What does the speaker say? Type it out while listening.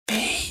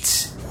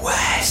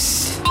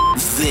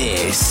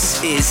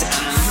This is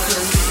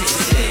Anthem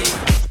City.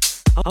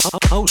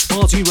 House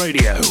Party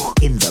Radio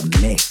in the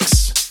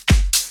mix.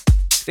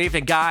 Good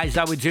evening, guys.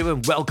 How we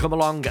doing? Welcome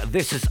along.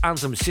 This is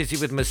Anthem City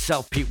with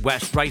myself, Pete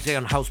West, right here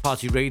on House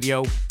Party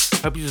Radio.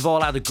 Hope you've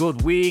all had a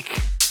good week.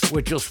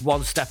 We're just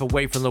one step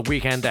away from the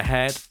weekend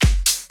ahead,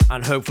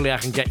 and hopefully I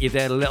can get you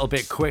there a little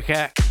bit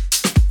quicker.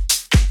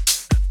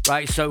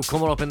 Right, so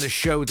coming up in the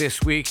show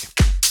this week,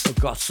 we've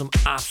got some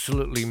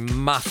absolutely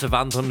massive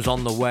anthems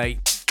on the way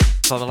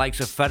from the likes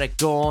of Ferreck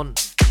Dawn,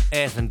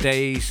 Earth and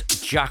Days,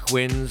 Jack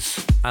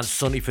Wins, and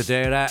Sonny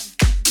Fodera.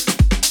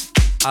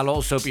 I'll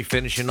also be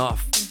finishing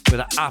off with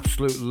an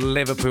absolute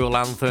Liverpool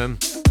anthem,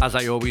 as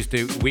I always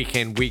do, week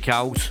in, week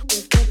out.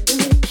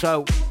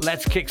 So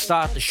let's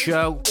kickstart the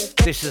show.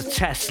 This is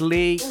Tess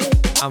Lee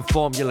and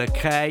Formula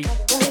K,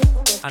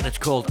 and it's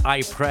called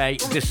I Pray.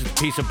 This is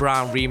Peter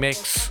Brown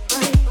remix.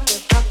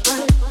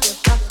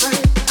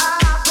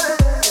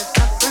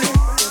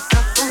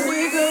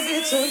 We go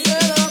get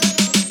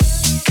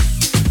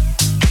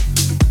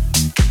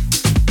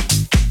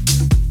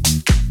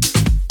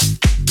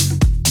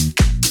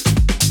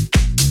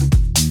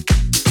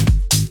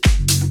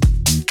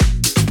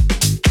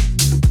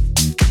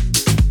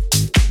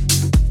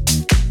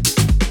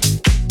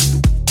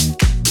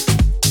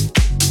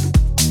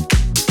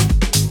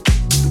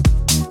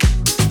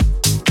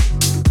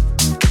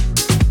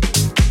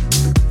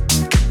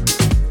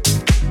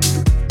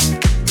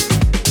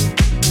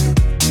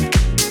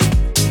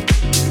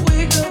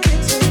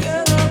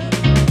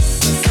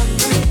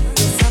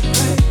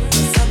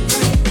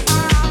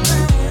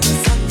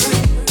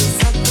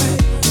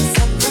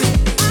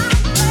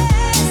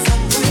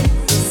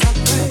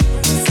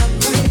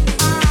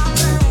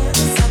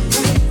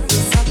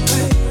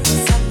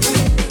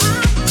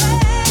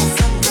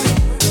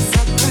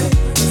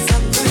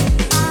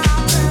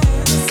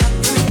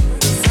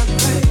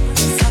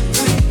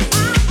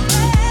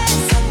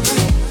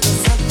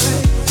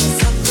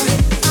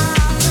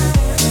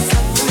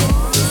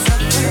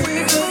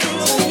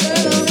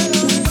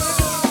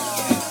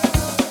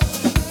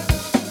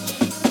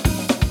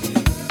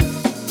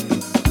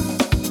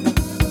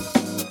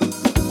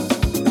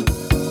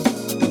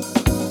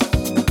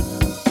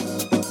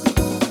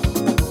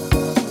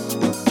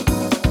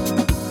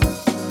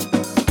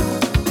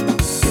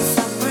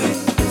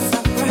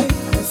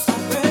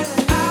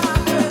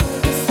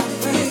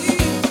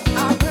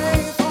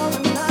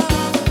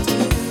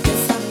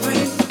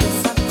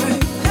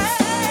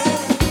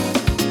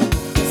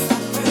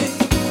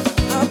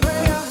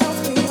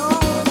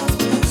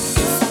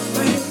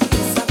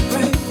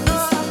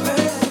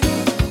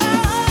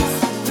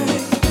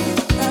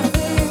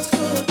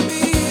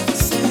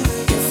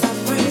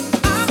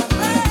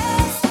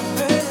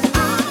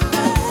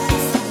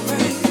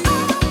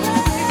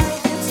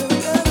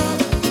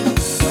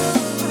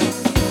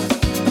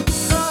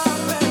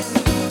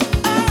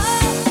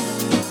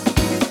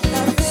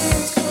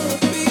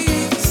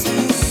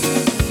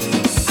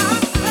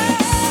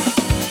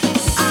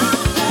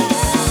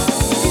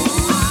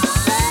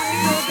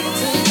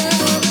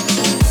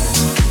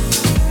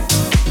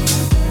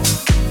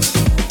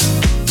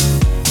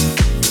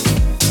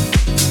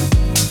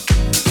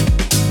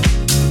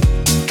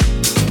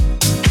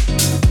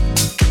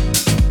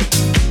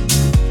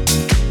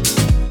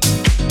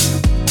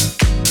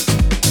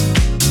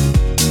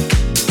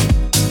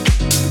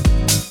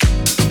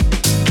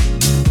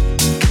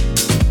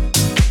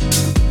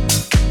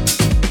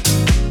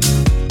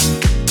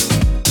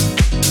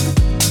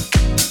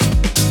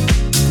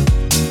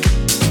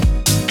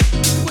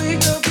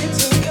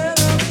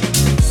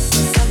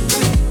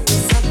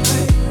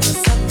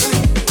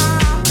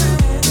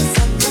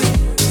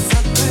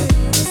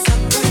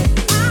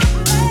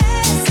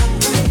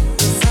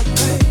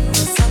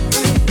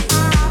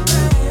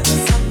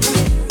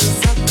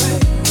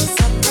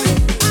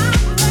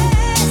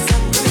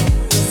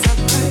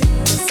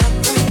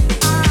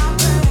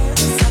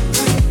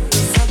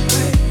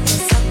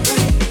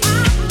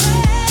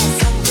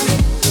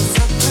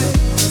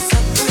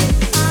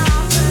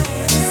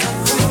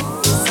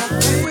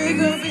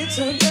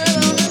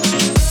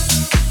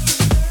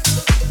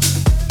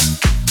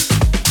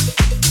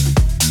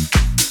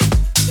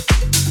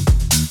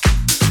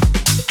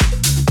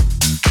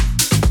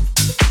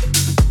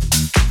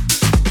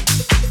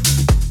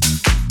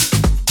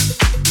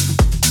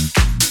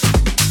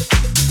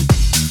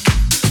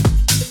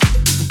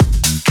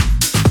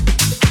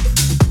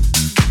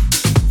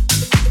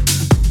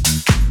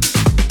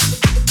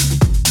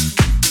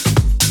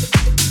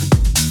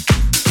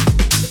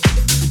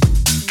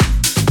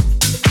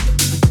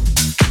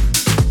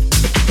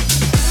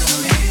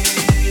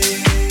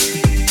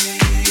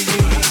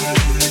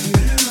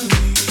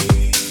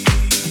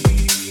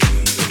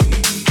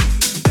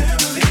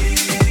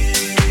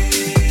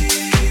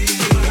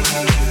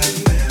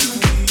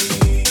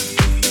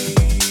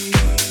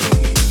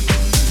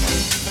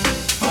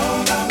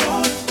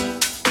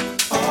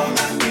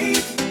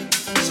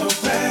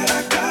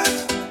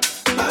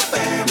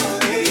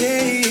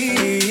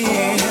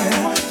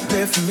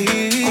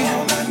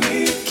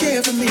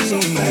care for me.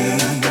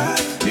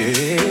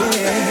 Yeah.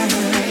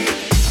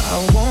 I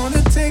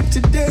wanna take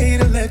today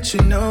to let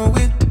you know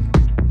it.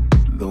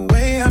 The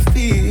way I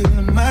feel,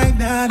 I might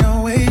not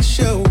always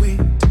show it.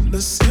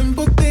 The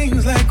simple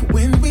things like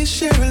when we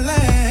share a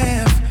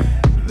laugh,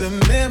 the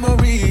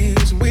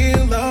memories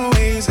we'll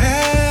always have.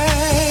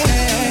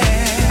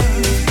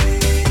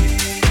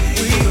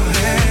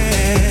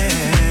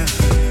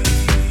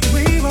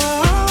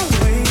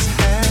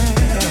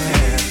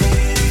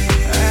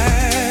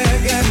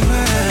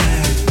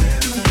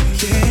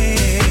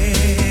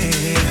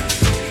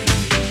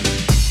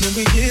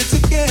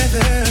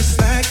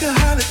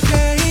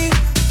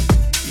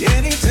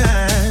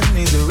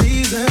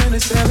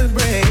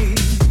 Celebrate.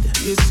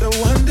 It's so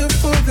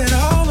wonderful that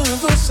all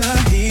of us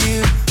are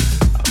here.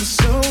 I'm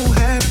so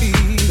happy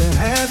to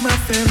have my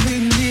family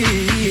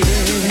near.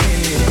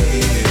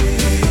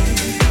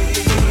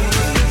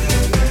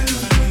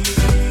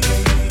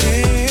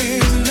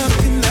 There's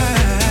nothing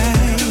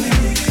like,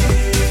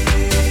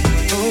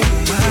 oh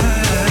my,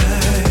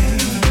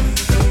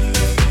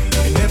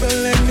 you never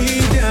let me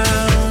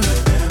down.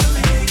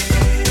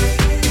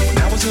 When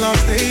I was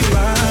lost, they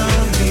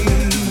found me.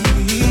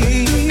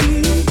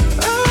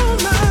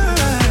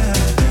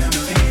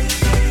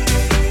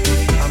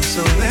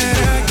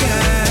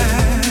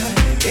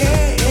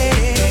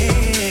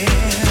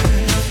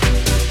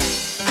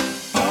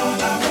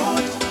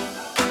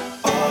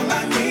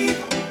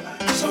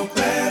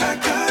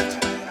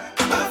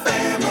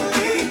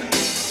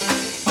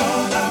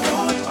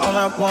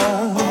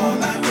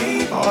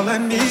 All I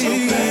need,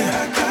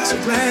 so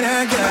glad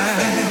I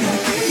got,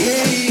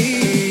 yeah,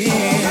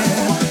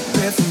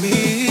 there for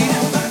me,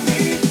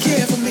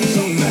 care for me,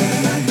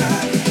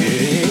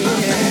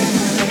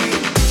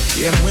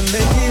 yeah, when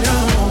they get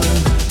on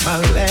my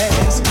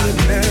last good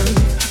nerve,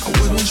 I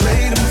wouldn't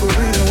trade them for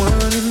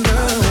anyone in the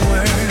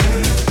world,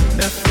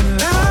 nothing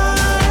like,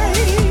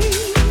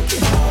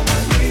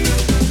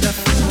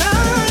 nothing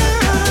like,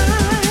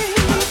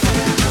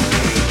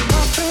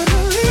 my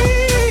family.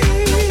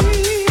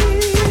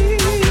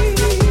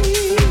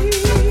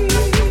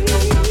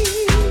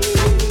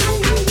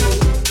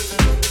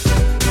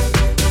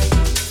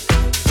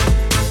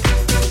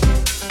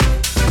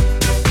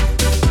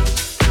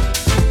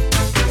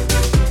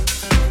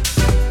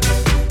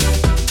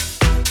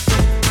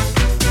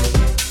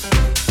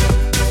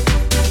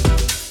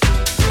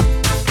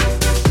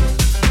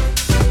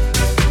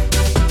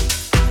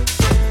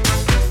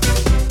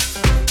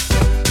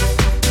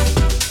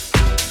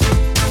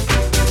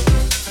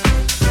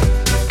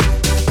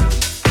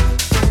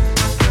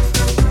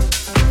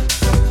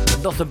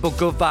 Nothing but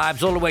good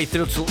vibes all the way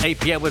through till 8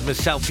 p.m. with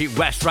myself, Pete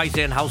West, right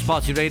here in House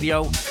Party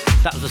Radio.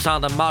 That was the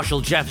sound of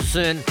Marshall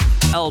Jefferson,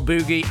 El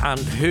Boogie, and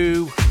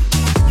Who,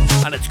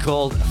 and it's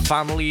called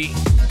Family.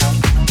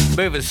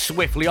 Moving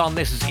swiftly on,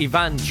 this is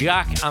Ivan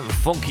Jack and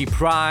Funky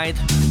Pride.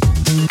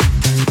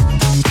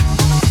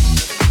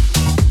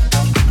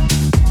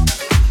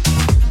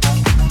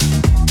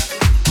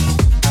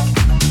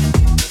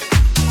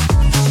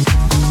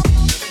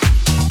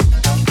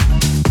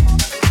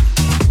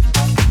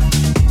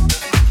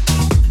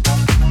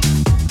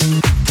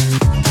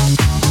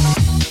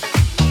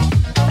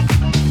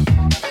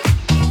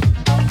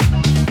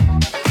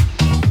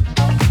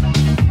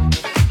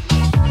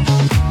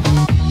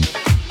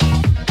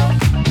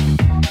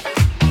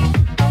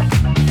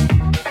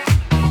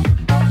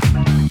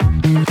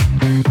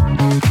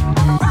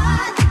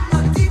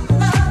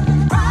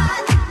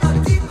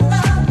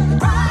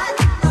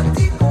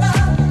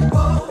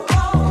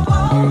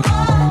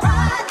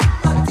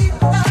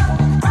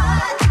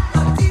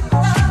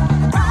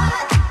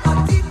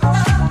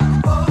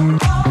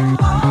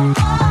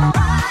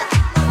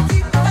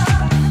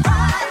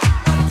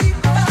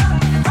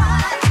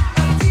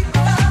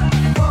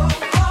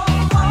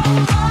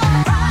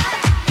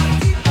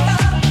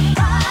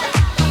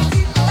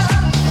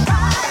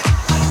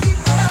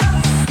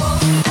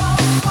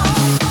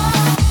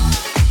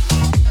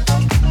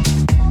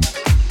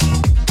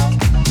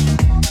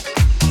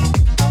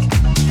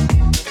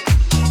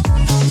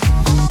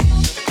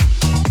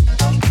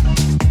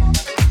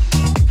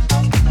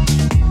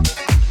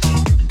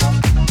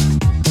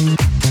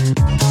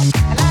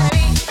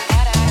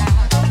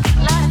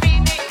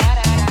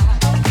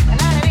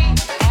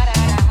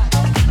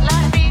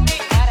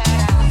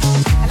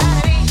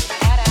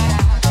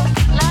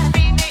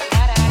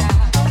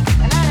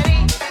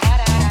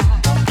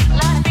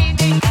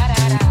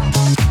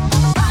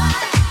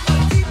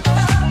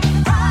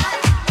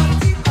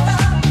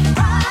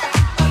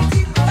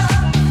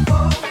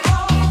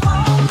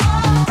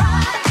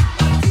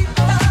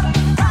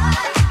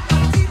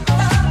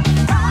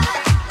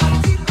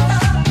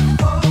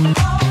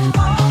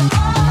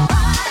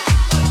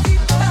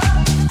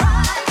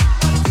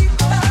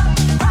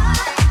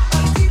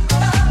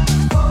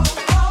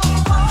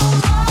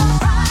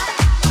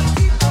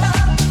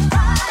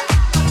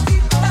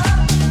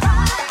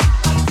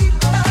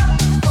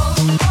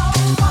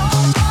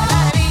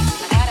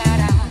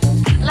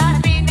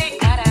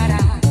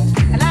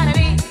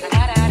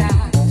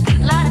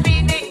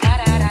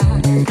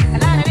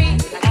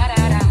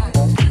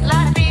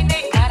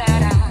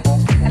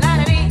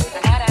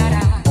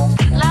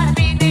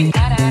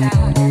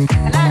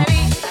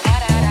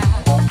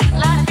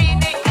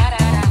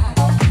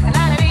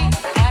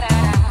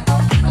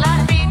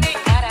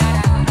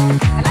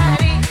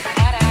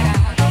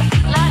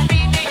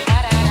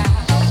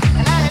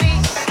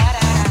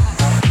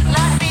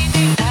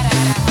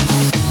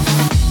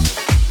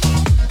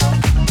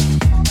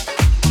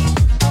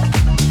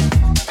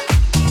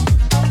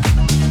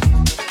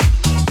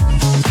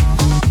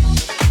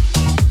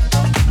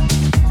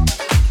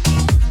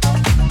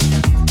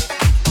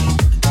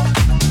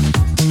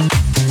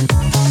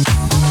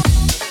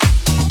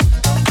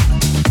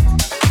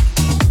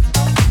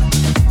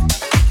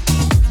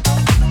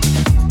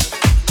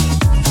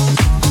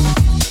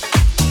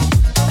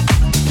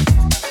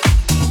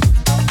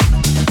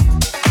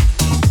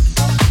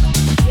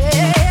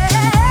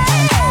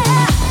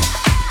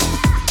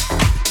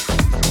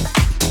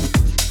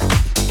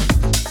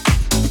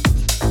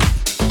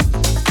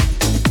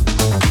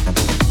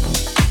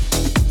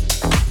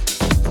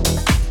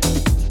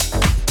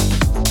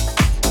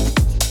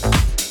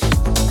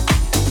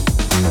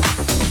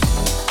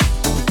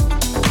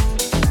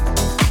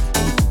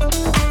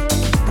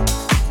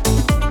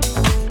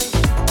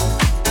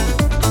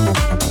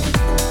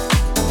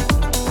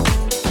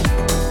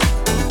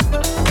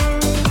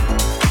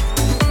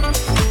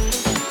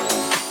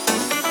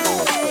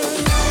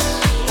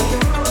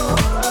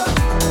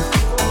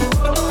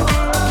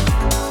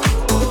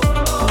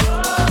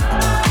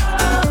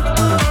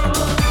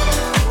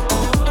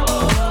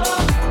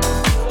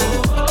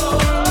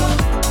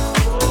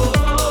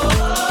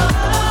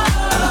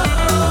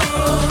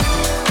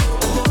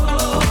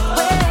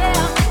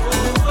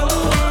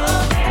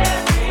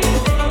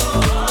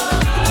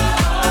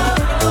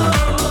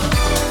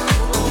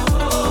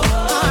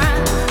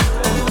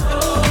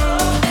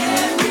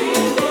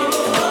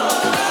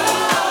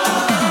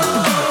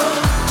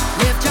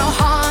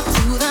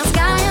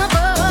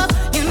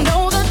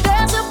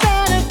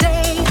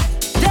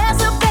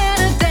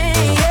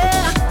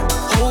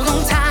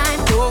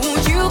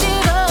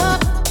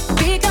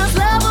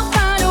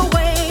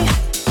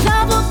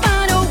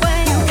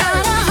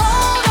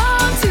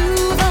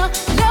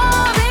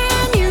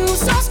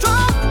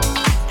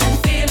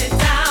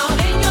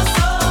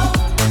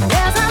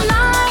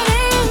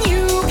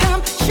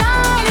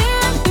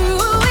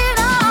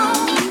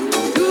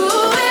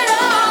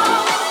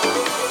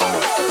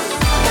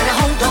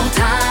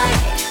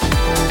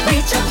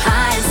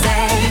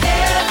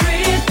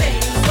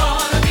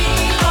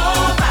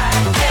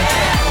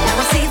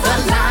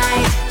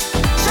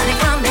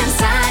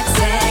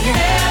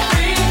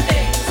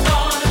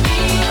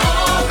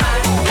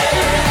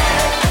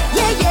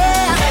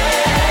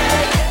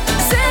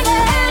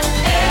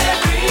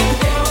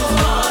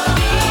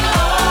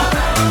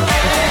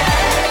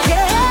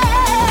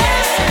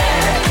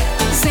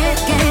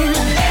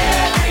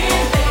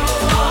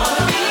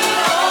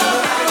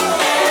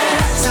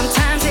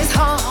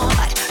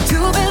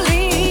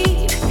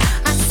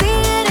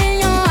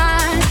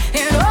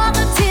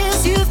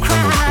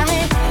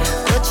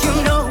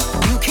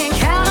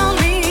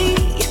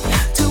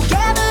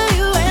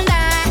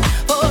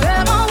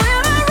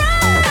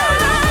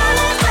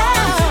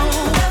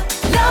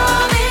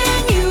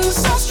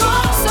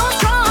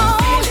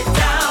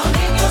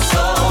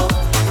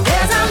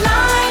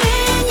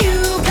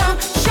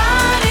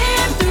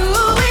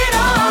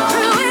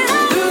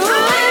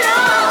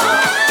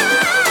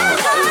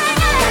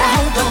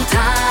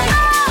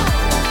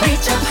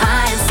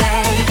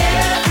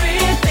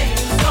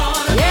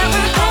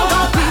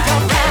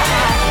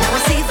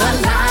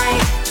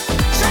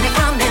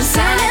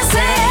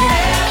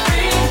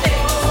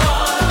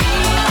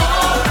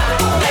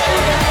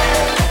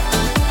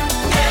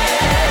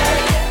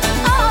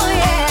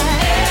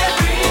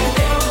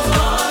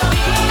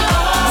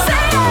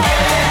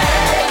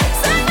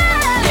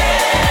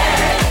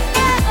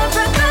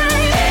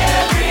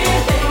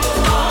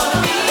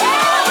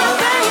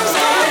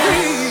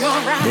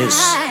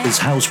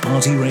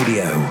 Party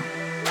Radio.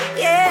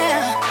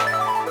 Yeah.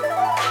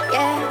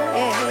 Yeah,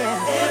 yeah,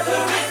 yeah.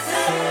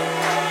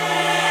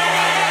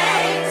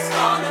 Everything's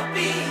gonna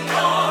be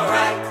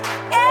alright.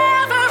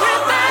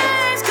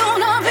 Everything's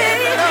gonna be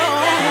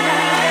alright.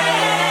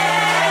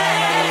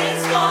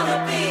 Everything's gonna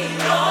be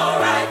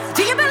alright.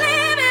 Do you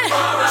believe it?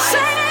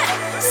 Sing it.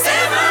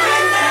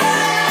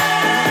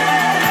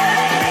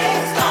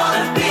 Everything's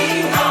gonna be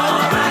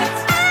alright.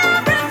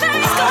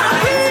 Everything's gonna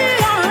be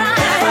alright.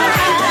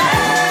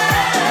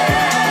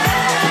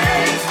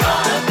 Everything's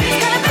gonna be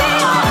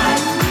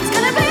alright. It's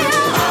gonna be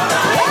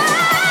alright.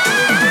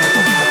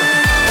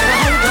 Better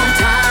hold on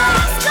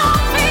tight.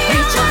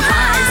 Reach up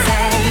high and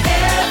say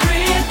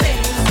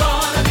everything's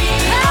gonna be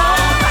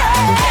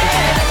alright.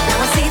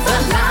 Now I see the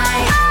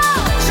light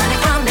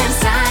shining from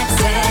inside,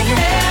 saying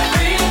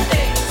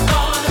everything's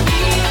gonna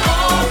be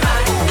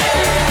alright.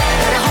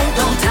 Better hold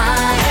on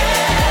tight.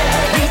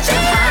 Reach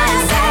up high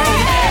and say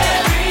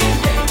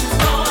everything's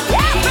gonna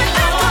be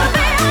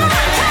alright.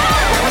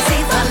 Now I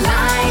see the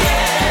light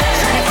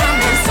shining from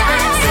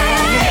inside,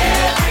 saying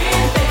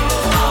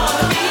everything's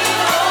gonna be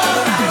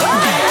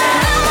alright.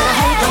 Better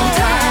hold on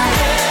tight.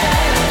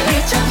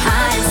 Reach up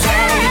high and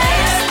say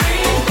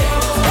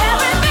everything's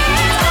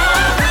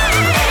alright.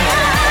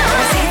 Now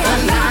I see the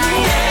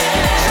light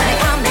shining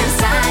from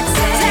inside,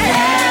 saying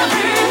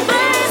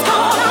everything's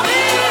gonna be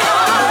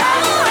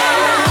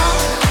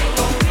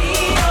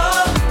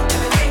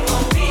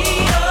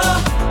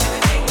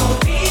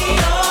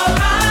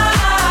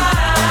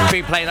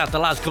Been playing that the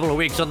last couple of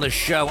weeks on the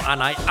show,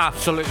 and I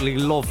absolutely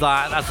love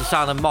that. That's the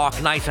sound of Mark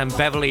Knight and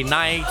Beverly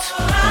Knight,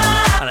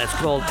 and it's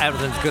called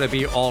Everything's Gonna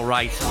Be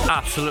Alright.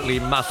 Absolutely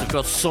massive.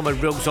 Got summer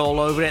rugs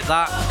all over it.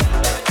 That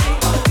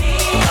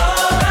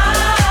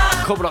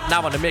coming up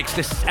now on the mix.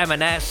 This is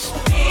M&S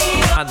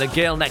and the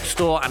Girl Next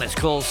Door, and it's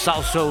called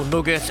Salso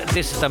Nugget.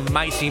 This is the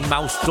Mighty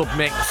Mouse dub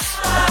mix.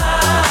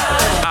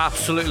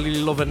 Absolutely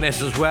loving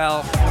this as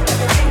well.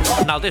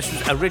 Now, this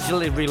was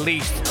originally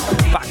released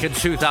back in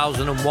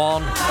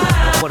 2001,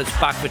 but it's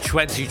back for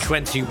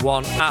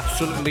 2021.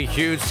 Absolutely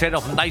huge. Set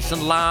off nice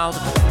and loud.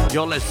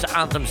 You're listening to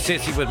Anthem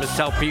City with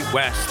myself, Pete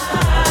West.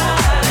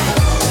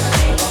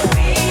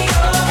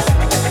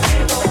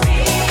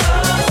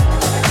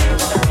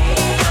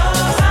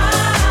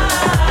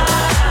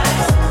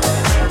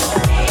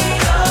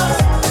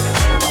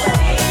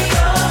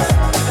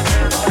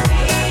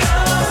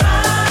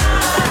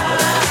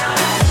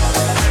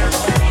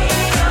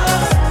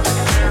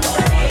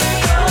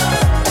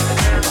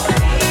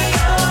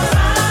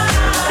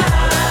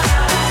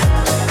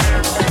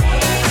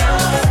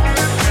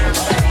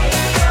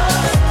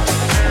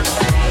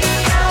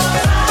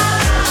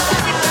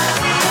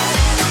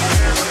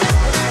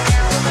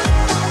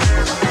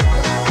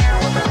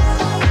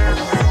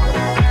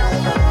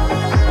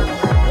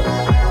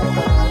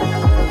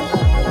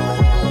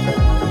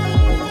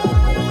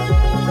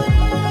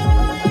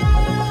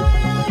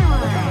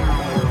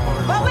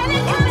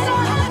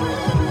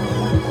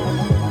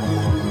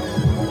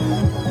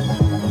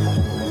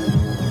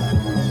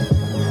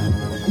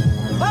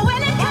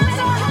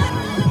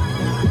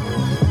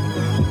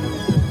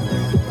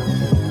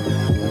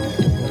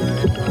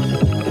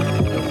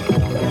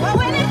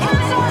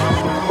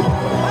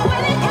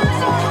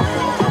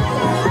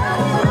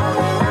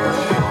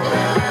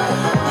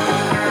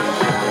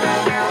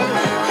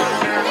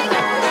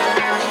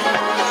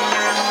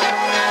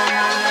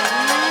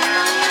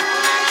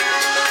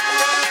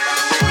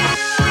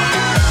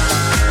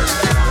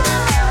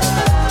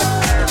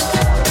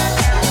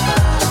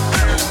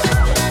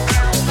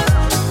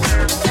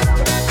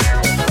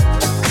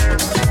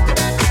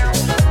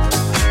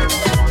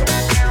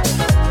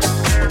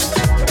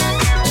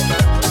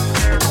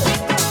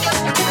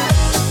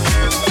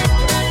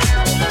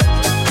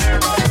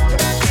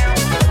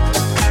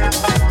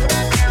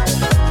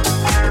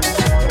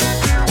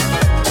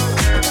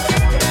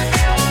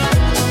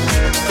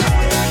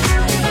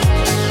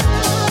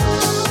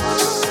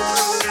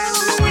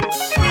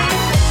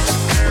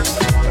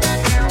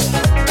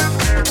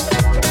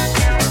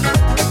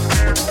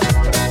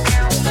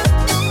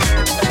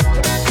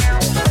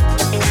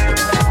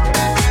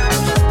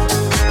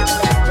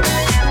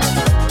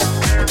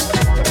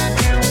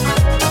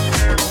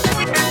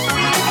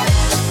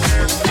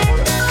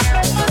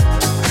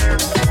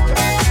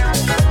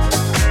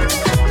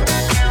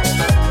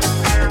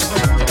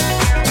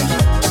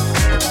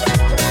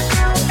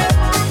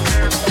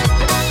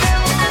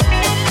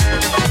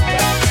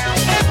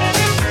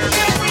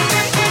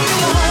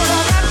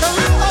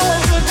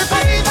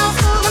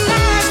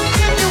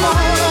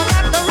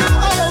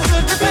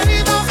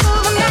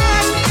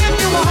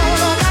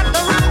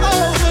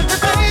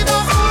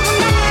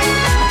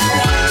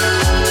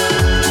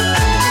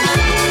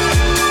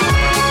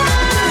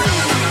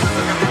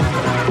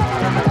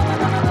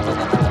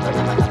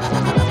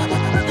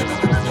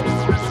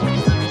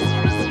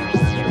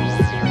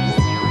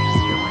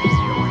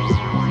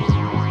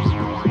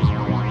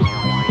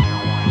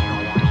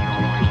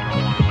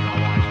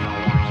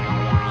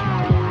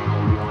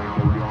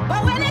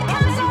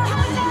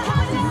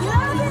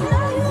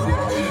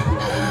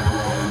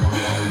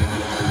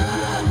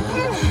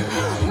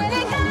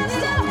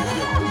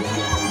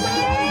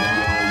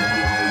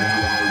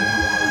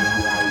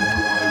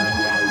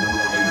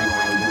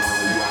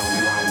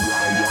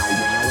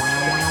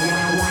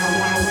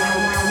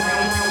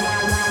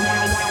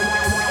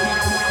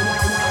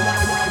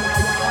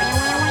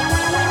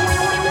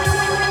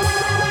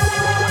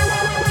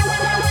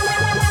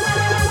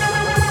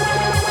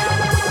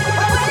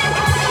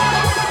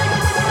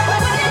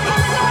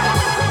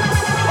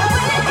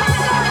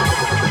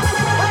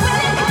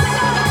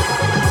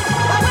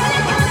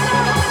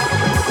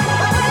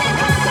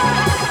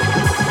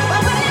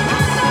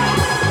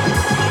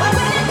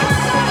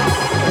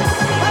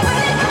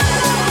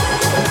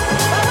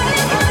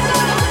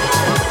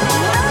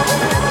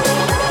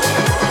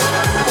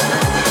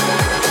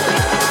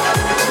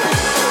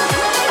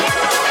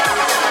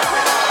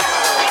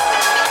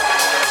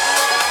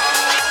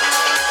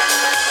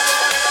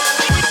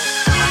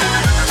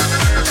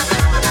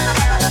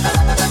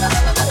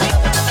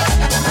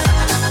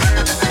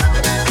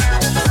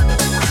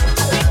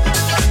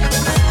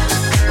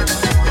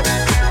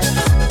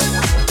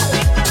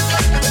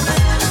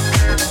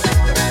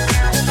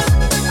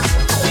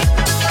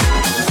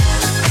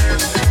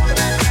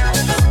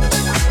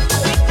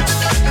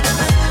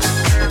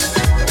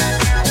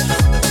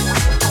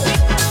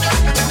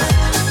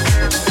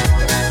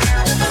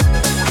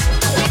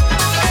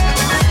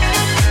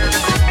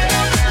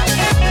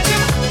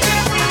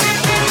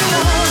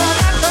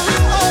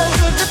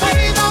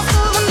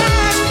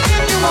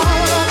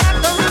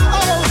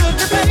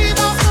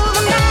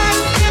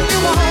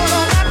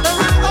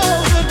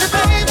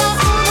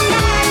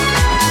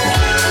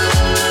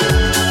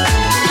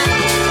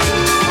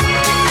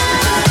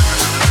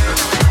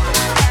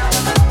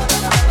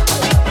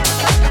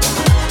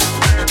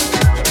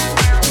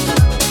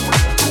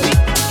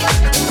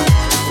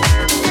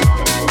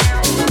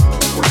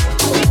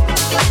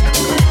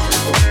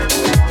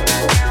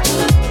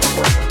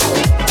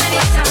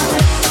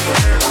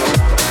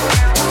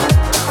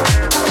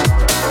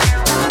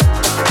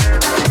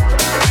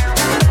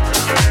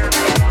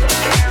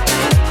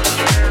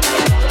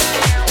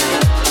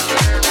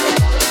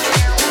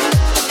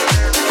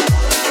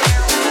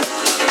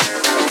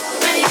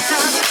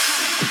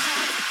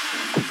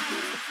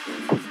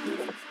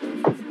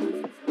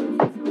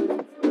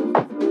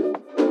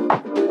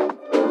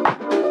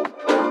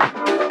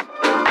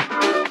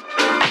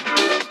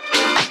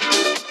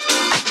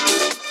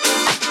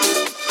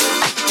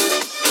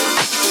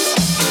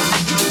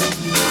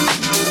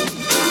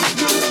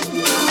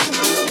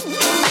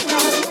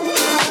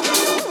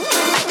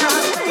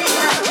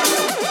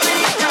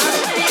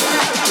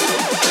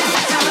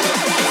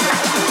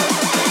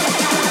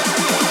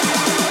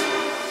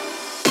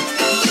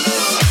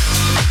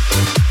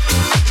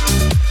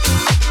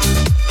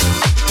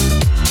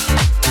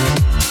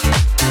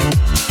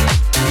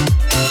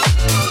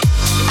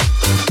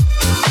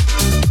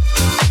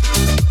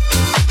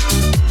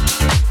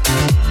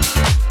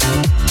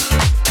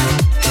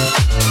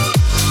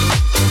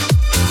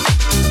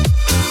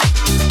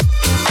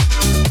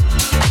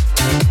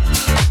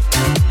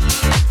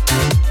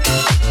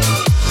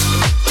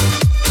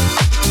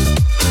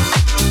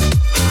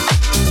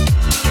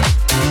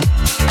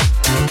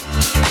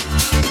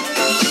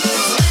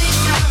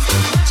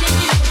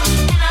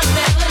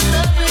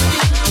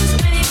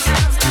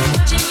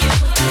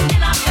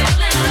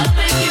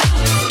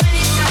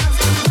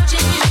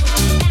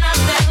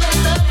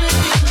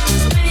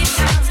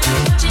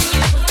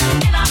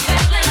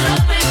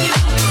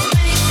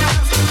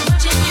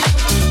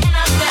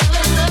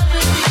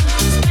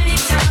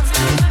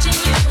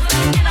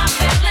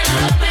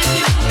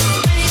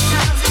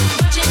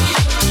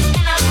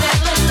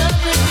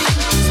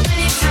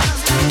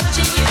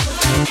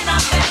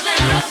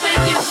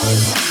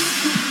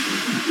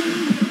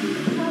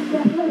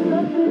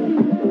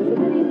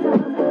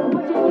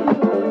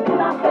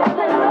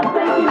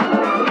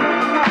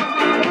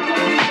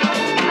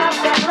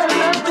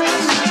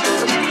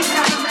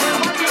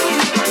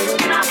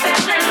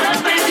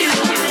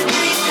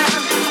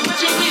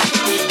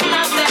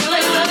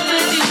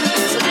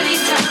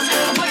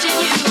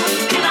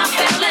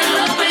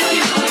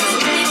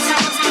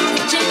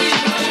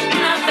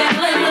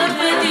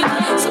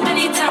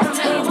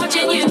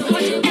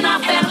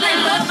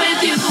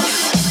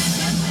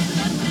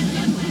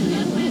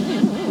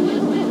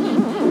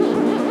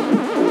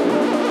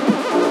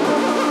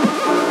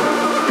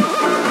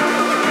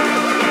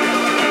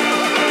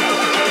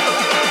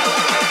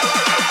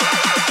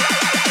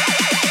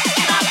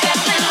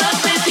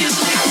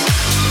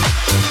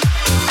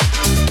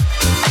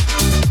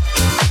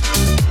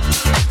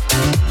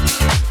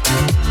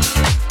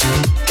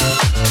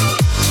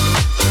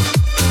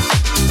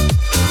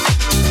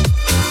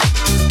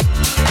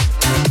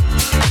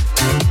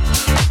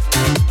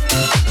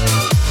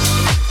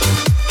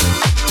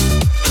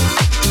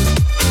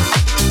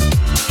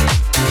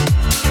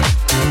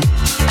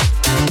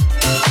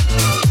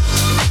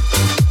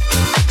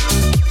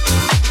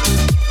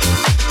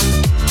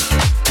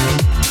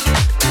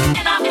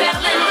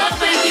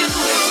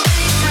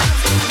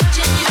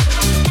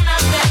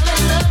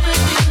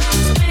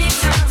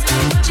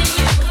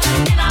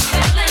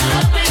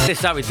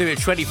 This is how we do it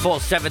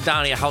 24/7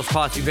 down here, House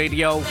Party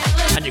Radio.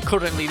 And you're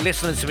currently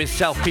listening to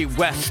myself, Pete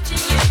West,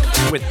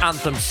 with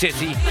Anthem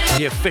City,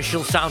 the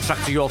official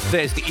soundtrack to your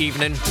Thursday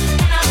evening.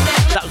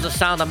 That was the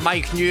sound of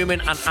Mike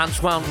Newman and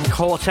Antoine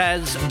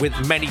Cortez with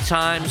Many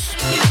Times.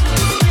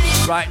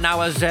 Right now,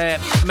 as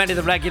many of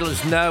the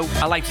regulars know,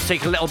 I like to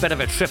take a little bit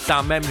of a trip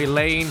down memory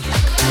lane.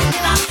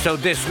 So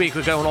this week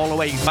we're going all the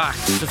way back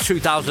to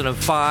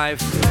 2005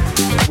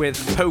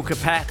 with Poker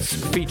Pets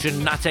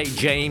featuring Nate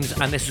James,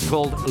 and this is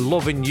called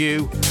Loving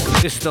You.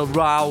 This is the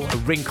Rao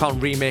Rincon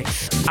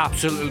remix.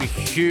 Absolutely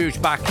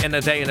huge back in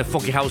the day in the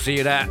funky house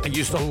era. I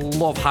used to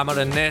love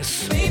hammering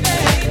this.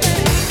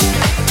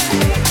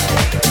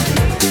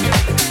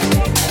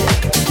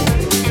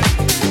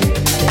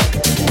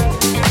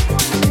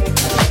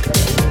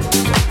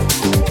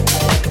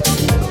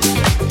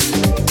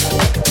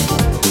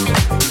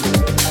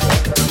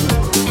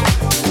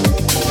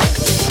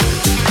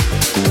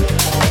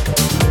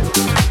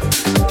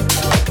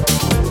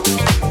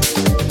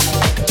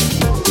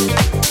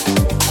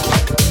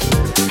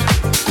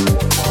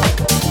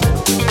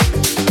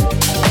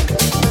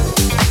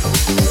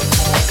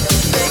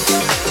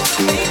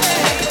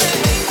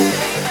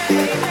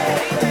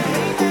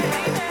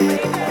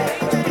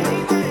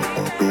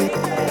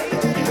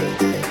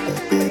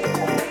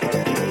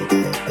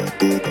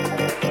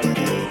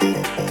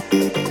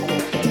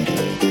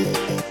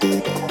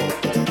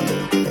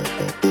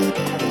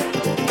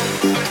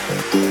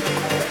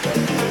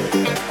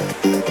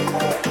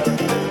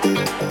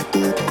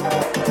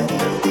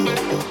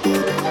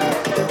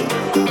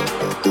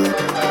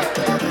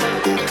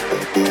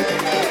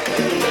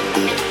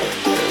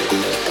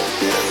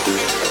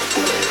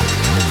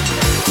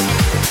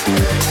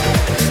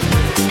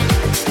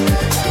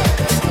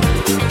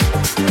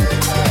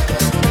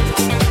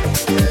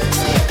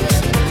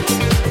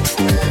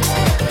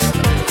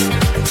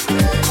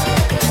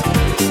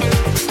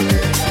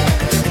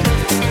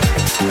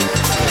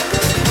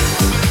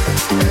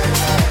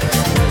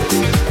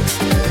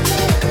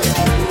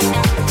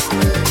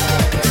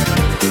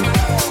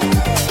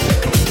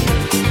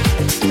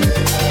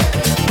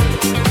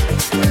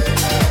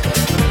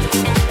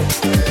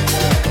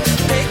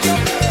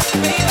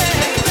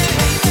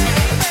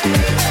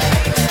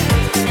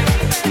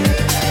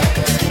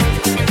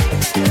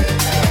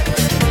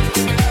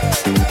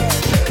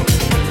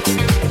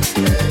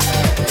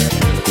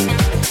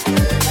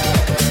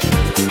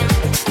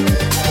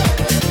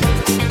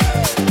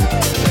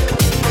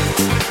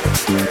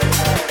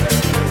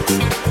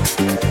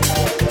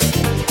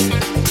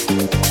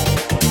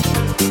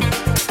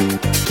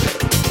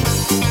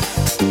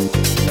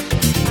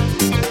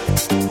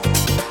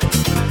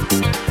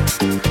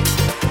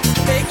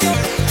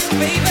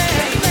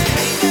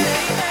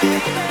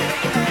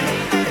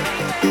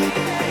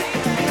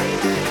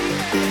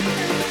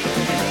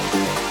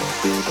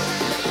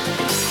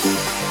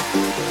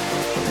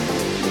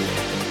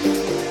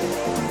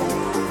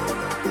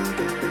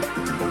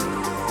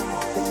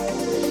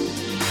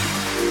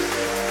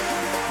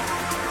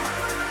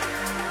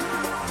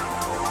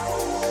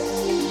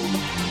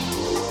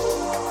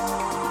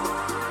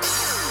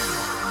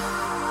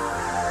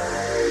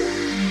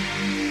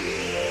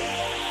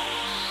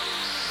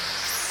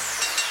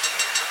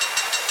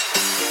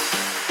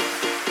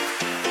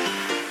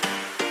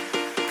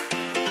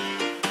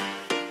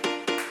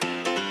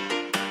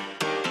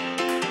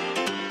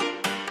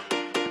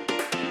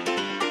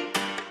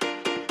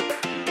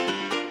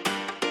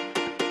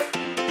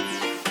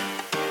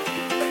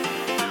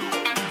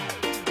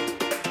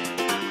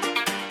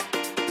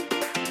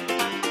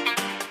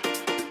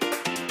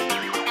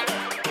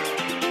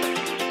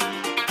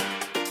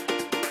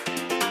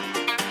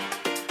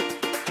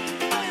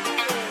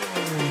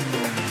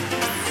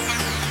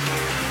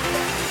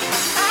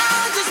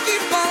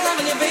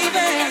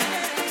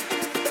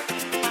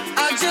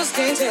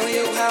 Can't tell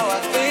you how I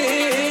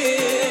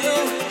feel.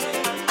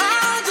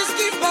 I'll just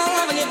keep on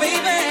loving you,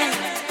 baby.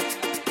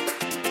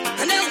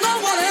 And there's no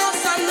one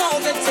else I know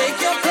that take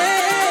your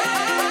place.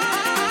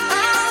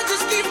 I'll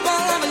just keep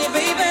on loving you,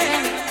 baby.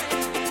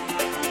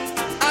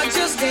 I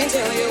just can't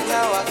tell you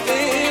how I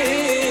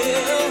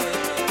feel.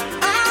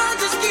 I'll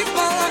just keep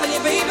on loving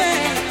you, baby.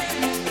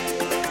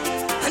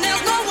 And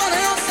there's no one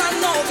else I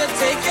know that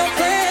take your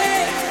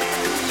place.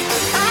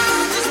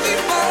 I'll just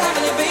keep on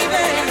loving you,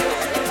 baby.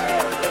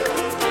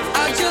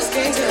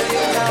 Can't tell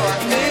you how I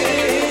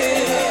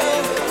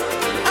feel.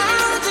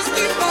 I'll just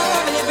keep on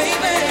loving you,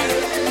 baby.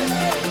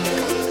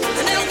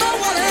 And there's no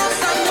one else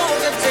I know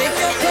that take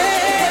your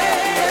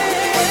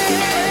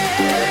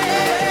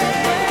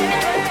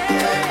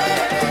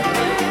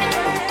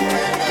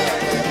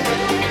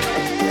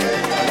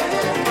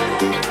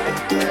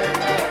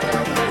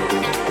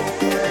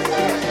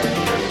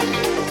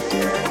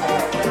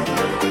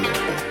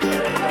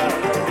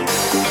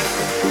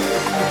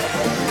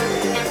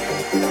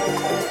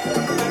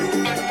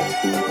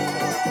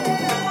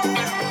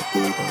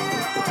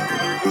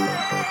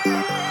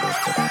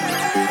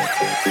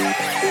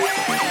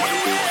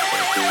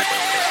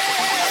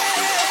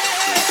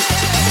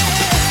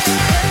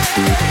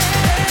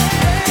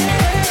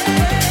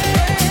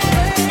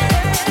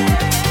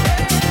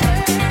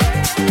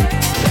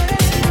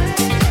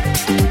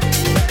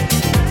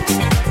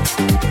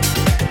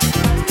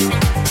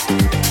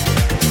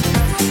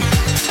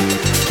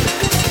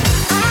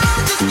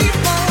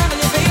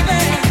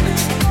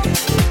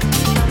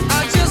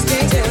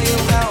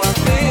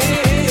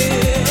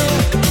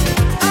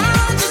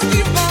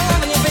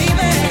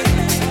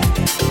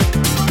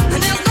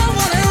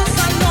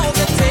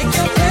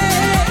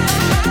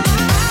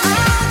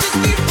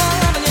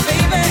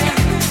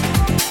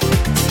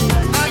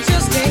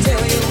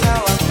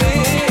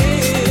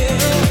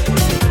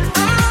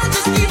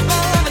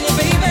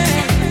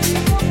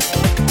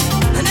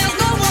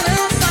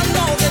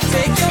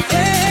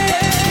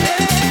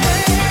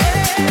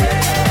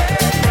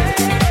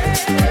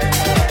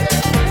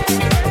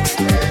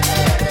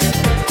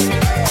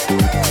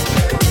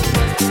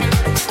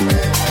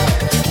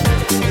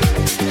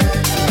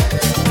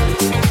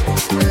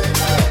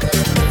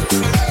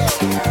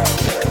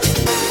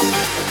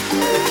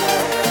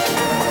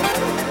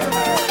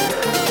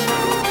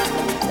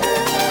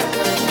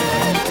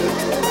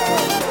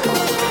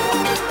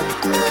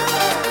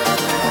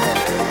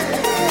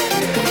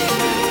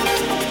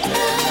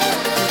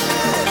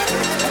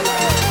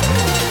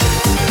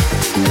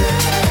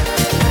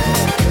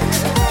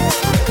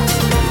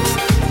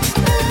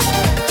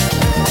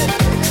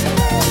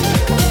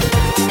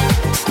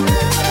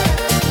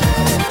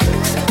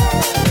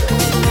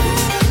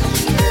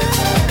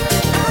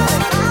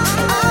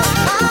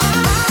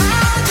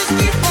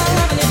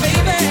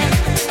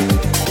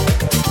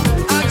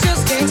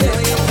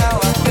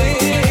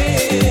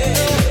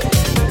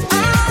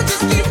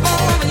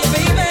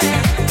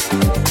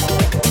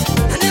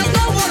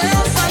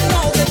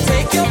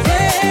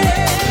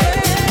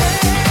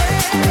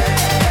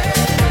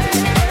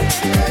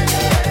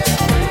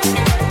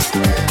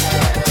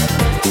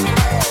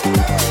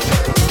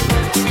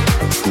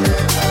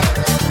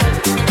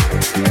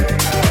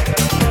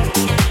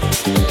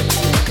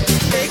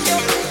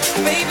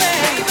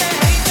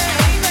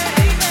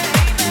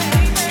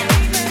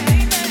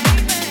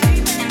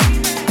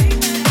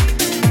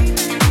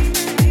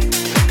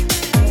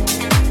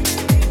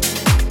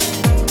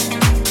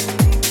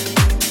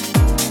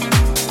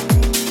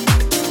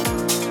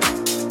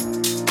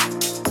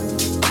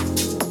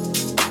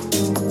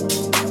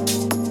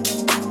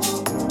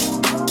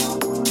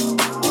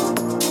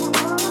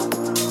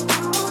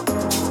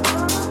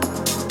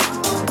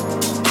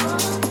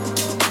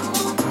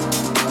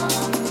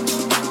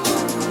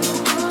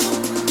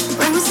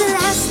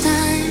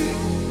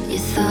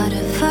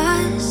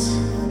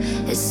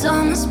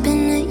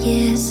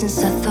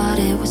since I thought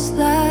it was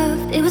love.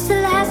 It was the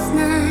last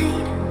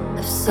night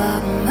of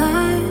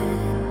summer.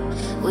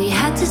 We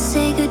had to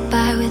say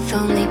goodbye with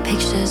only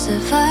pictures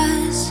of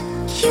us.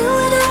 You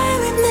and I,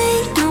 we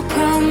made no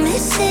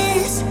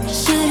promises.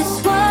 Should've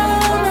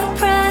swallowed my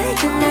pride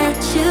and let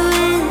you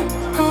in.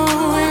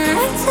 Oh, and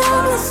I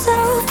tell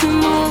myself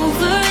I'm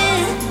over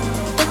it,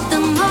 but the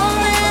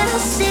moment I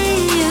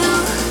see you,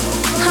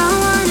 I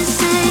wanna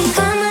say,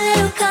 come a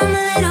little, come a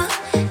little,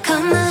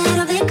 come a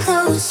little bit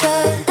closer.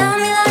 Love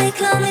me like,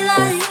 love me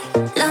like,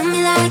 love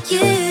me like you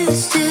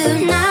used to.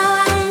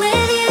 Now I'm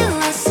with you,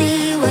 I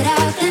see what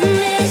I've been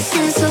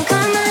missing. So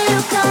come a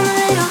little, come a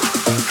little,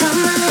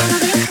 come a little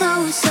bit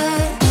closer.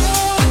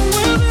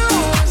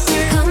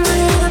 Come a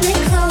little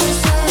bit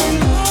closer.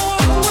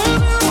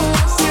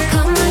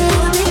 Come a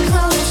little bit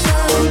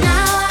closer.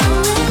 Now I'm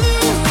with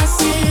you, I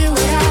see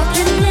what I've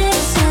been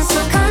missing. So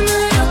come a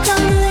little,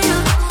 come a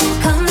little,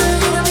 come a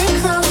little bit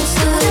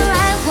closer. The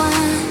right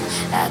one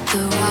at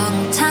the wrong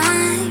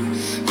time.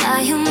 Now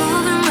you're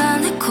moving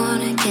around the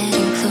corner,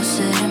 getting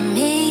closer to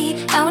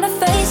me. I wanna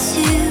face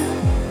you,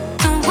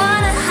 don't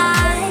wanna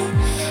hide.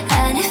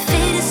 And if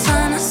fate is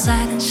on our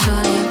side, then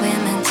surely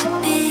we're meant to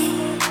be.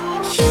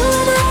 You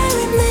and I,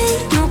 we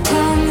made no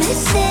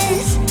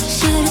promises.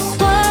 Should've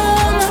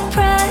swallowed my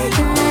pride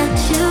and let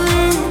you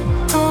in.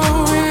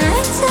 Oh, and I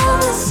tell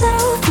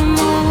myself I'm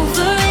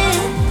over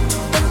it,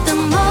 but the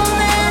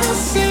moment I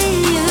see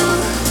you,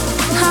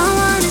 I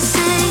wanna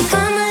say,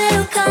 come a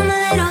little, come a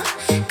little,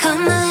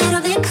 come a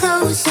little bit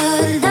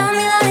closer. Love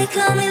me like,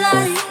 love me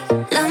like,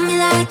 love me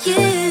like you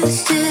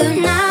used to.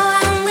 Now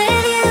I'm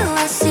with you,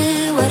 I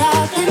see what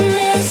I've been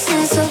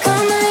missing. So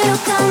come a little,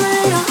 come a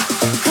little,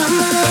 come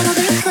a little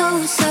bit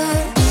closer.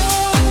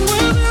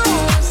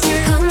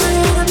 Come a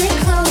little bit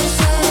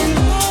closer.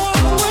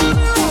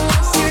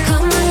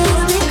 Come a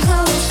little bit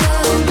closer.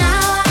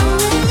 Now I'm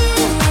with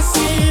you, I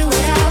see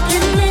what I've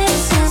been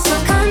missing. So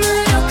come a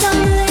little,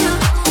 come a little,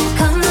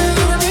 come a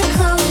little bit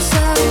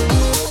closer.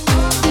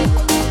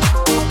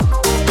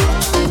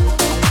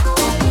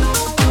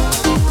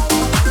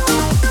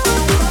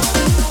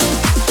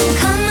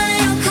 Come a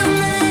little, come a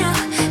little,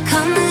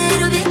 come a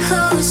little bit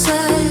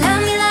closer.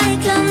 Love me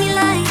like, love me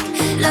like,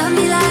 love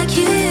me like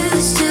you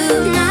used to.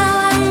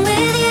 Now I'm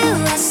with you,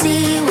 I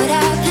see what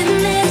I've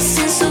been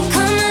missing. So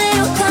come a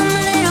little, come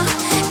a little,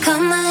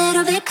 come a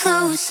little bit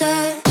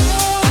closer.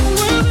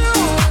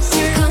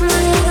 Come a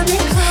little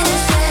bit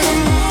closer.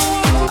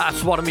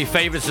 That's one of my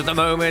favourites at the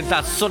moment.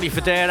 That's Sonny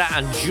Fodera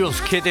and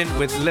Just Kidding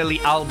with Lily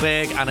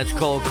Alberg, and it's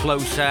called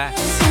Closer.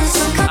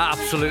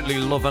 Absolutely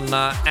loving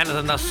that.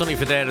 Anything that Sonny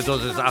Fodera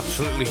does is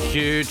absolutely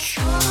huge.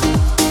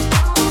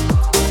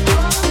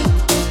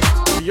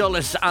 You're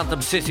listening to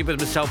Anthem City with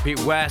myself, Pete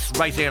West,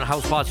 right here on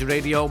House Party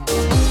Radio.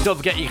 Don't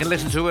forget you can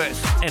listen to it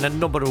in a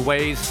number of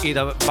ways,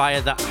 either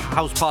via the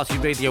House Party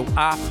Radio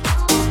app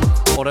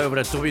or over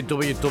at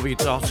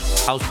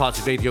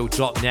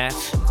www.housepartyradio.net.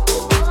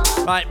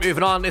 Right,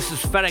 moving on. This is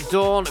Ferreck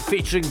Dawn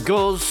featuring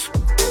Guz,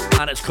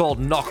 and it's called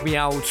Knock Me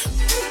Out.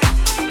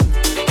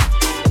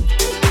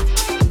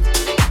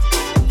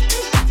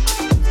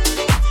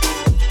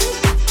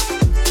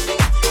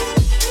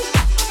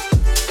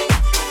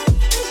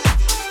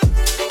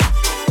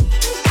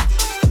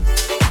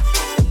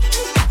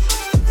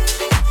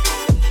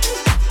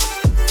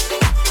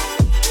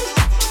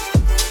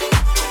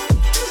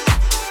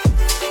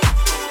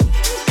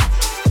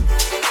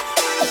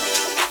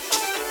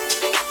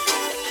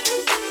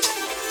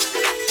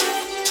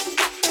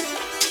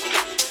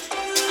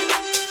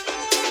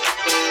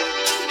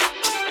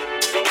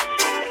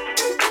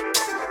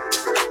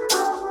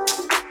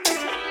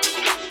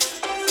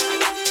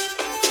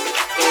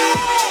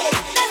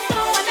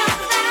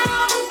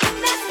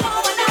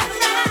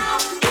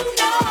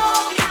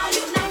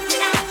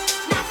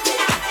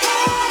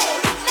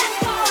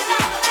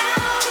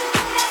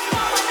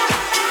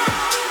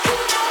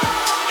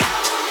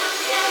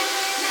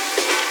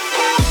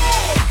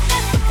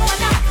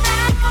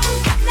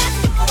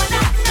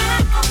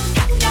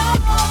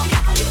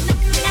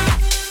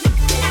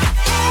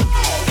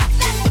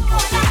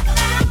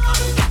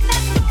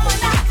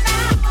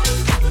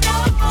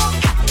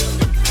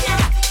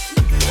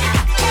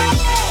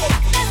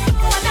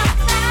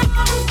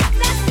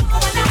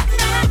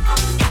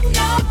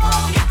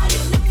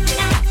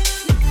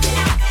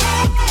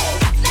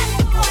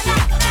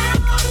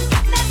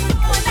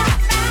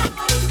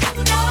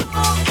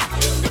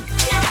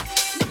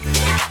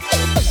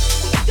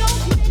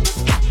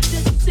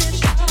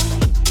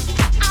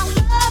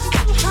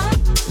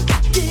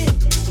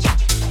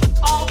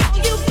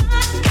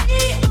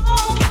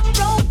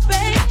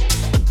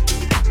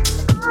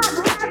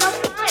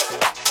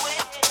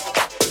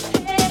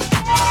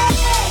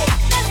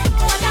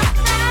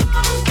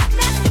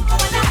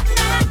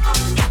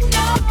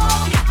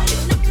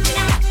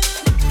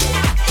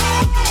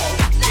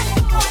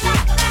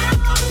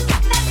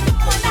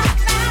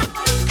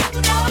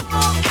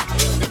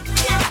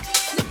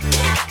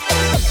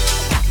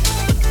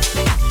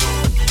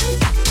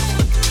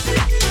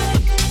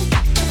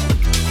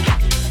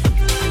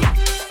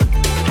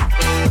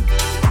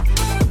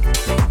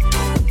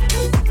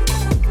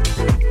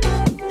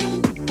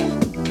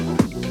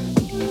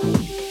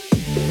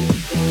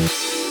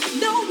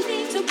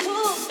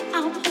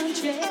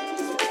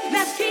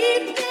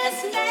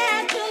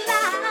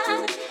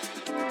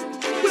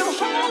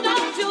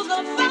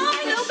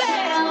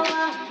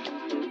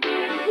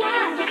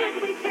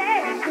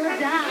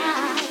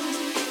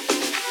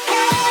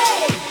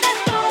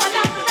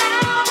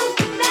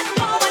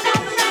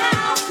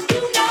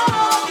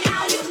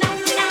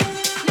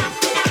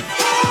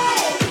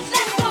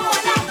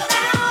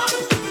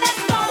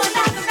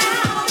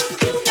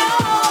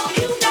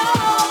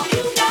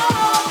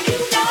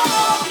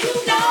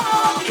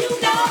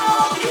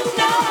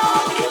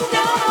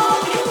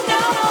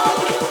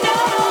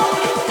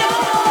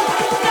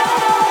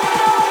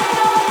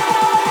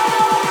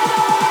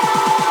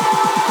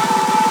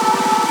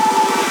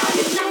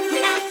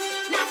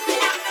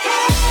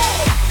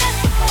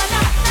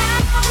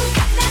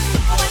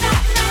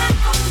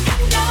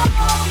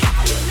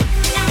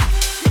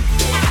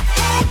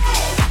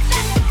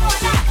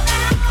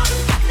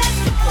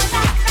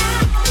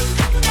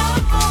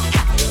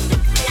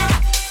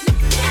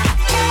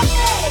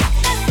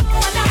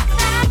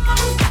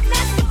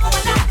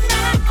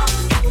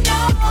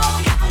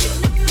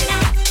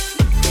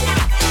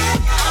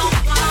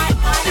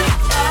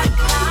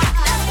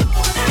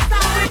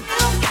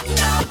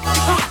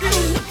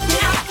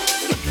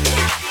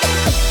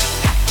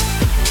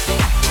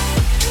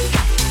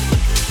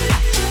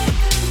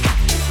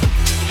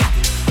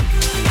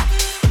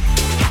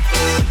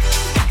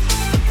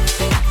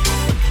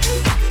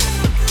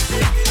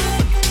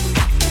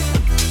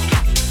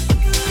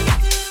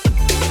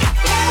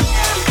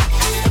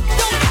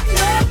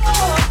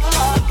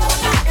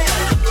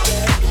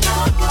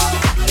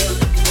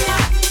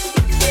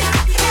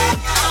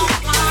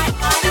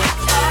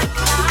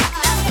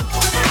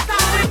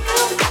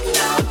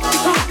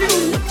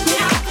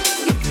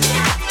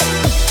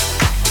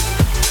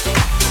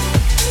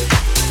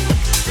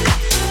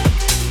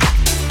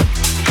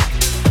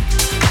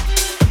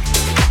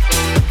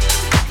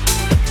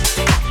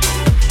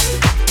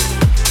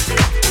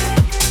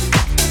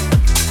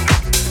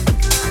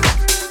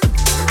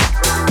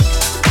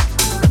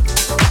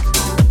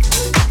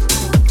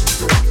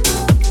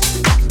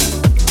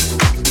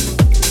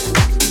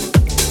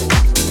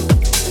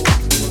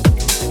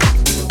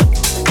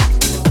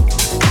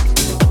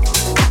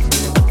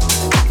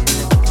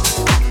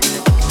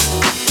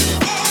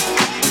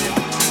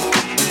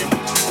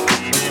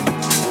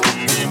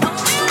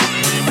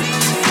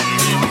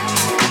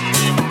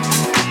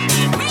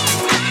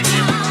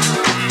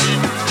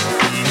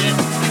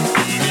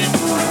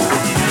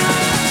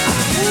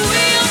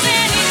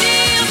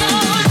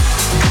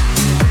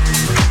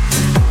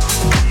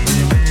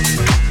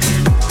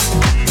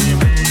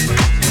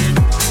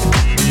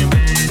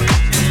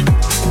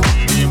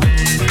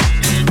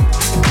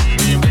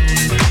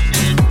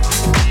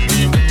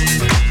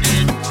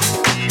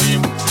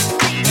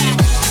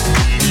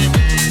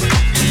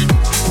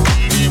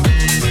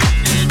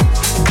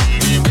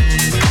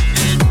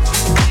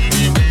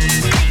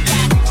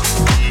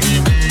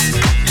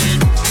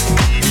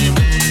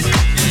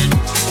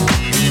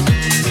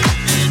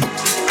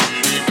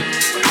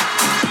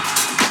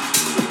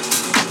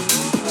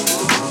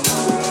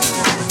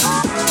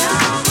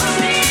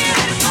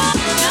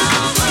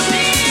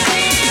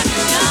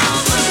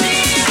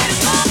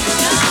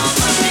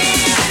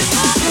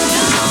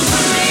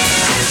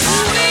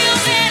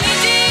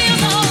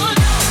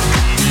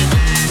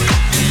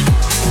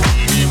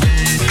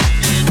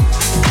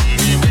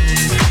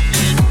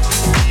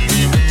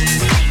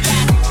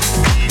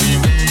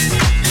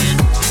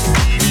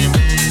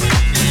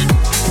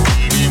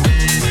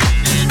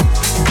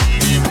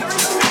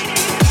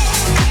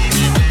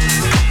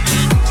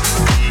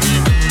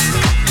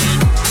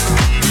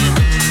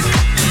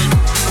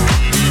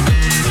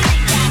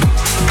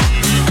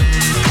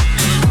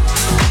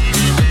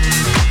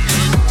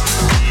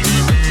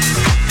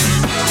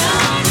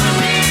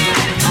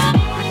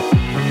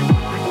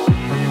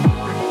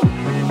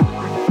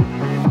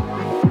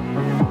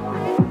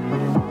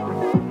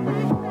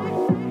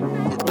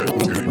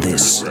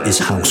 This is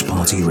House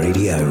Party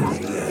Radio.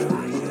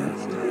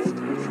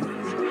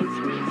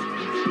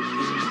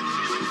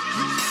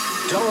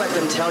 Don't let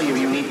them tell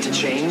you need to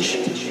change.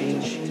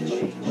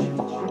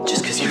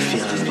 Just because you're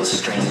feeling a little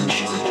strange.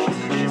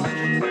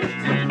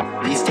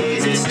 These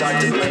days they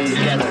start to blend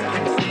together.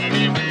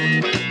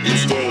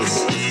 These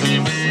days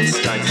they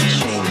start to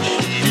change.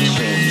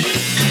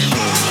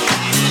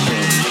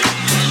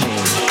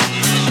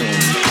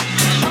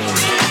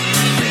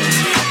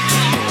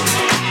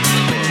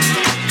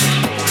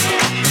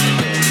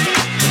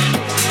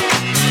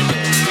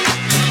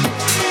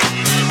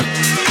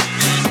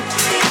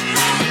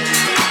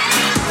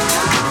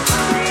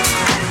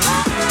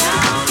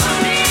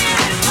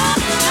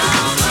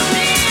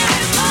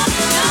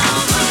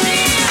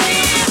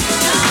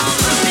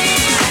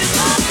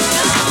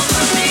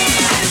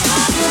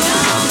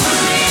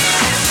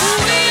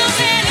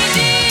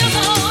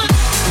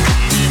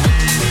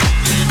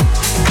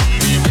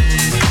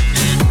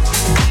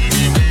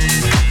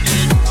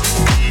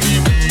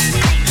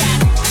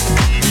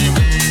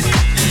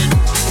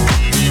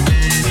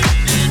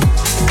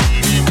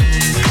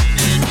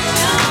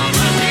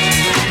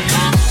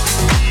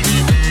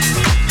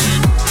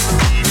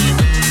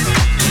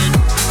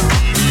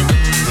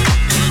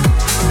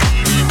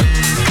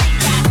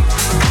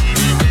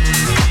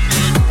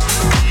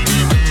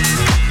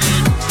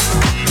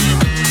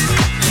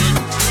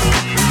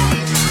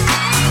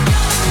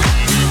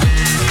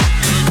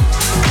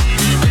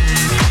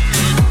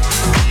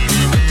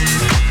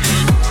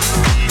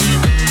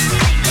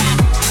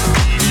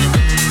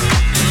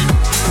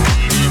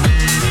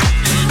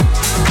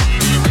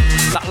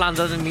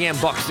 In the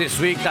inbox this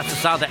week, that's the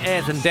sound of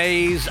Earth and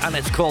Days, and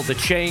it's called The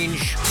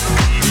Change.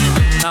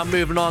 Now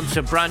moving on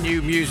to brand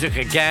new music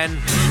again.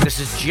 This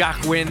is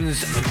Jack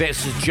Wins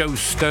versus Joe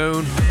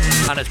Stone,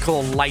 and it's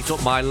called Light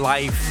Up My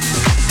Life.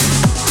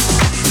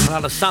 Now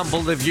the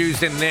sample they've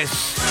used in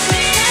this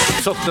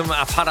took them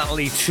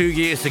apparently 2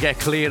 years to get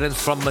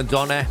clearance from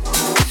Madonna.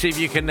 See if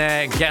you can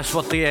guess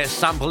what the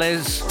sample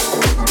is.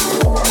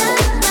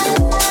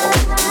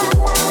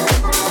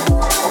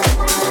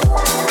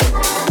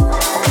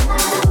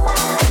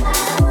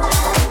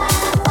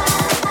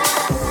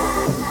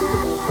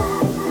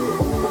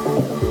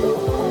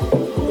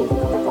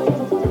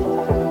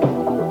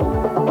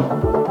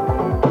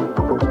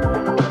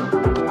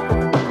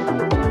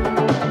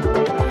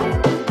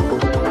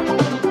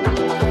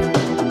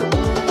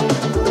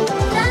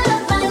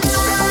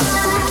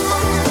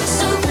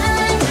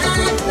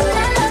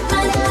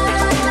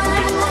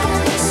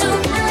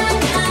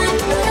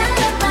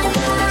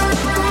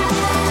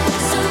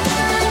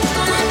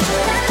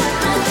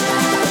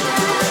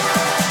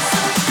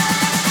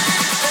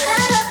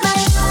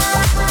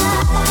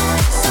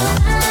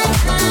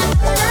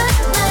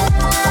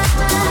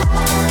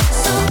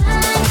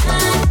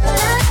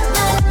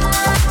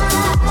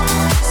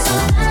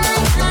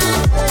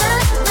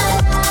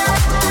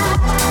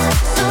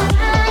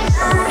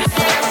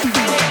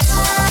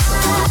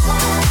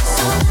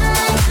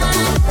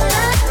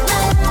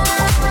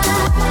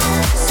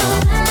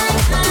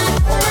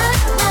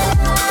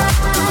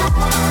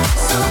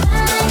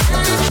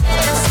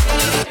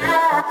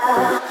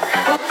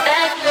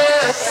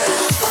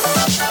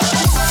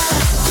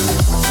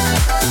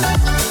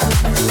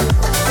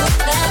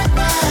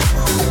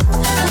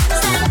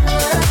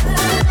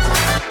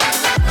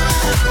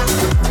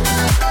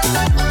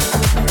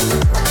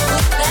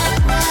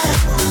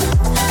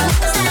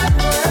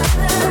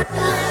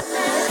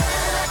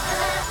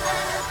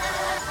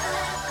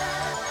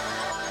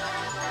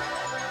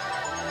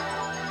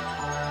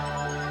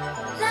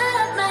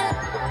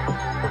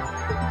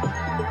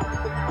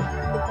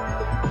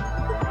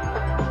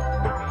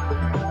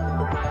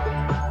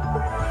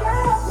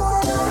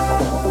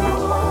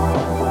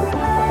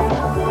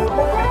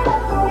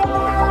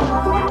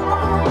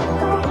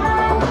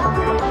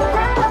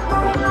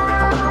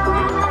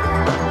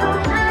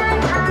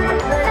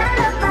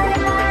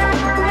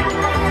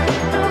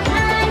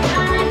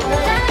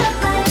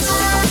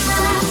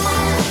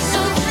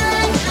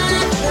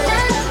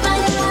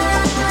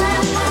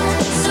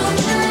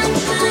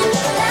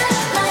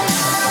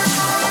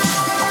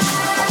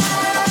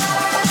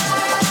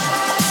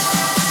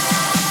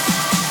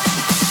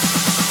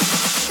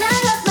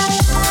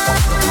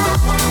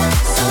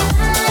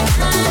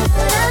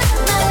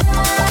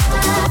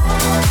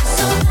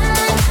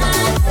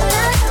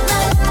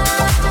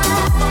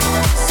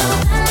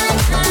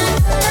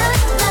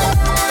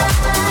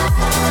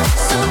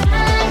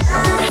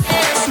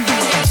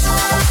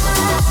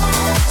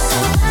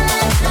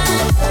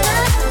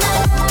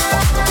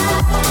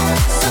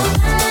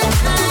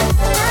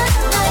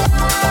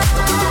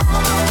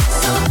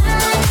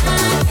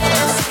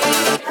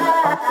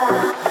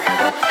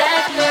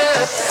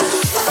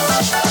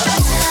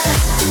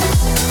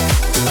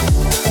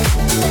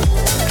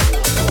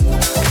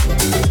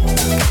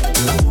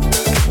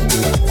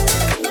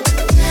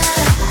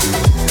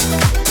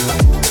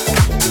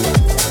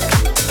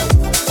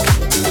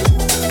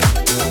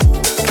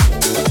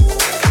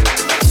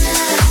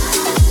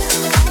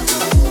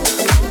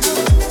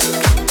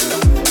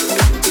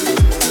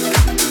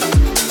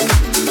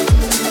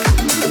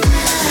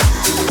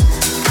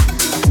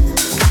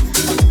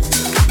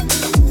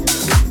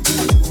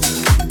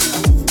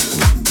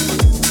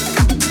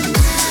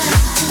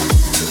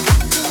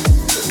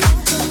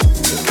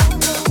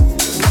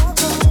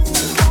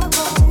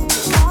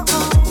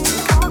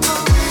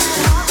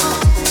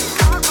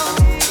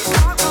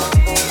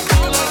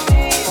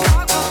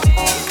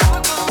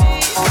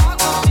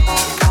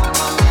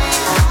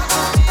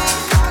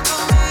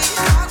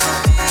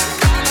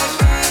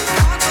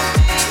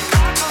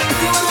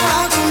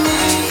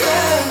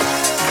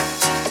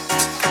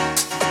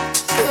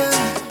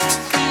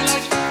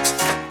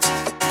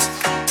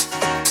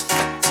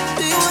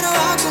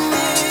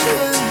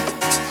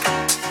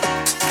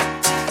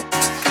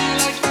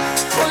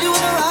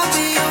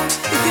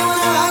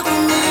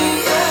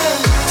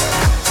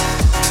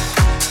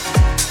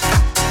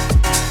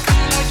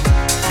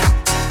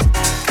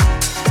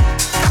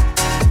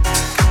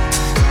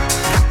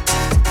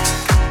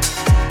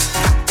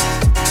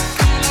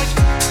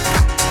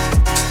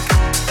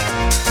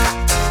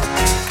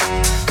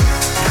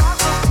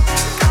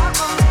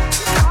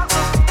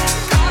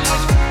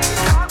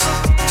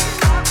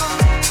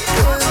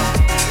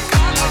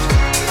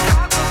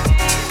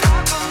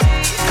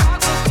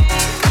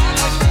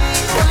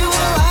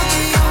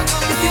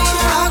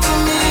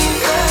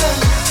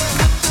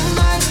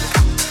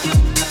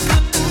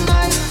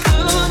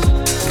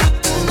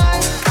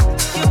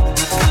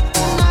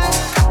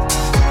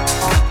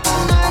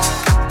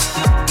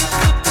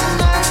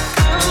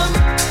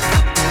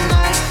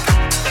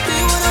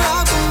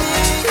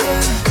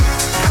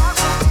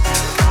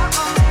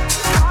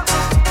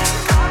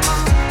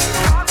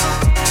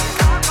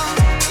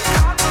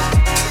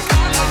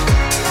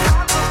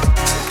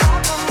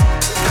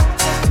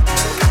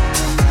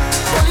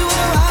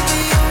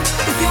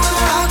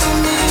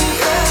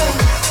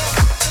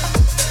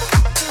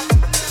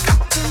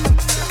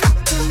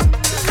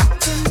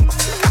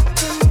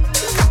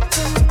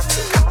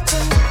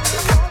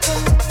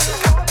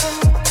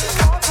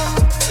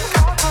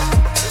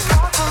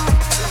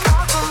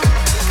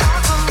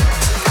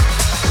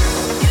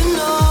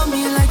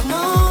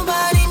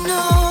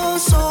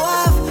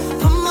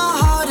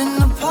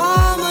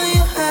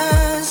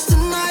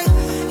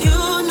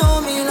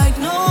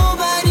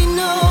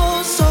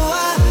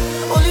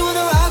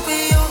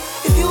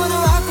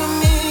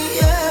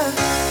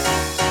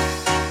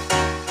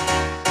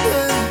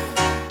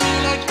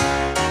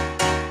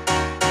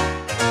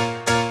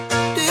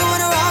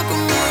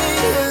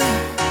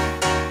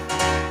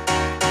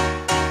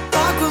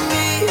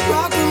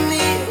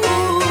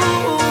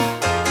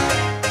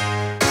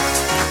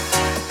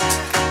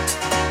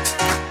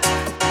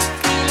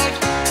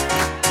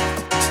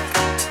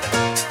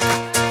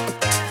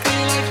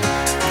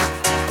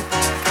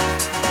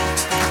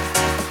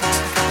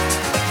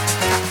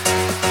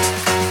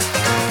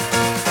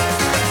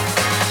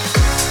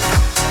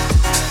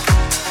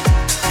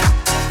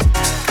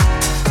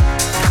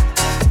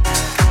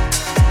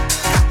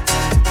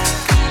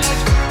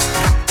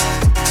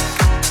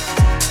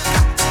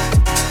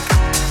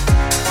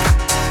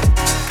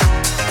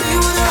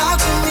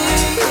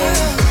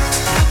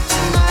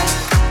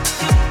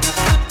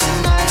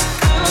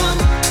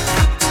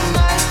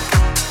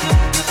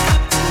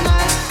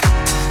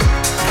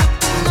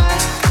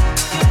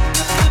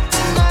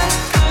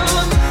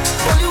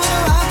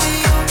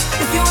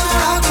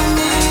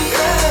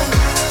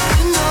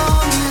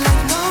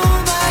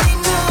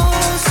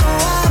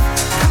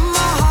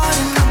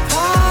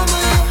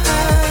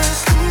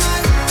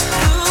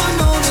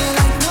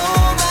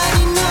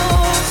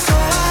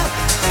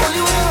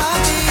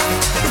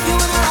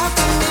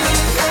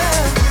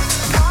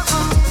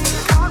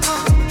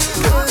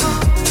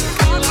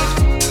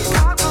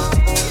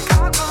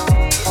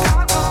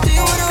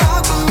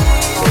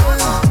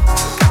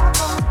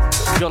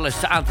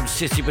 listening to Anthem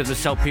City with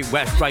myself, Pete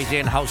West, right here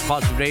in House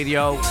Party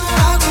Radio.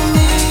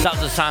 That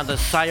was the sound of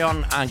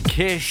Sion and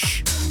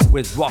Kish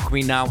with Rock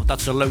Me Now.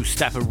 That's a Low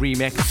Stepper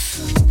remix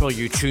for all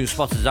you tune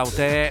spotters out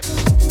there.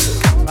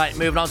 Right,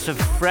 moving on to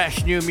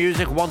fresh new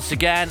music once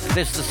again.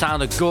 This is the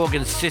sound of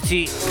Gorgon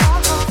City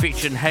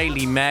featuring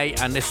Hayley May,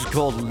 and this is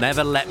called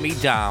Never Let Me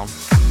Down.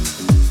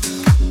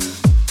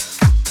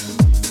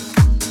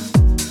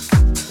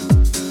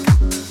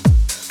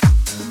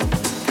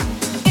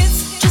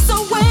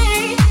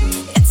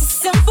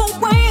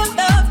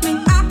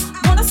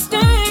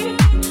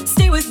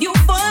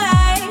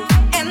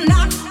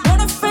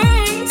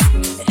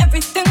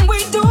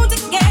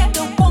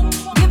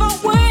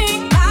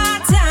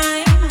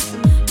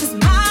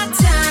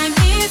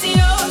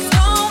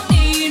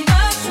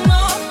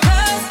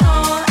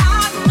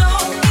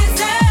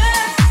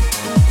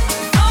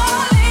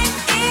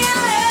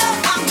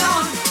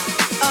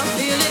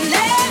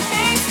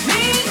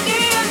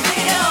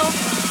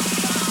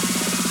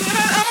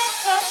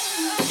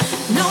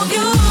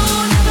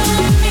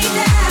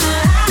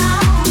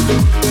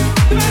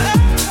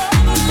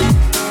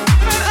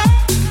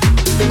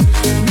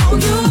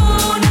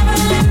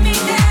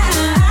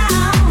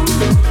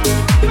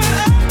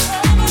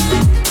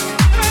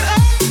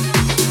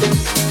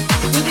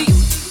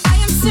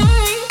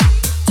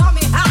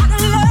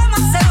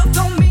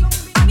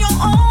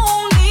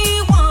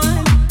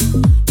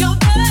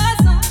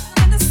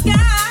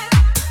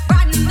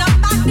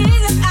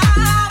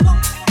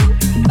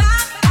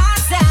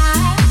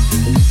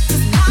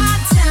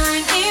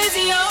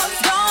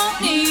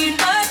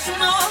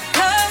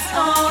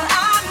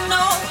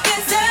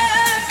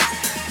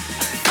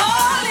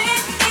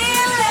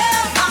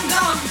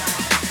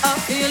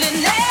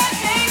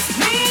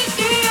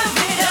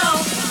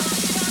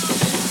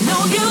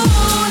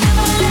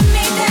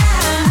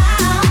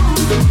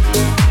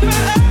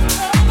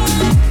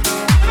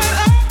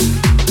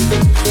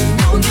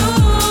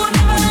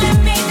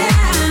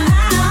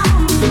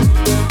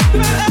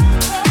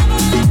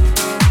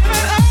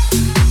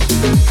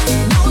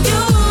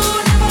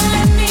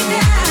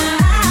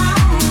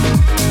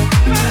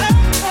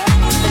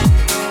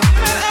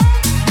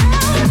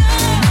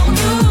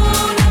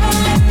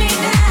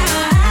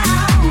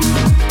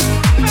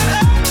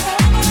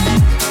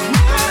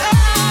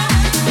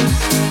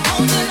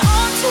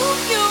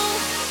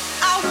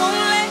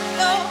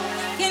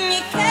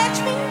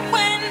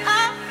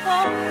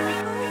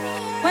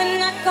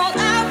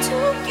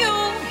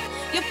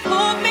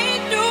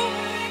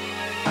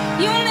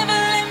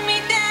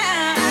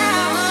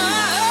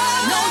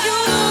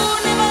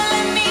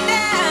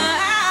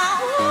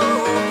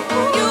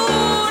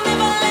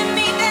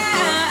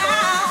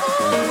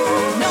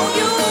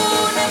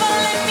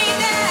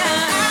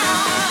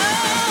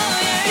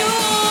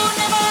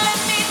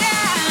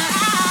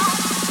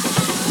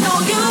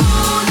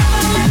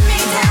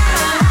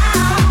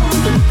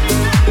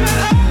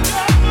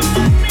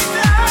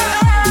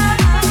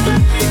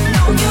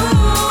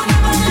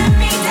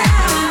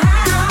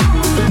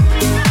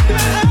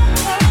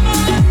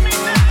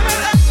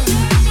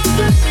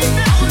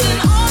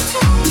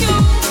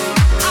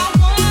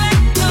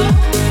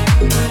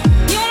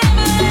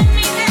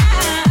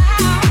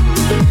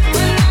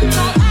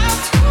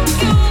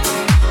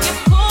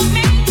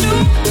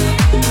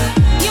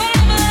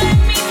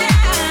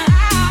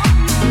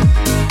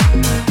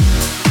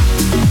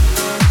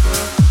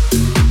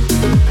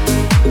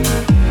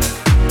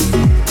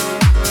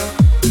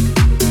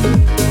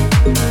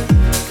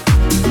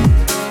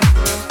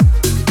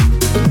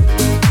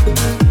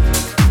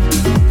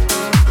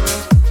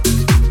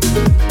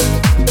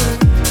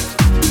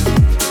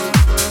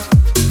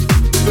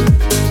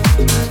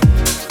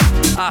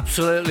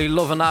 Absolutely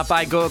loving that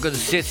by Gorgon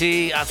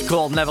City. That's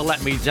called Never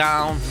Let Me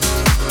Down.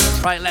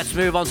 Right, let's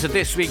move on to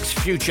this week's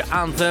Future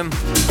Anthem.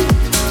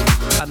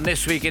 And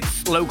this week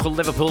it's local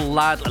Liverpool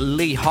lad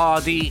Lee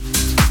Hardy.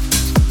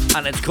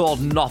 And it's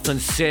called Nothing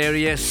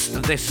Serious.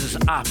 This is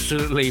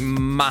absolutely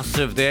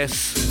massive,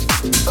 this.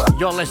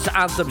 You're listening to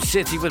Anthem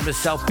City with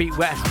myself, Pete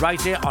West, right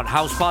here on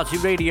House Party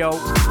Radio.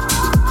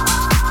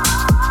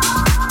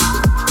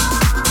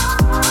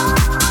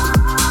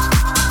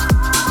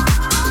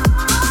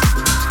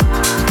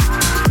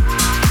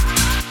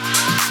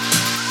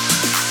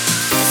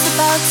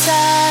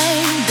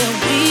 Time that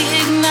we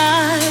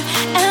ignite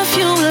and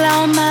fuel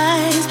our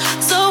minds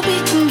so we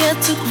can get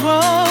to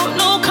grow.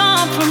 No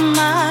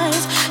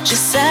compromise,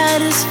 just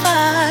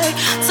satisfy.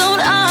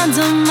 Don't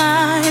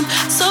undermine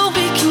so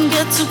we can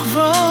get to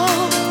grow.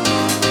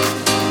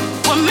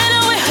 One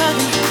minute we're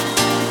hugging,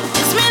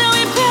 next minute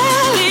we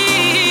barely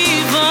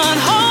even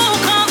hold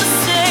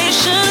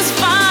conversations.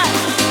 Fine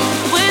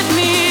with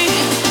me.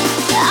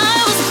 I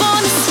was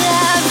born a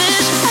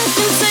savage. I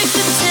can take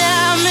the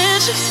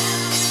damage.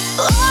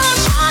 All I'm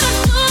trying to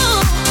do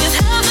is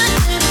have a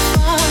little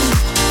fun.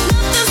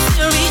 Nothing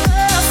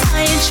serious,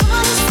 I ain't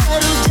trying to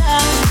settle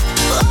down.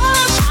 All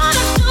I'm trying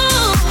to do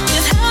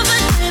is have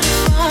a little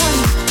fun.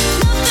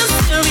 Nothing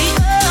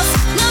serious,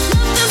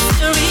 nothing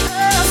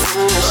serious.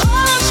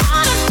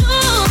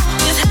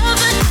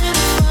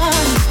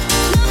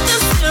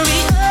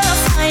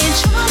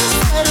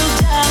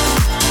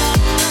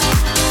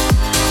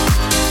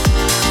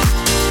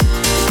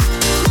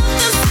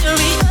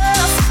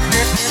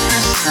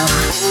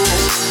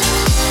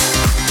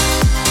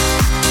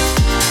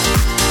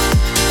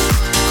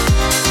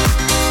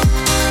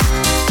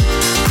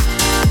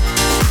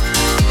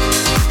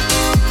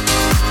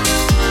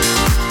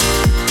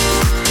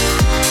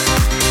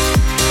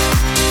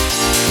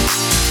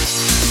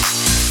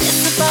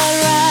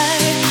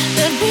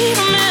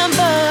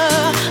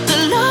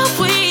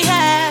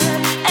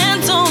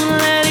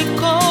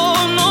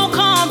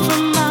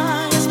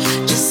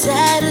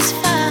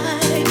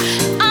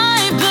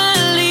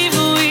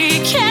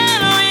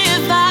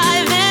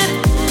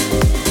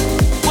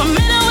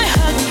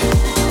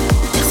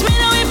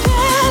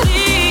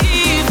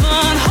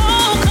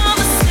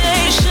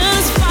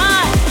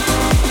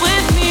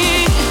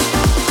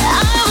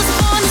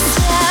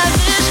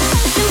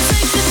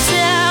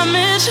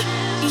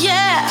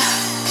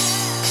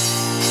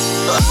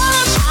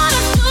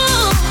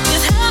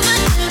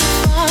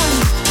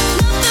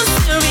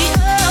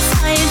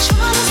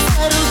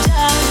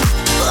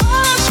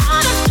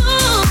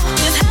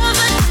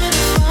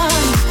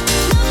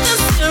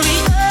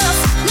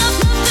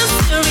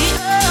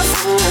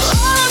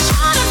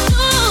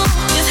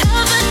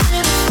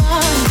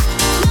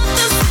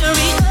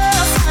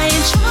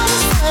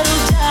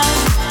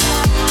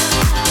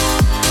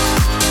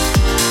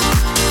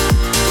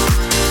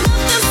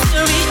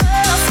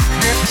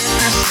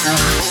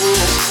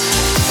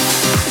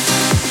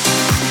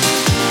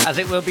 I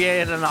think we'll be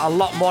hearing a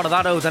lot more of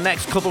that over the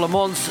next couple of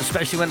months,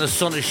 especially when the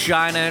sun is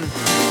shining.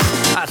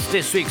 That's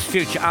this week's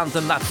Future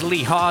Anthem. That's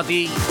Lee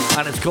Hardy,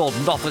 and it's called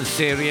Nothing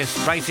Serious,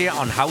 right here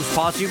on House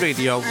Party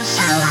Radio.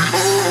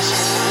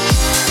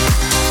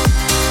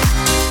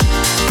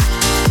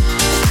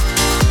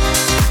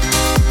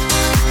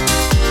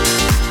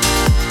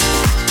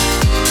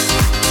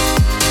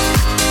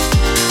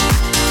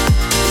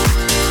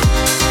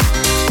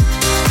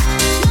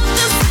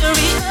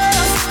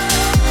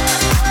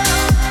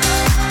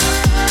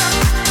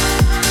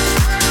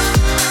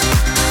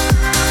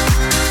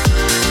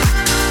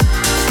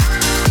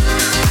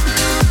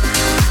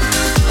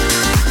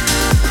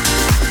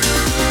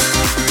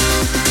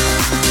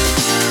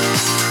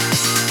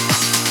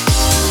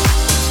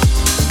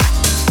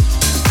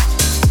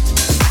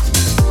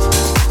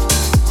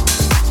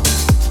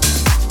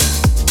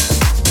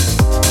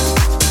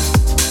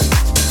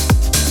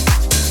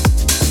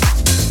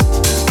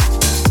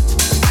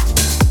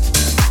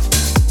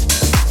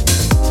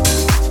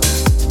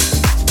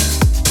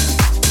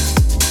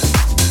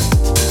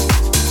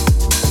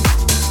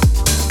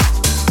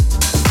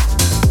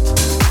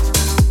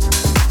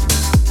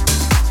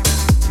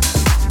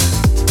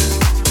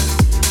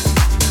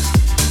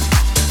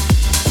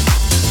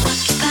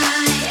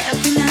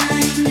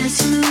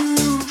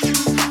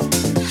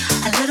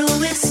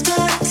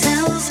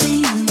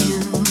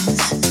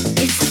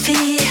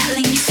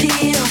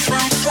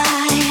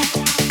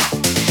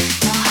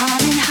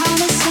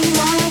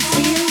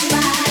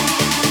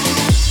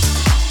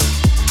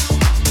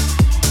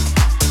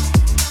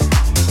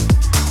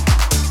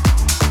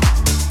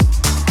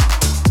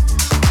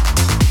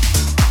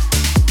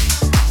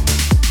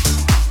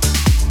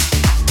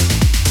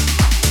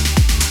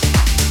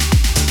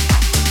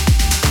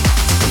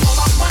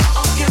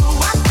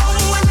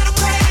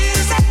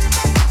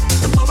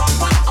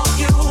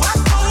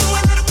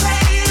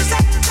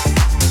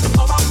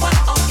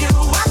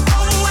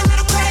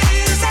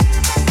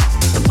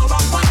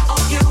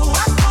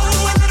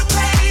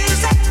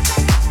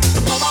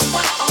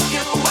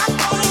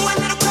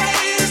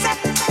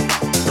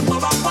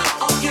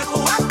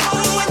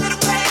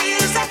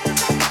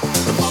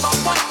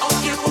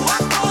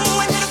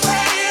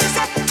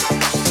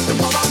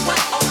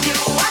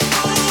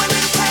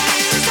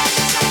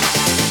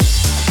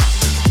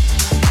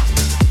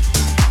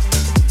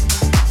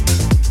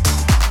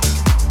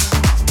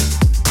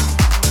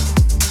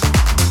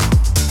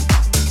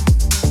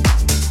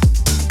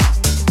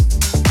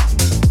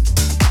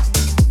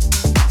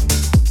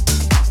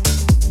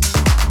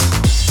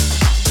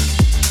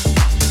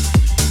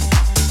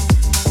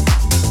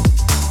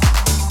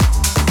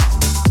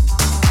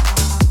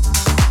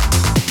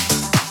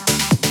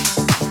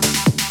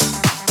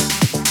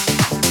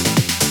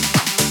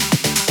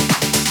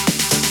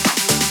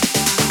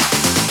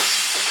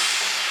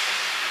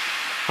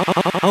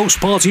 House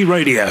Party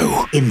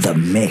Radio in the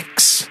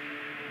mix.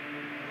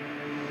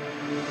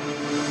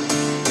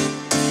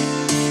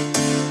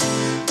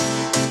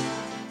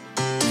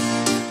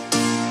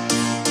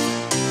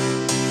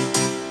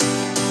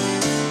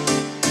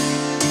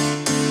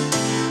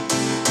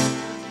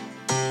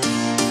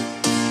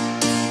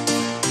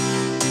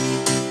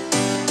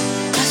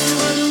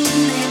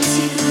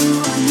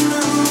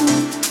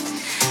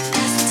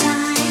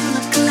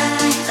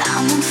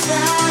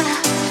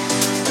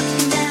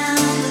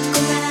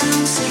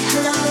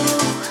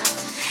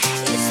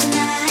 It's the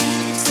night.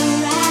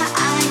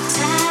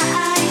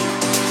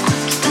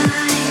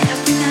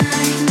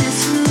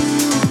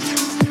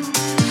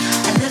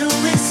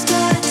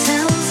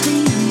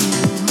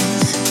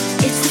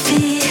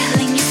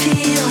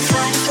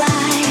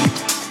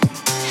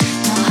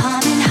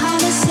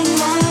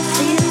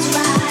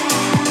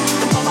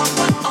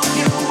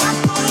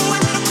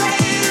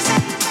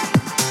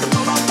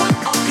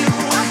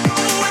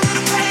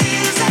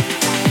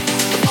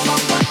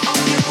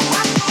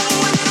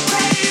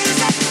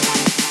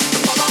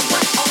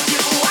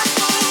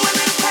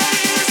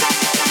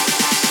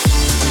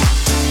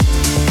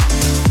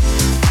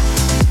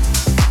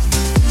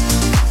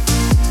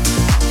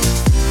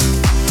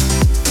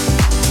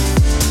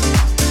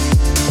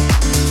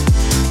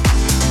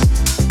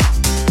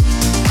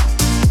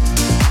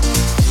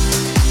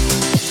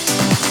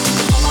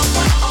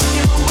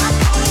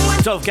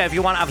 don't forget, if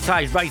you want to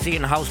advertise right here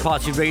in House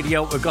Party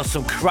Radio, we've got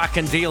some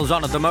cracking deals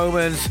on at the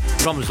moment,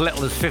 from as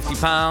little as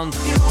 £50.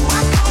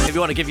 If you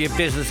want to give your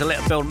business a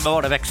little bit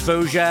more of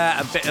exposure,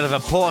 a bit of a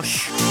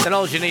push, then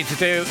all you need to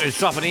do is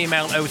drop an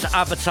email over to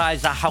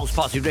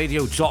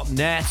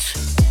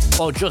advertise@housepartyradio.net,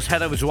 or just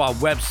head over to our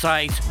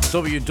website,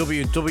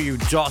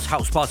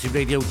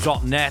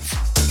 www.housepartyradio.net.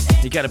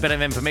 You get a bit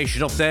of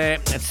information up there.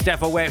 It's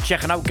definitely a way of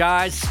checking out,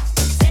 guys.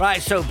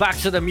 Right, so back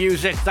to the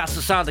music. That's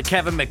the sound of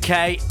Kevin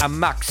McKay and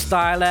Max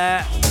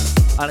Styler,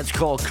 and it's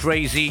called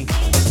Crazy.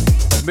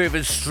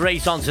 Moving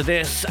straight onto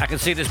this, I can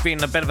see this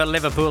being a bit of a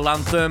Liverpool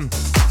anthem.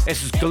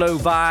 This is Glow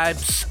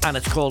Vibes, and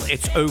it's called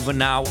It's Over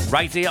Now,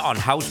 right here on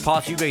House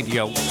Party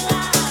Radio.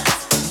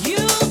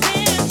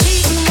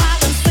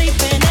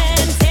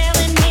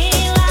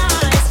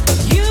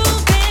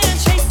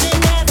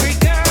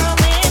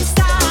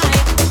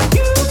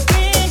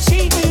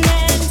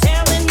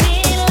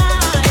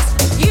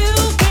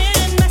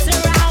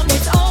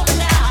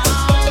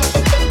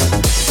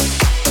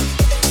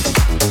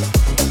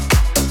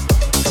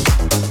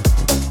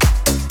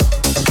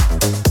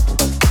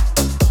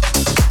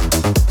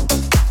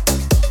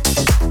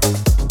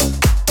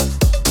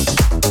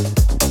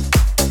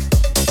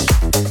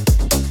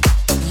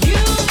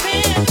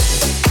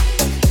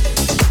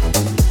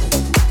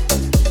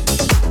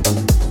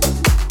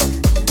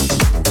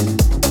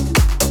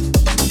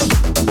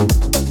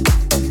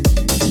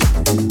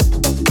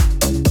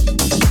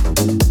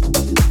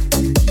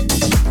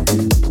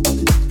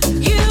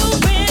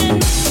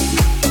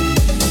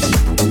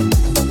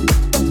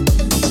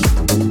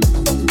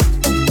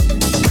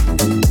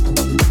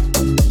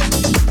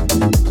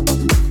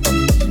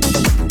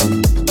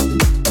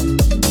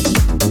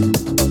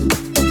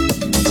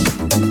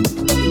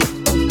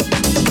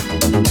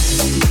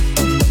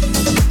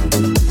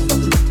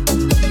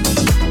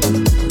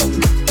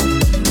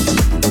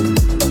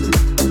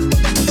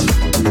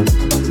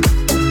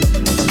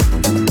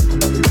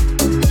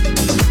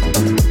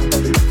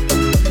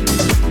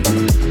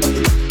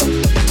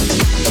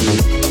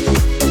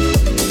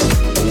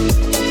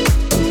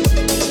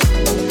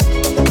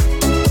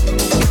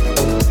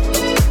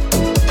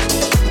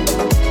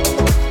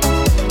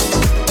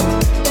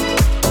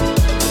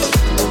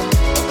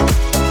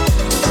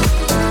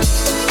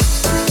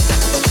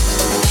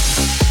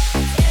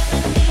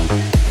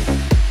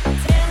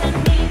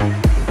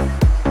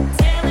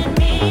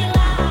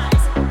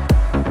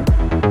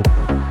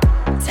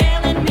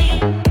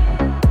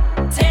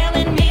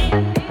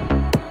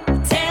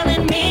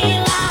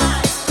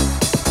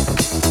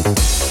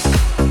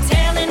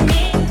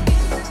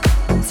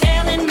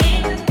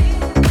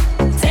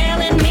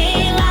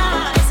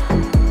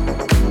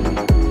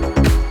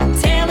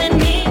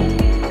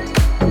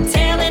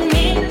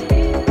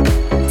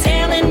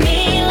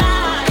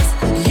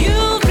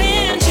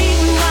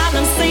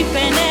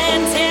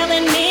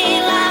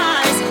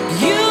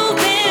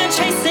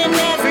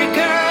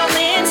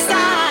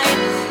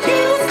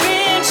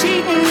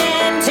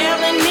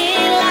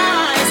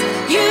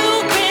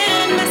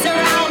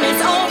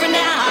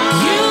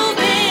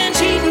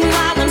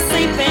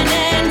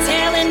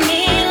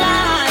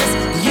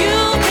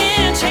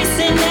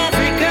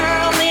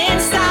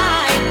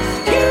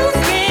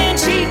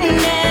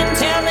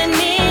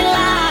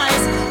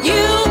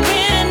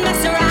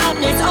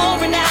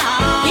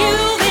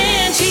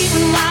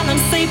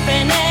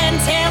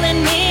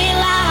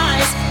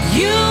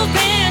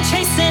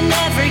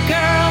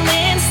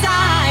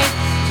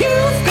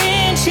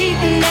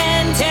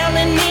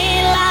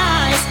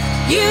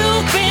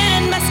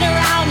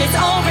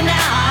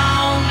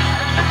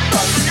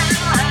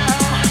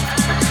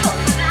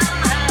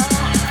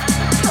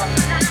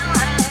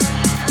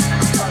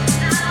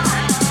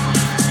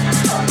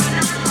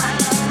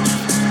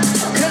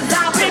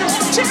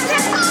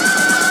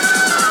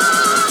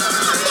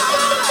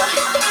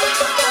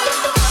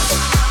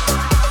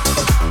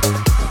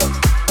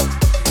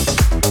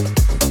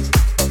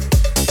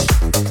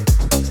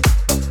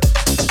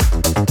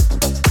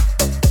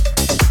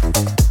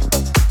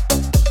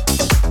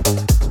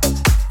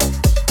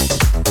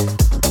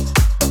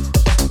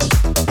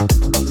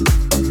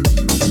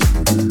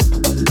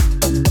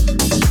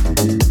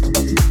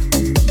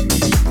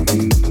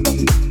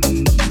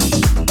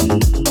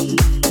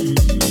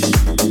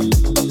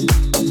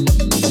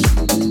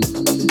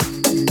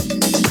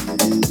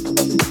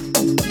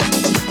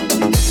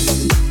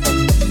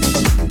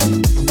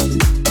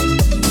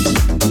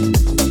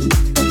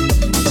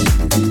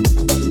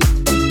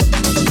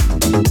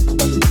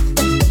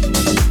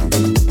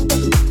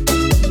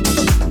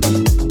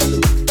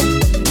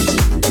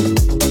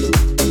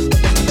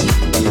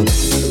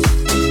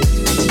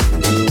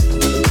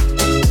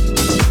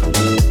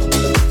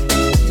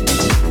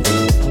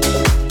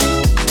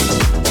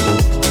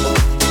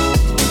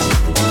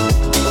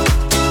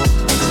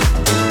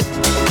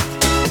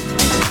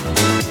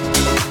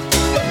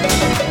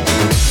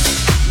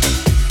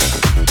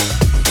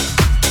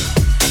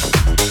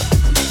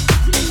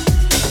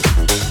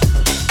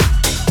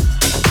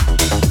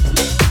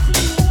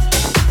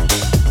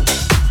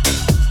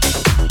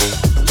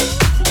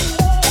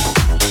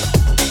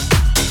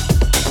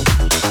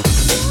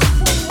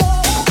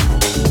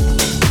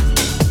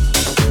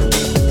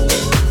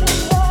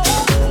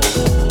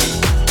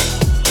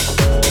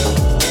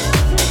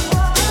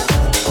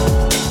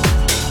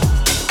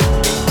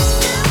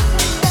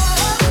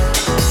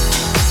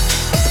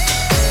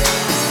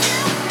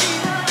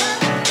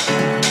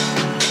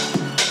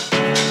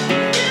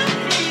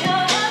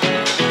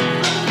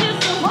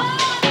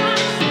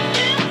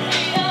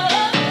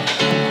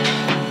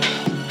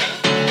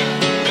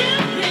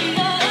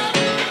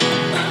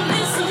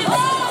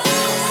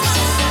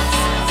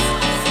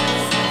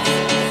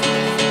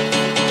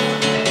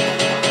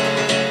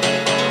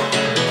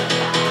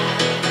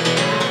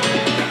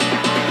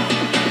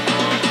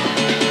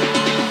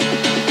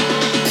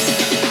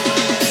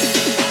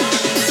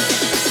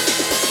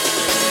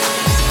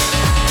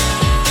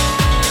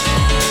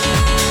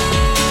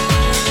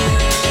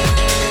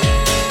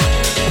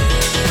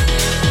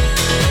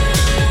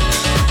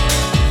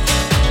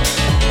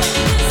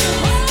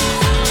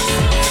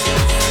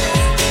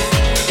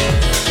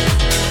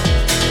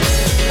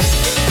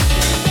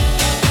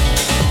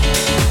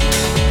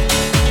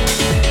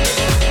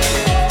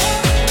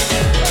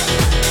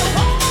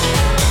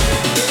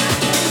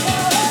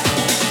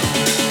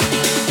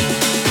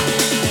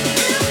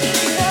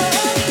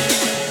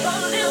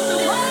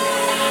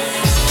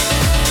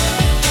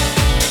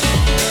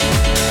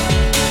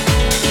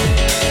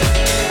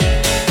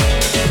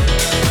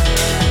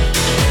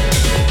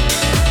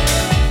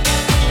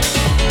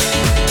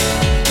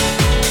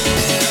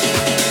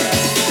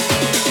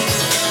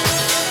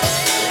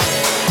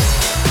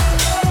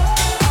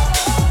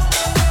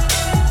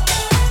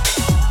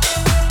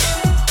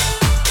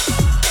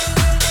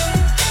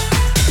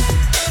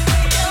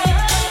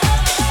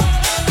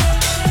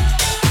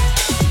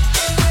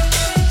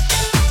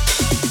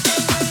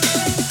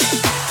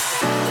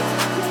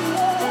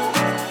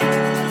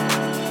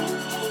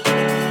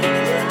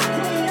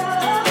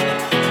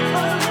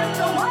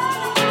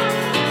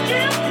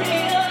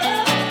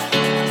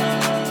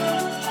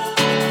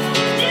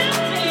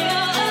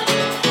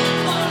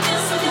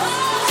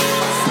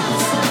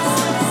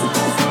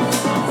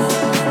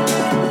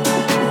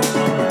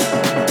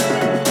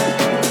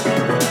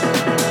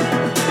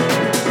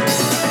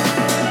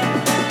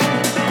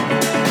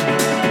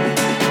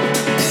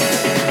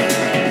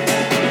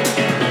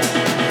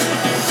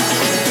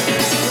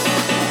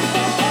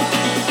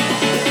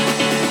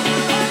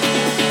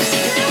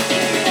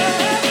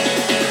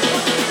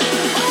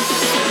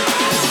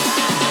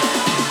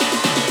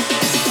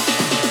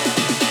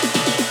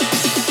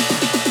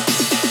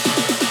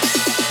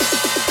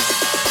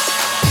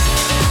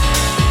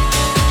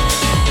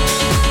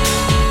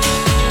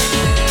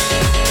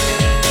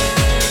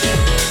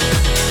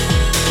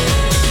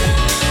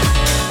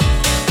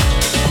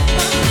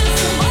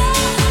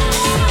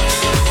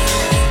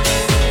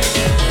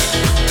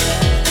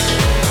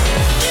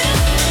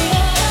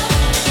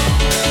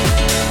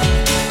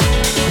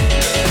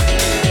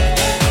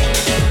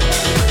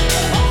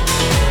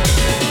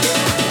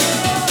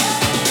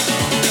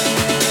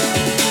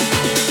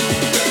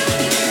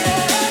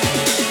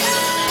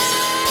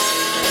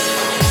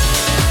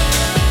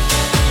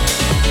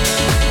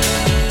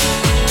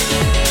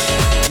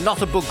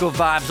 but good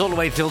vibes all the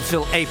way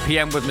till 8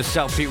 p.m. with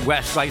myself, Pete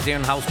West, right here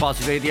on House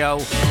Party Radio.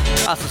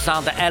 That's the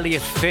sound of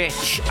Elliot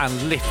Fitch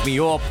and Lift Me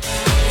Up.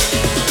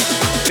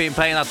 Been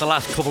playing that the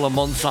last couple of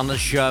months on the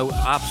show.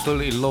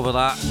 Absolutely love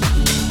that.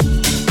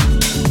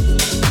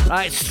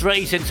 Right,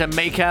 straight into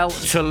Michael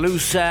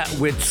Toulouse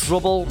with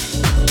Trouble.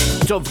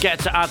 Don't forget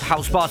to add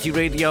House Party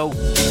Radio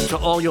to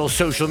all your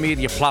social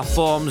media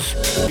platforms.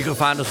 You can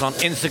find us on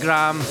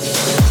Instagram,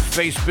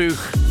 Facebook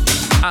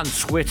and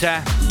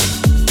Twitter.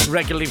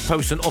 Regularly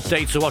posting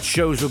updates of what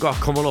shows we've got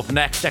coming up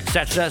next,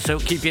 etc. So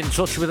keep in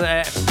touch with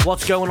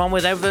what's going on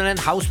with everything in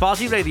House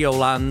Party Radio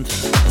land.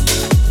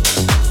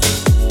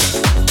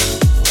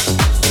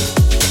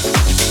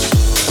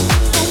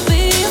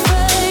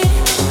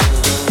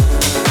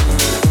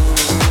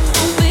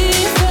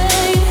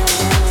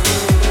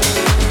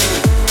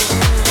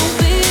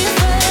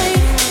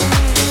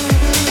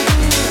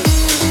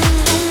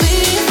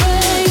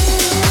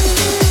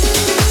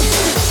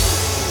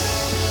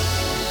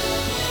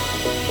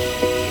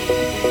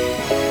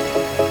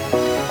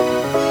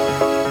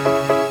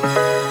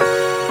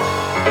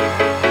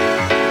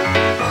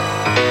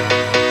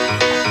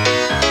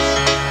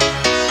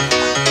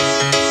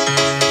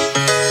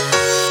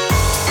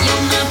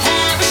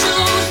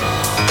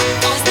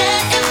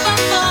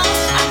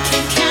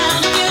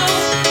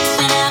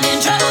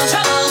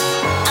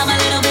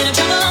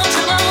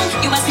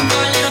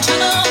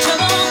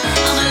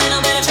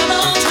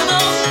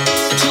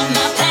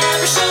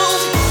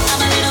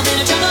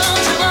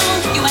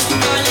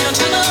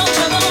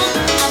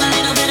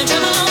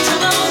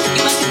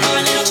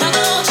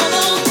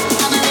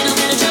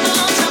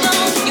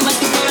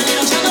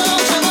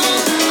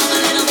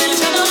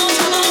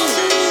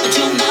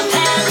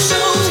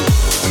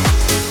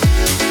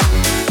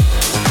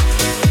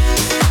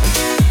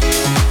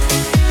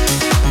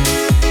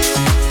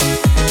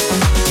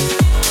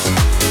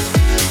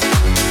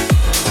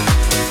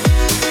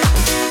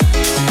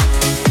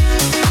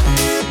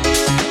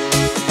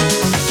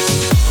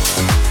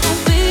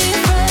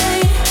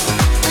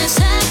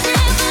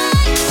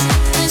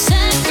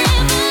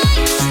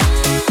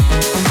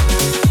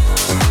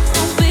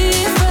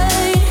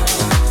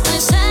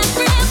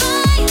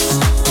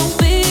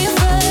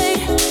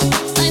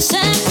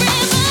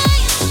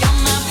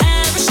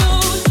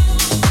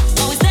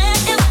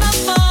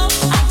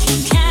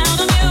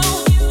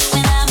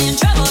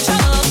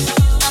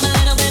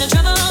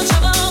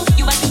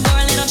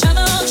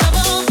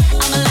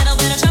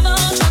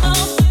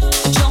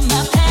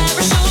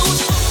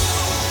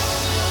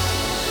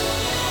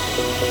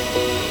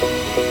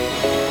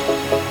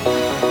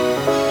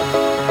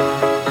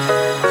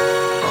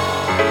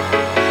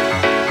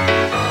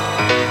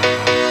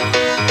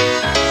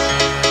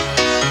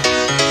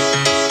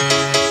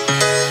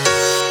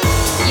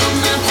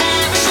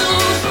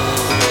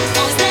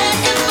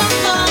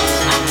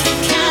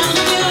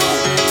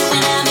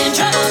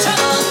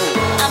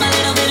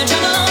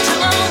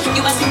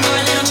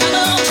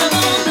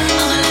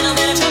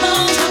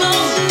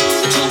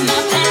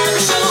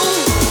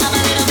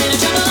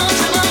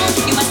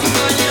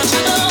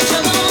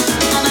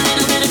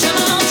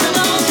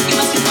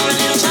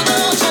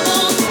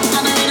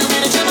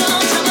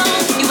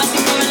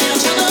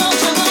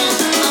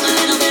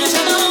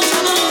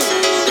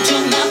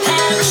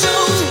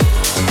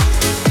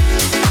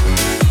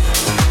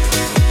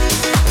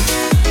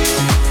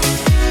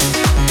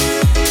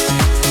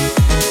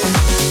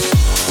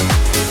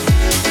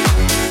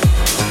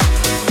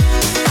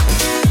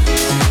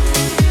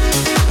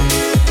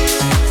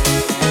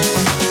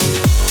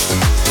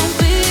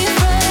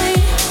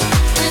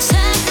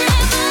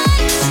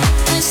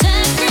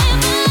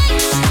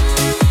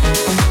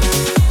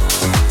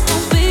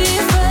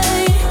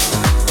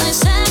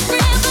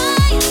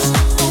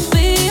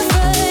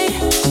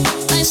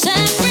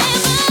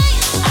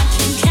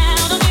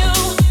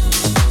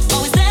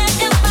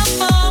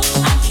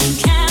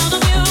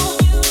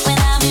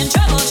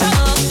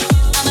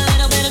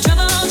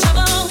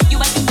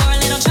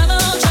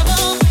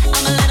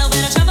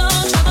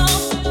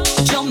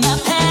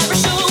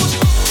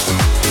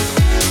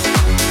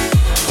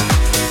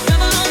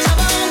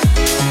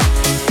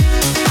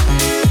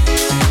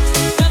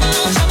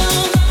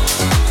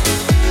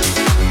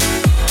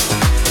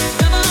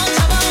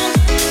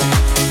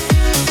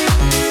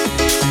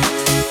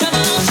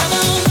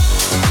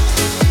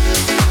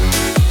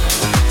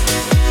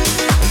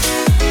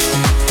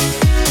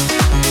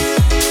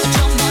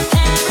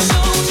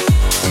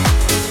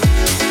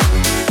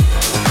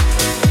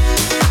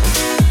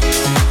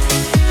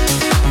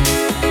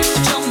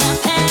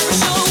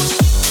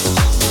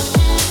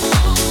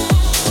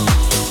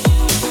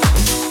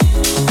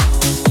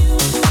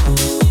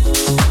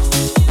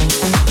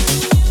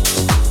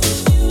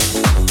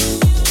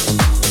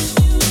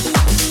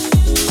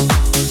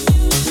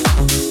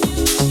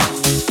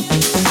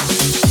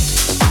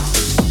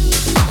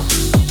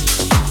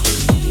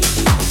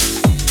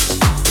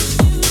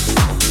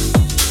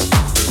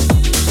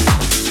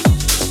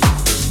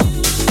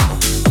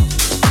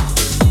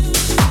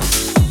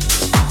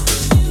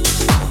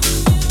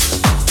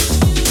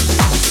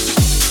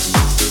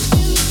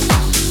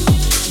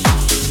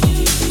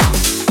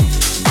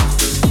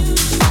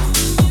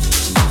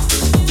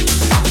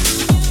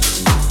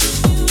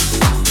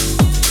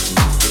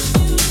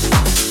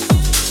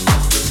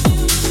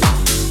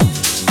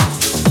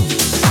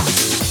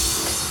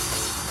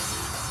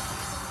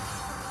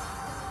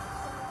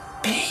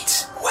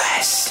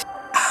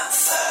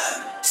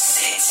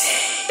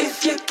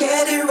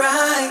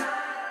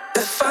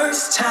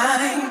 first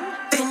time,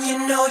 then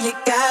you know you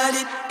got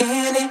it.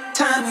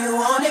 Anytime you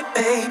want it,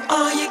 babe,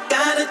 all you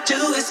gotta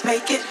do is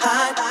make it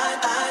hot.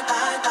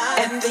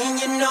 And then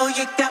you know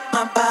you got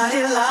my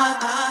body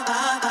locked.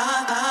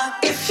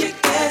 If you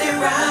get it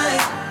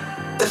right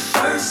the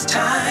first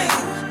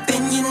time,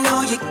 then you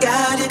know you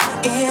got it.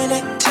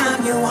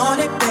 Anytime you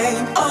want it,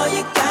 babe, all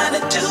you gotta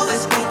do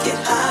is make it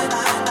hot.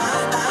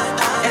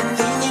 And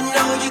then you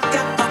know you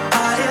got my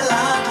body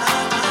locked.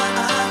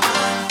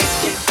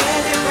 If you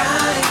get it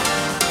right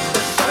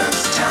the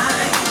first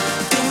time,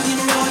 then you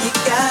know you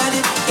got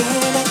it.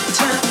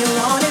 Anytime you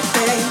want it,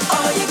 babe,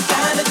 all you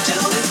gotta do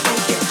is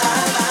make it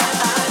hot.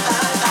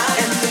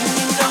 And then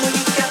you know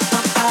you got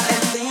my body.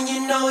 And then you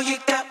know you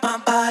got my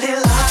body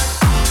locked.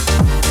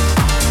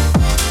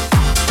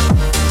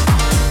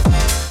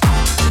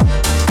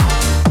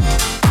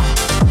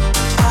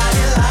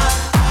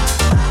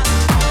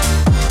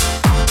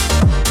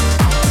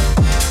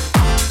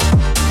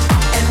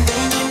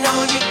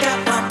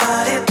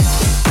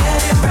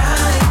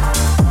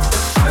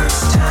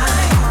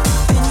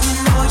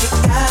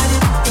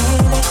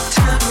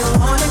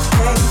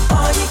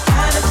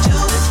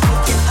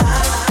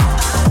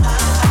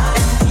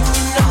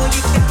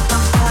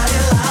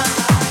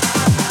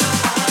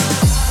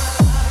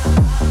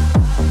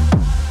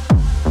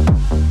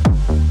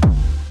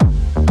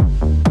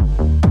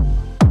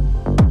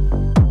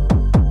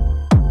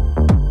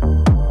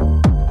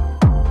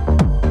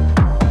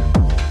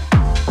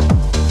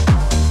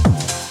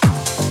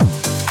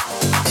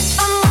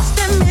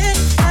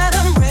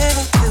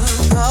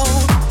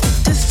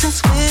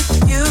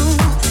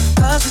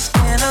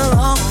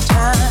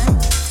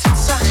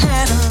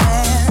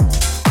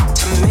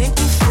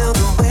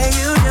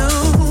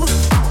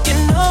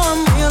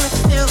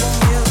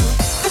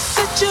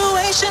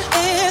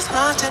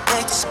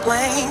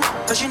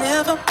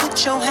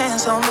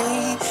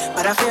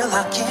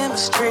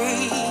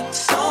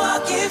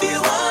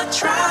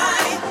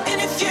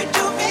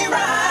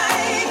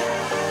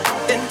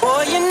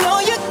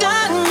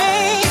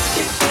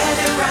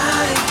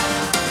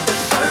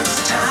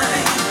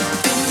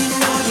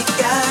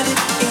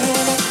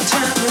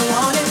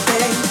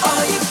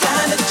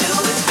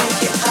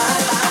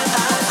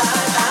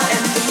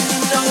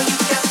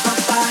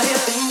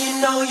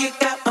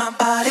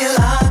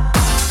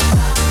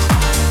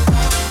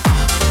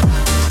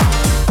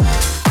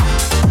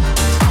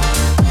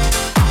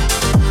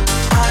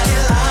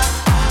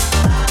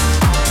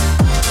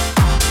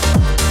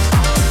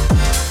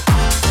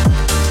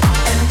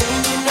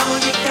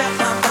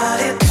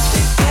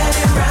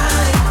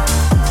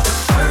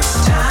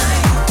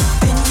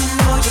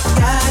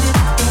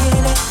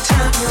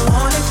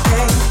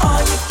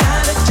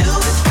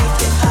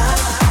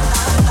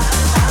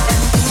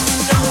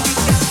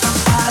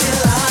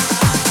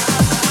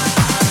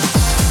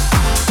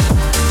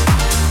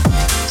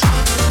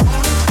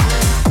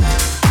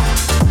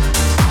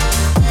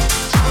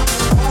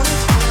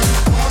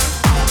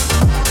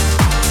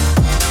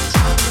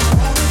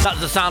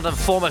 Sound of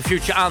former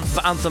future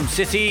Anthem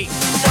City.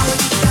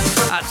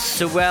 That's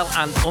Sewell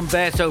and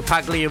Umberto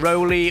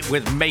Pagliaroli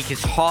with Make It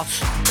Hot.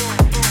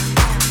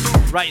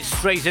 Right,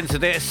 straight into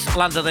this.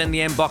 Landed in the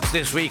inbox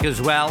this week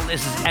as well.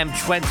 This is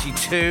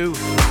M22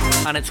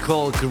 and it's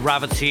called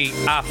Gravity.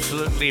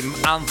 Absolutely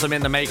anthem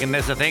in the making,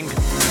 this, I think.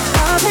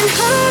 I've been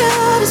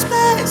high out of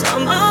space,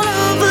 I'm all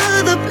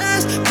over the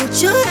place.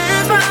 Put your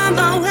hands round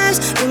my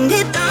waist, bring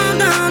it down,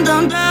 down,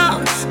 down,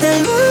 down. The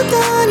look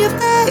on your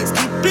face,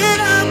 keep it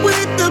up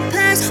with the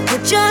pace.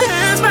 Put your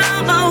hands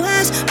round my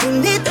waist,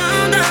 bring it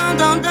down, down,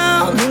 down,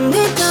 down. Bring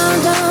it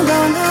down, down,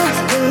 down,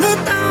 down. Bring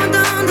it down,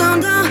 down, down,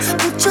 down.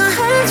 Put your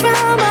hands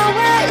round my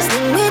waist,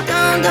 bring it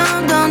down,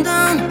 down, down,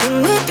 down.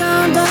 Bring it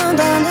down, down,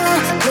 down, down.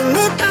 Bring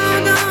it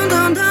down, down,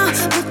 down, down.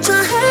 Put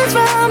your hands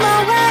round my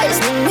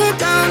waist, bring it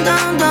down,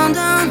 down, down,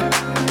 down.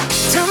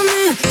 Tell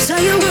me, so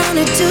you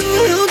wanna do?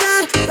 You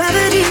got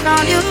gravity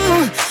on you,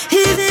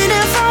 even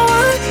if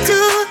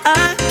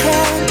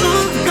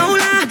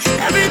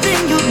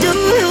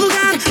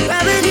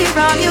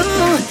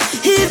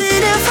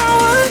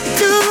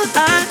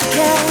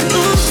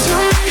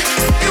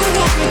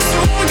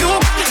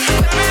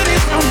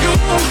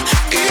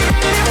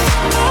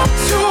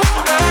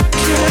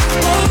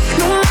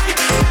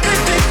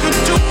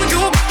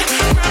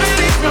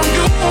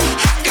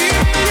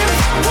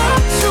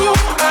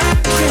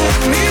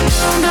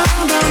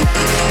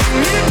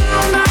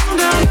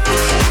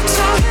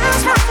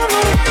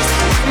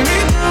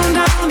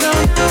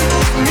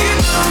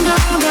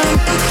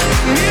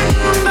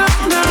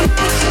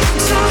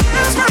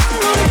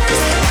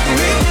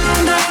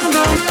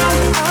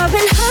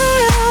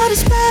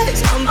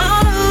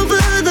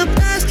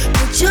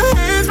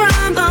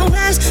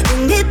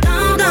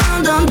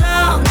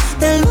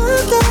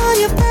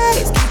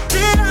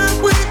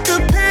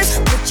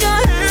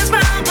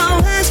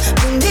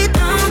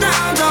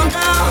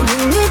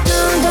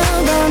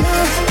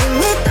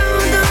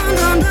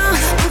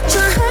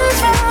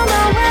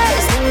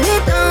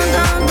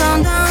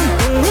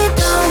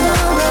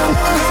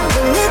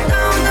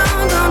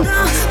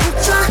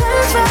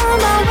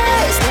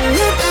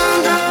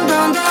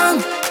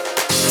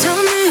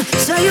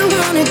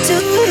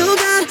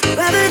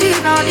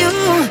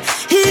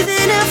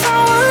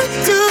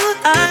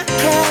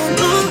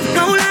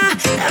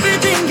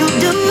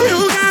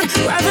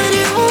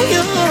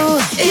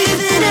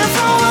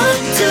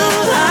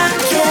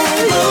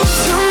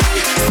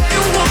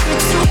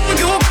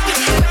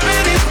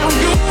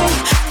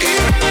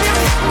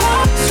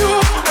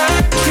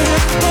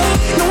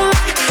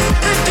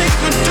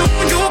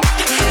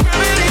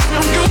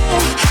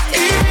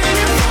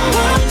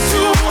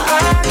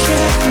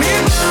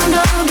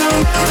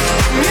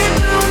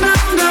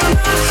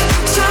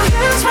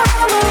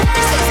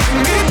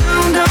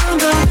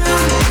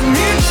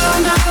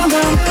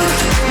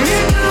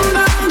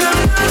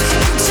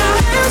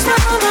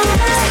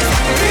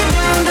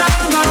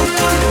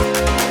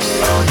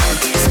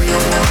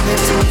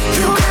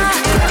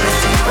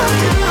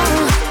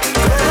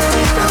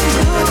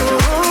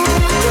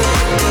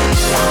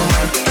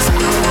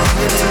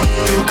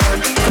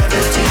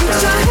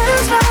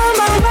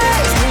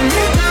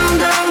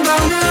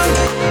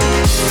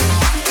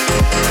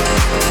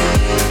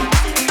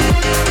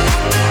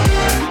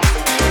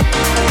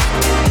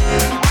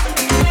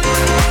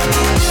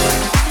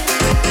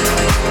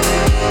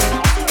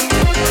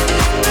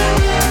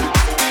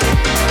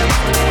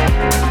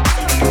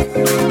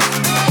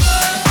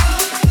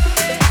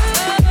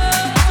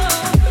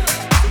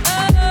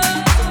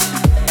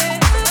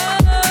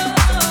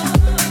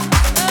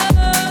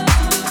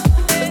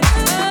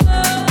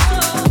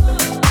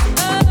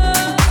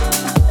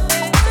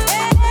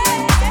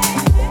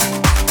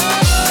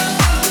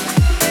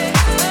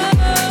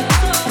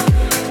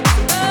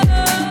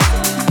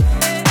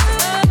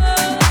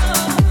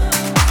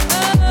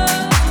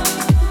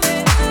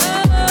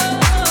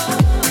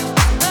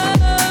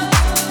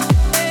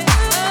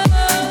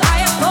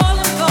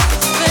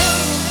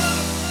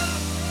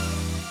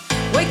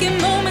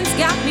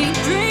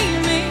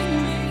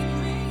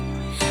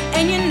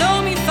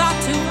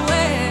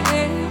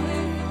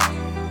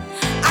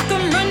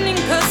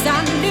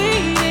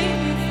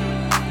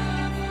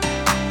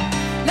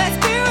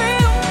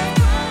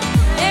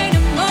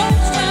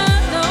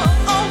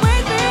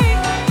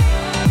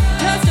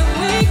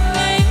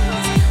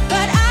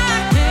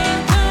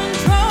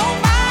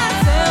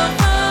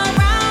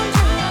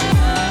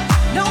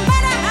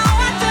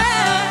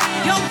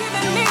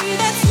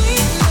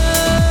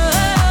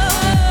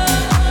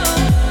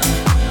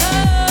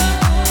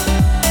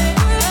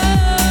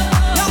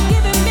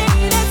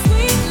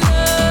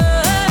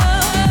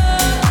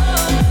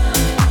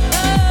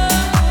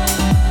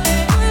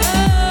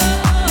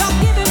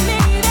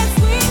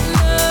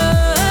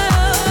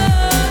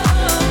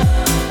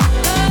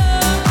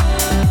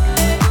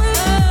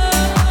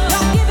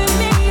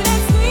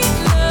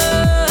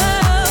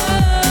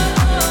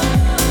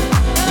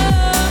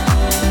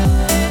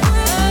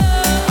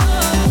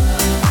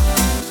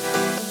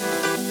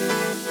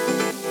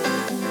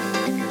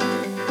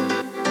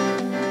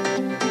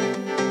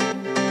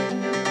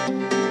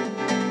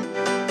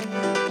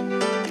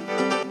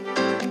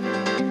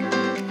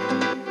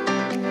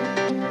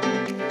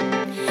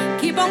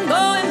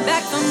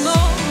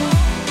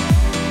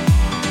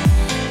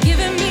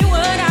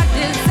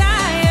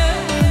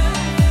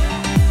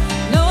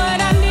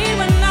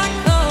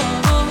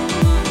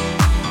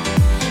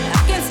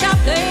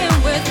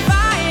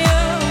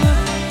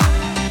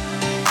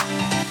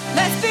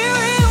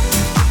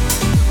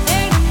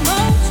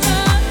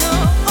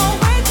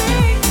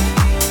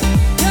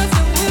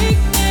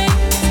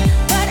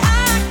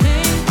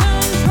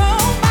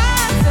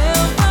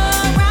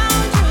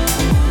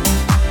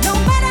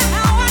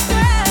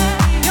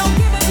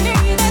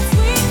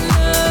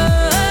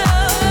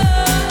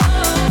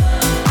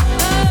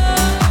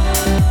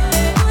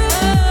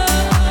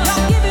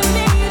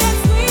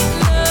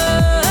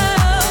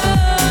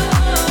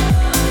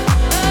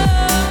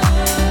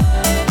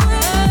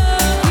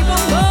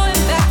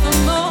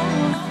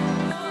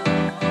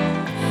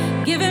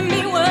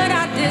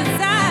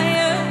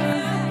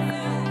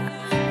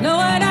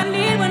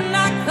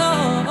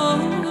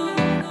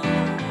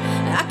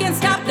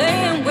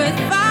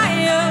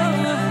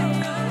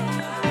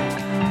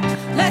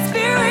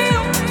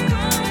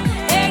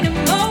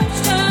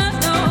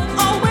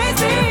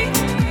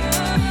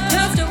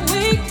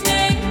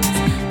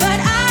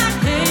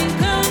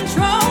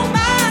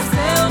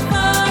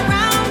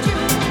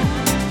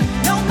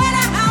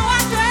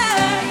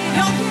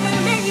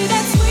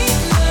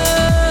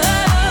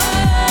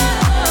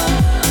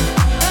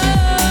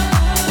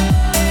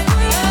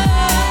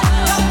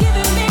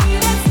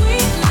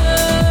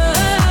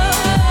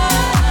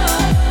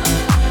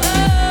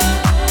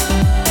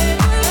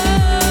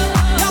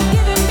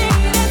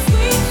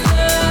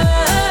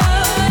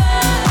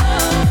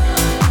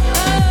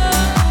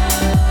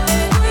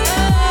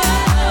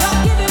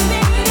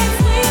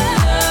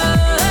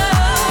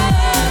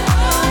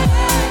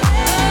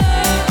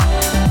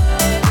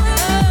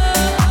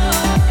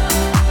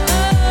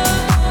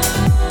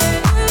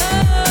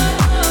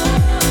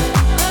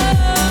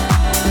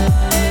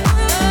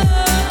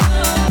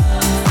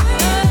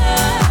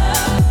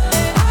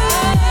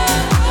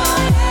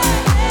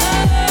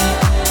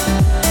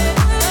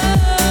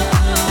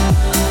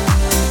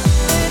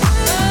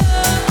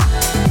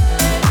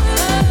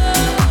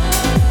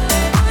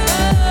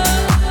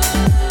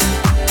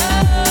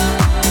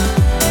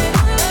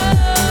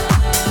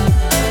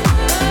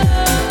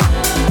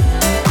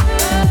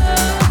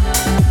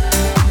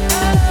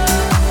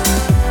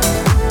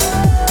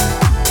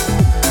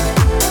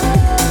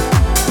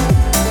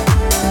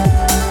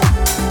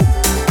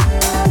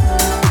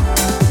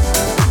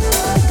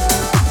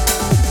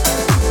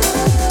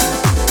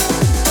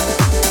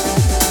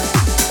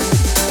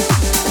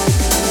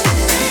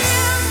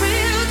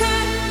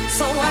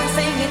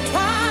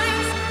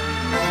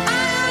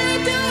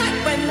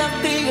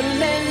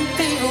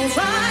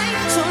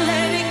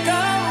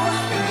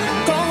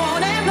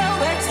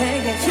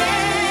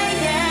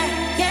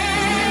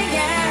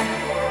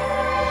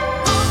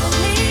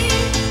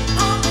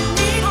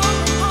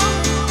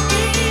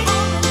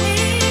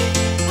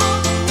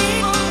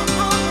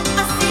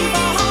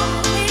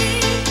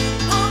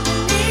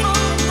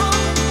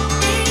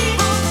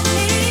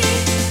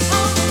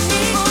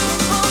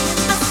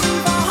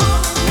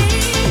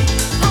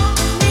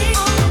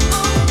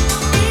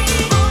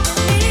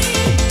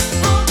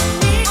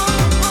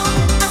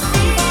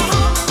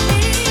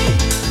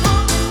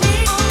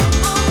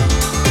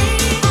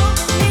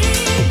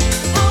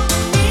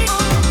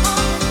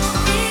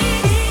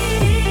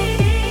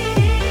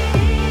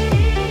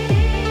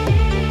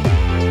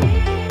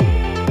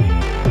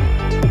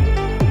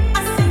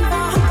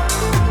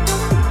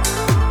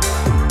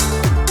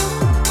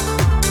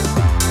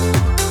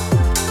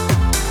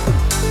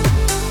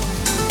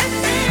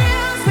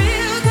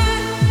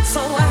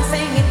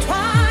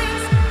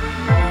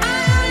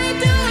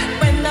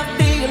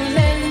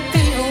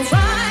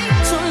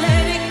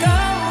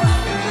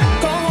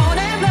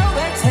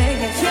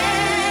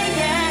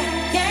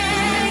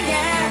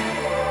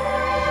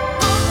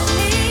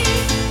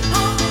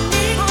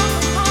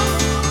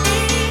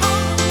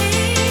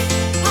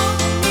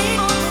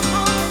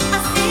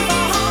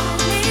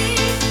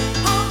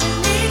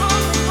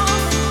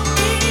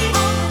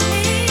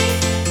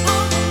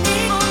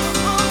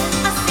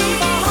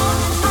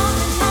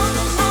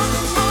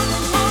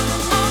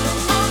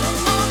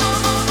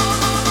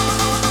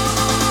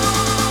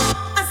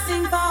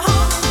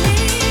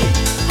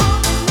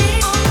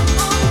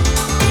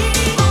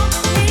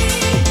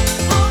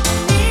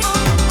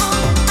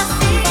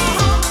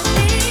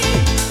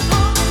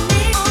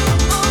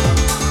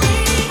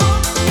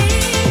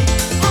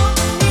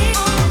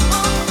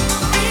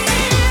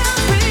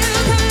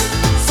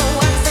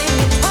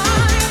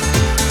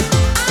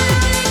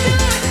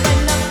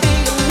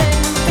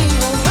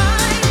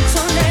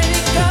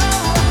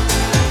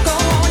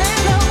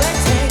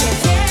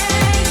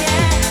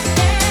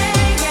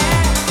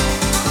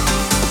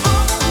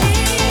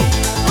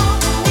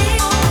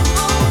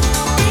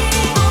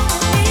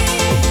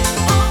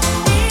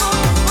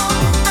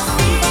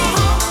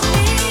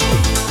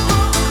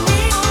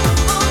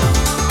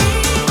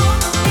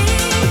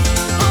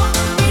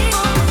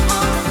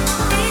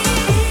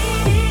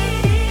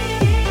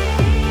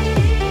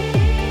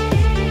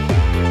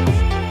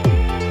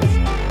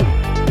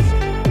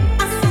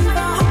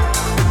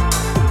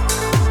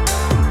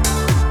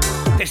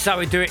how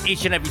we do it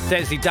each and every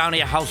Thursday down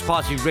here, House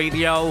Party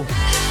Radio.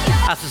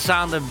 That's the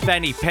sound of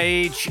Benny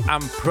Page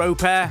and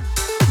Proper.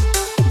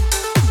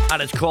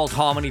 And it's called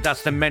Harmony.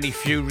 That's the Many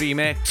Few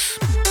remix.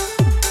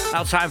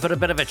 Now time for a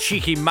bit of a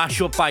cheeky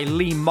mashup by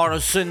Lee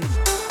Morrison.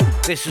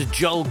 This is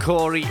Joel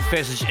Corey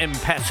versus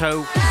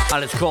Impeto,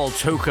 and it's called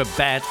Toka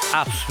Bed.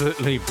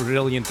 Absolutely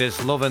brilliant,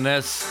 this, loving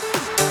this.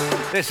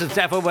 This is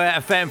definitely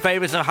a fan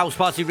favourite of House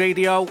Party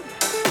Radio.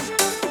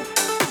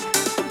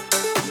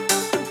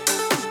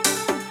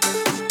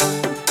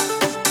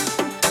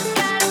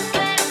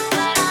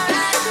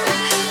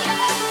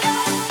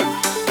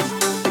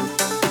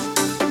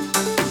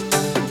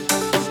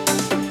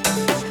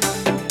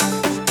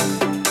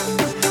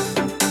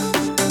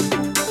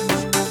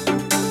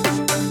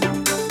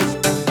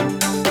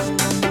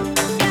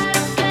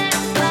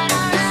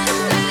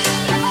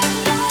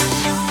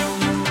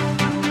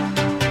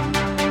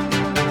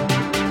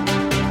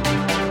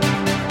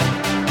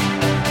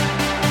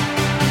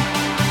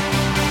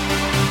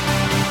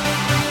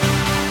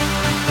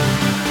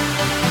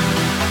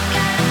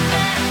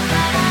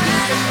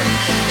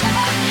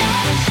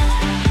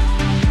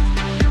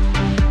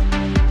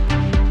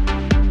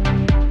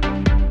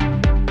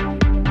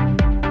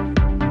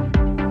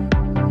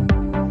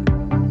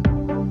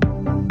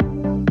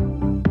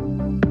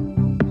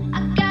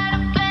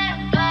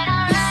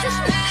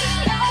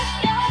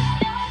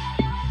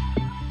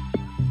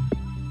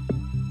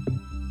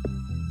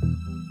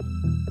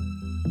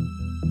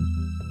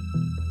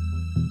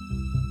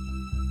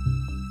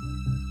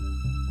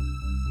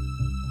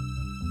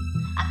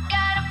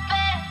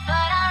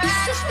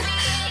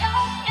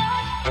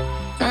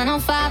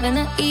 In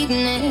the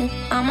evening,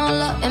 I'm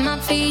all up in my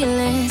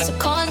feelings. So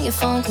calling your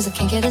phone cause I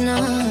can't get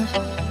enough.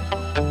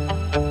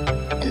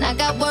 And I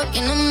got work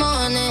in the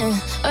morning,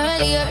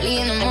 early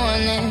in the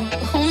morning. But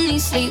who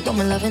needs sleep when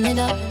we're loving it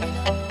up?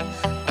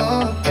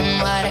 Oh,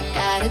 and what I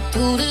gotta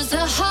do this the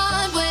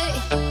hard way.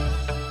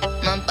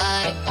 My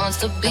body wants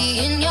to be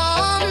in your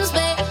arms,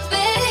 baby.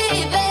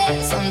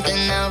 Something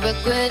I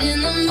regret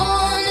in the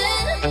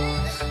morning,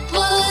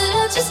 but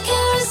I just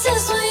can't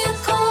resist when you're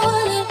calling.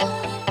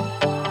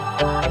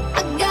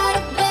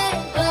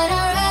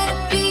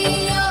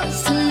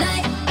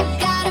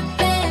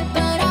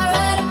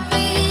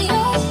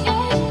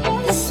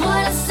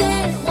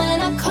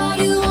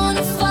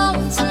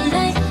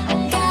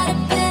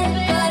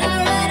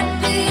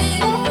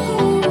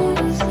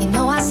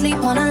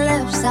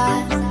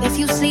 If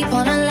you sleep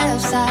on the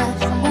left side,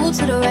 move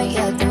to the right,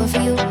 yeah, I do it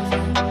for you.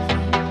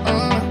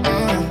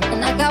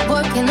 And I got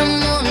work in the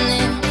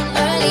morning,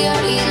 early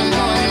in the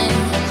morning.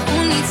 Who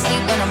needs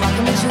sleep when I'm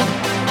rocking with you?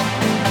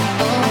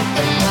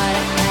 And what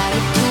I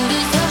gotta do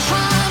is the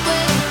hard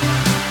way.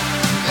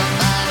 My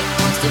body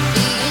wants to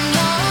be in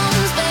your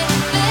arms,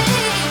 baby.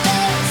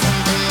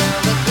 Something I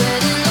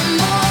regret in the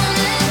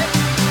morning,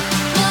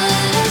 but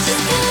I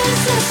just can't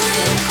resist when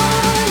you're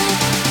calling.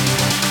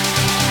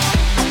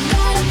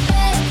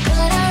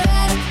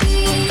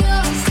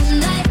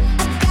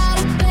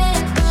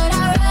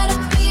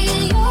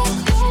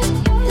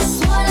 This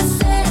is what I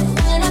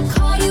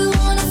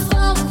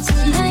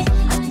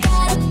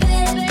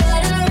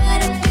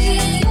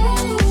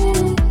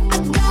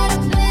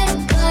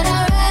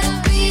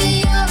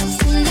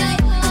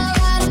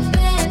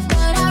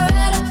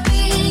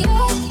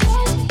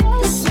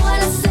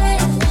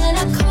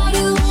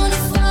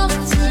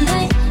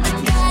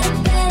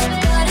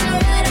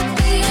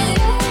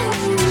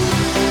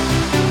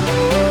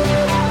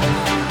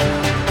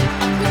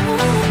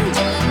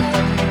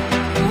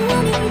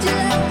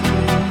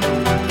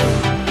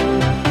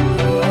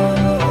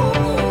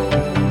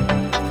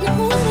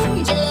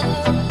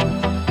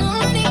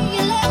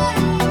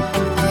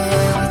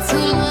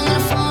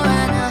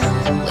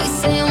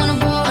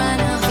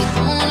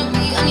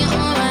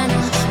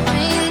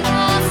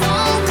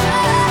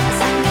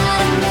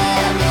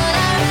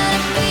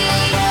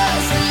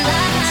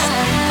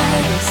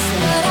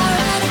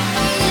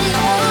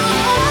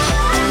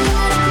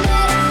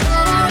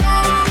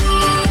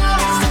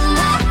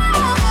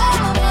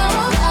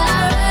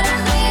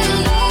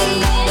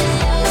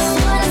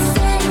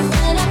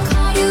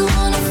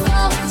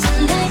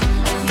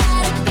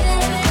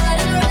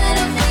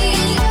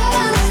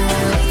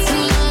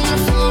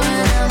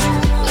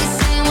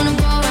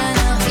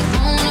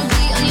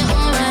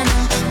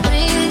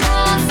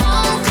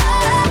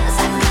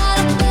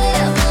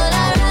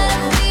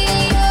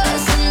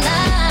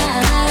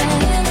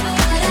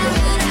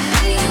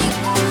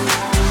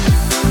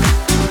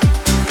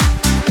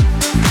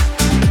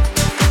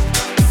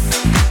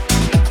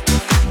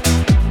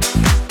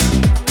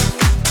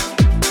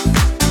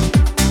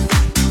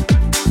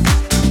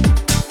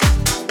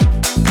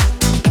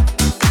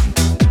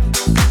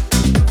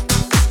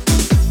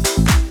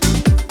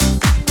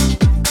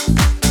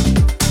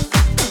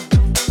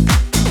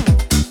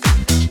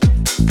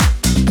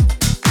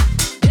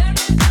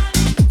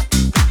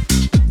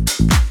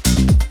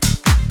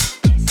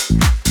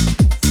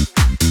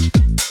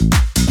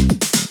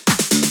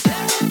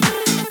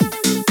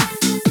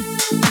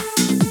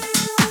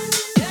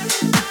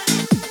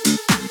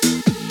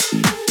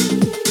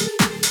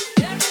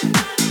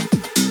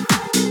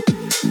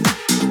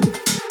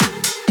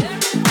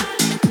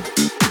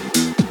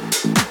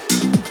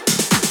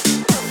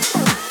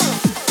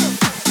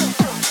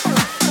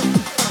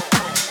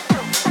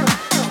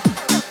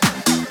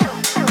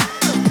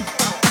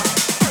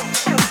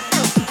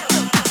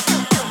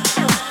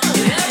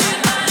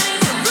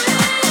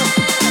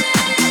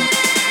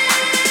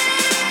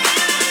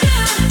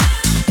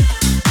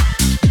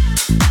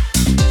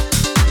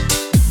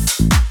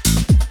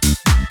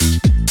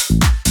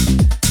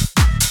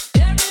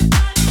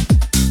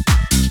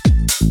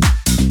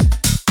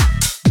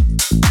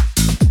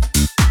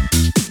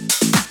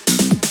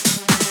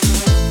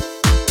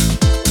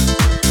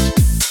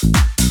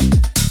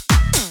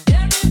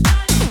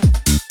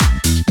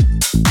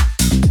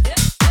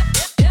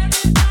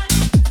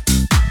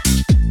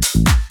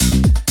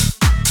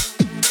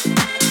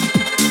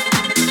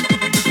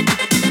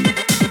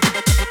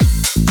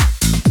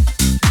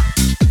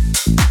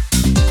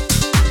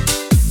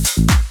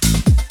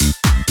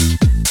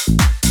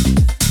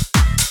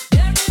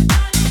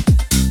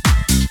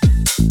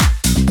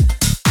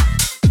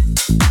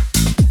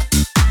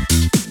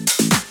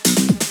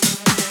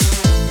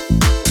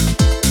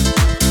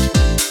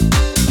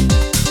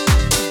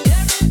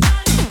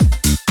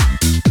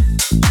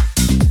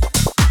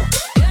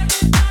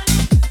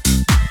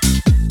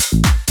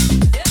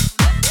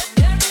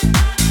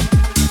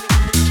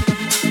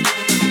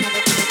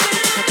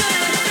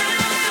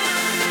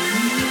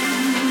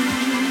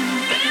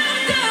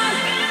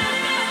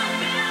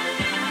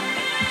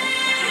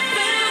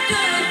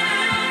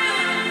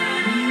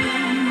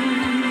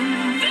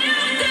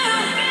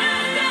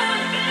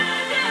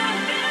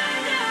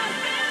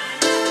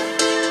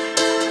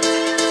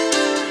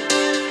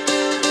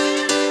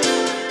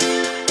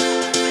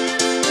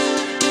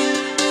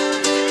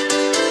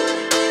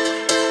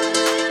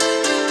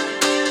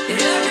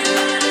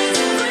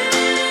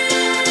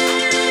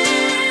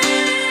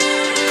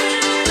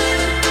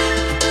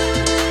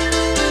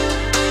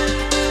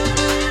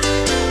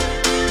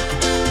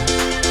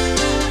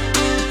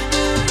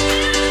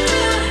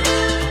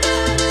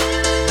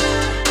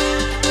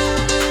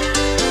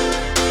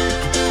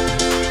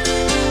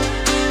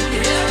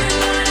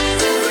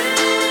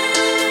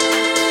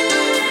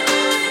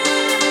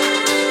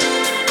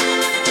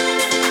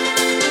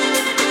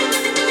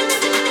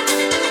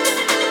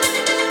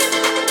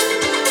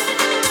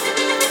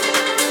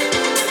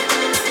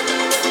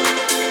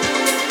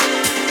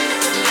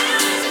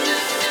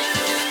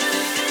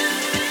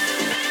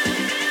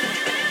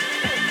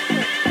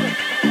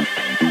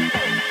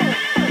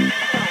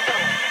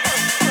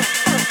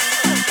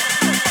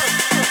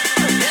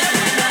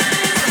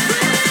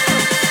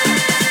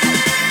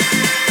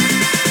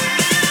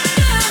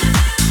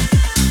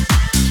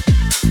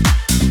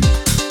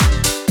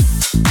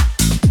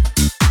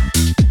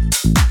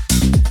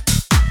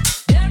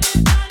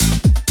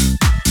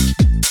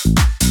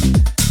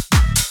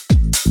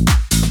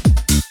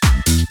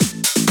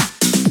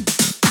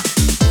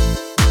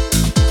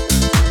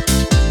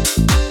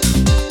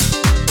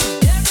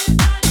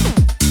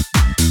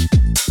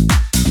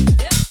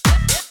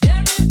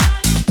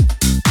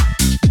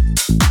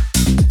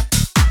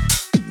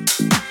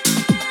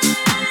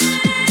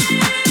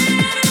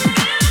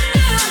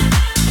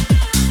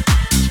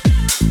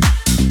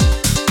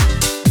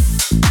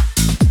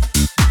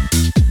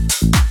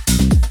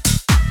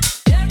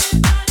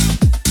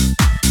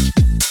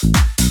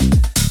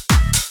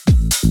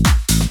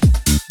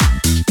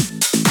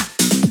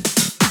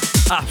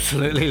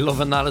Absolutely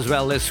loving that as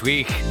well this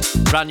week.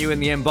 Brand new in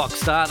the inbox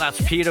there.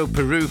 That's Piero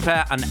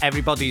Pirupa and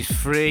Everybody's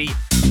Free.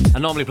 I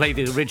normally play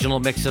the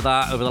original mix of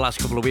that over the last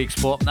couple of weeks,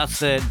 but that's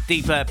the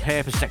Deeper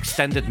Purpose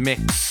Extended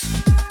Mix.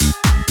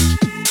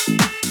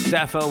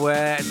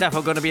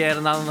 Defo going to be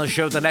airing that on the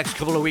show the next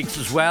couple of weeks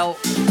as well.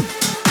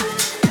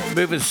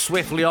 Moving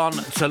swiftly on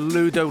to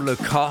Ludo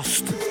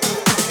Lacoste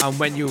and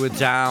When You Were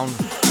Down.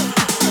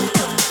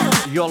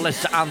 You're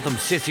listening to Anthem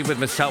City with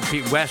myself,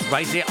 Pete West,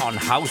 right here on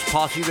House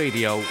Party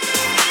Radio.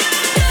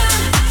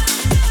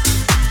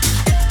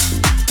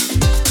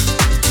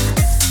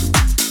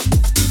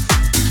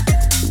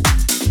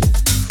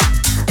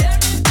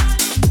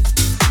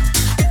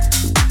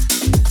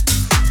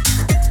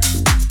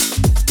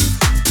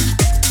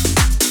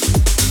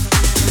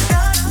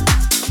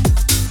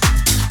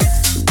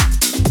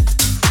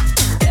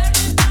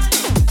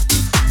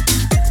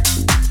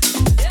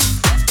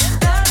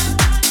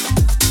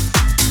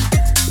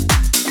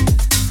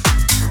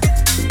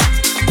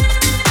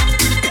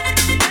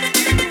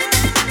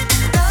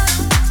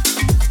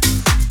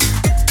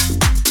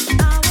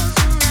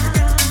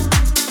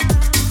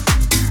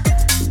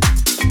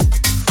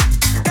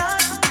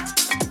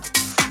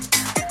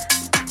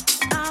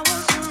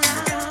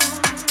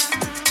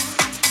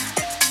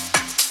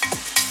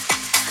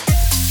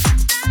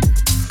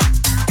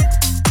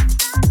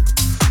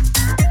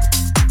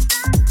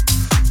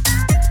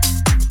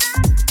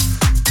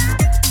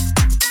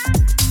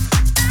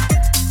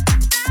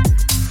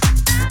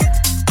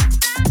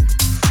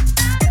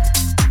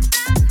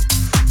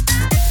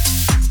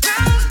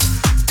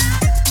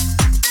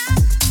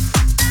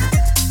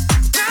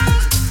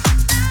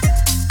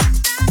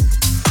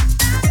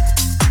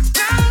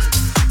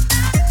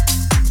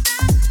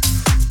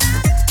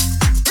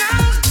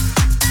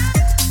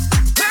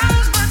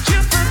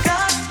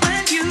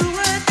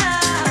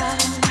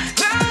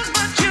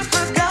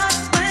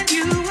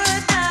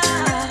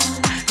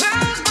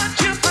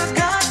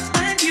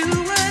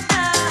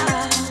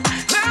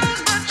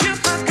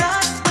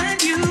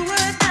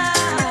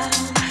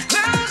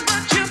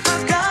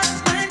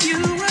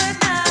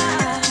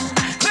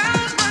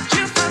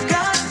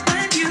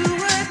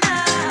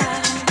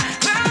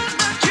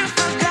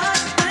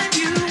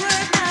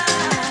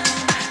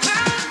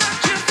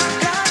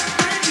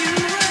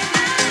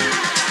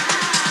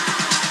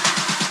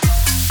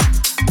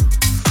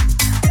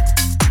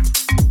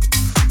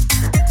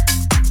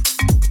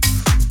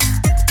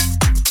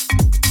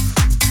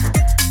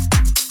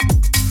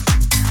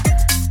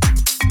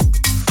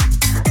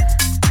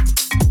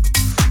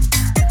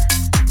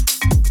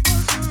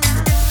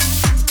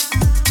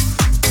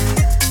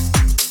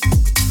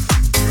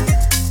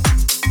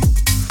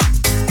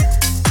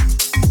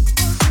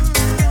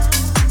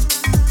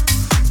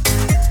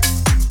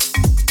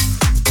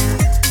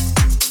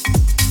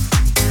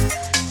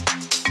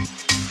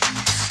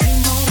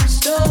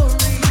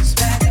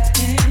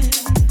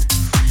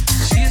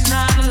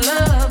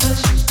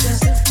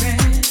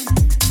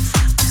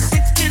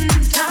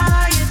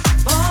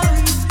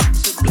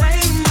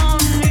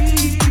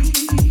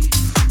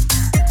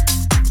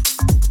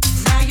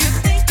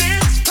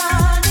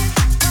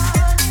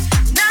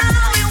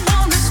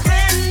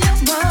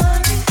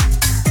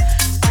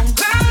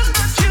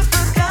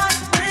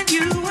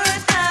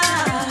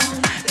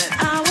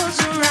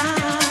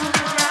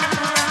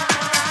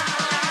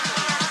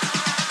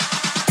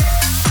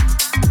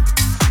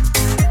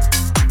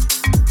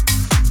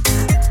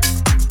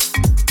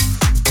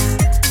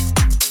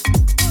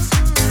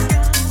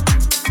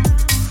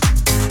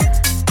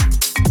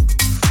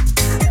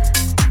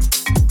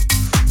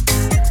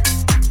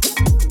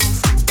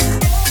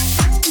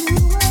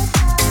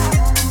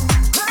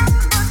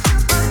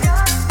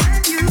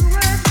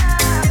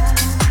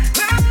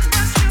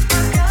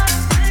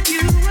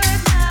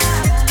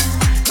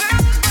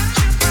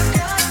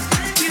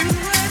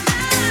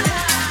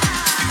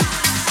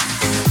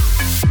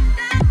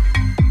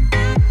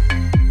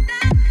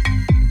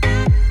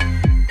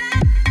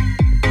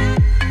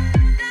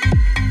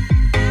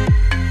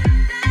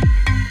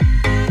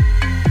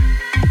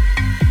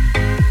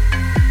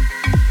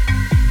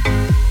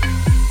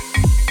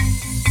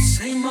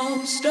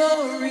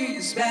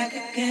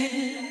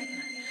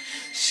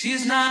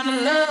 She's not a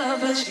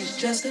lover, she's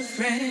just a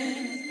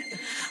friend.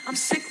 I'm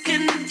sick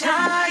and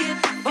tired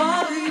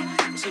for you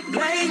to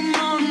blame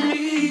on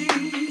me.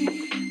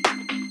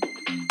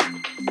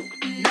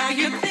 Now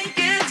you think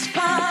it's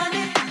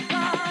funny.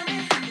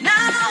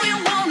 Now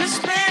you wanna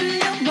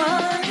spend your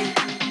money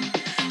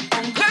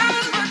on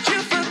girls, but you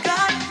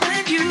forgot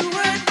when you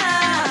were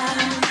down.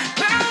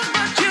 Girls,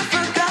 but you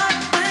forgot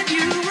when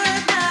you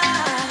were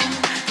down.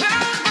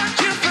 Girls, but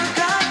you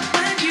forgot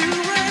when you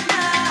were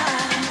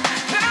down.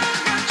 Girls,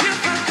 but you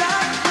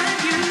forgot when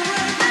you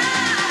were down.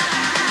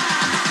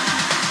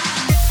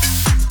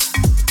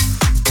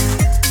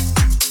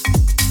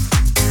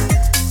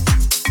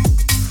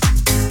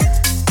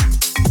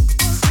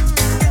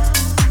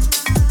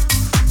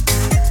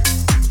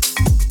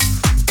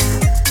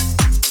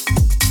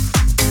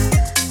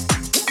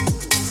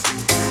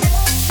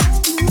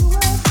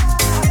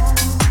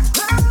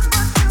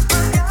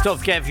 Don't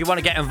forget, if you want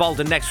to get involved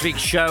in next week's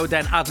show,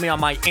 then add me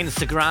on my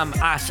Instagram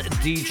at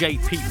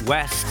DJ Pete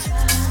West,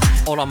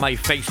 or on my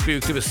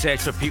Facebook. Do a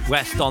search for Pete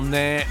West on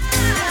there.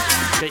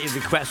 Get your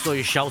requests or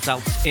your shout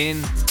outs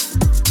in.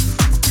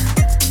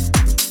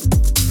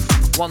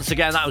 Once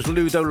again, that was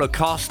Ludo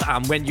Lacoste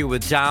and When You Were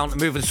Down.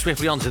 Moving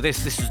swiftly on to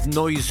this is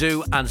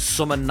Noizu and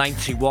Summer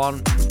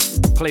 91.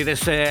 Play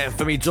this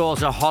for me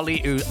daughter Holly,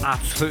 who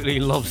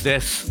absolutely loves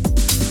this.